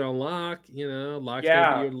didn't use it on Locke. Locke's gonna be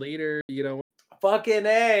yeah, your leader. fucking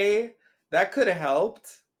A. That could have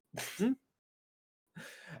helped. Hmm?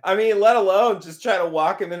 I mean, let alone just try to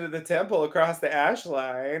walk him into the temple across the ash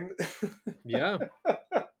line. Yeah.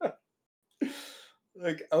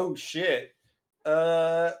 Like, oh shit.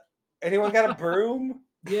 Uh anyone got a broom?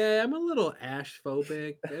 Yeah, I'm a little ash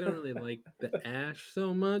phobic. I don't really like the ash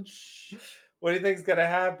so much. What do you think's gonna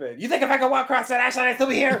happen? You think if I could walk across that ash line, I'd still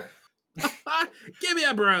be here? Give me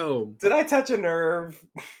a broom. Did I touch a nerve?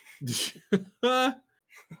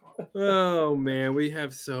 Oh man, we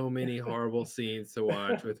have so many horrible scenes to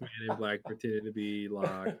watch with Man in Black pretending to be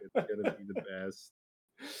Locke. It's gonna be the best.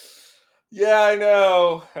 Yeah, I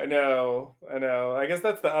know. I know. I know. I guess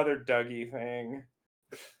that's the other Dougie thing.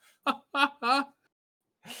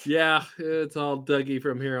 Yeah, it's all Dougie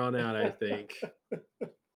from here on out, I think.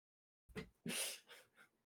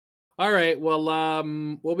 All right, well,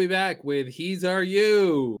 we'll be back with He's Are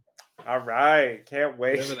You, All right. Can't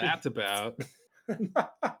whatever wait. that's about.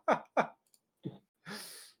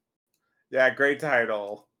 Yeah, great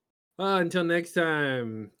title. Until next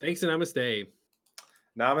time, thanks and namaste.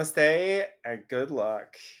 Namaste and good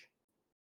luck.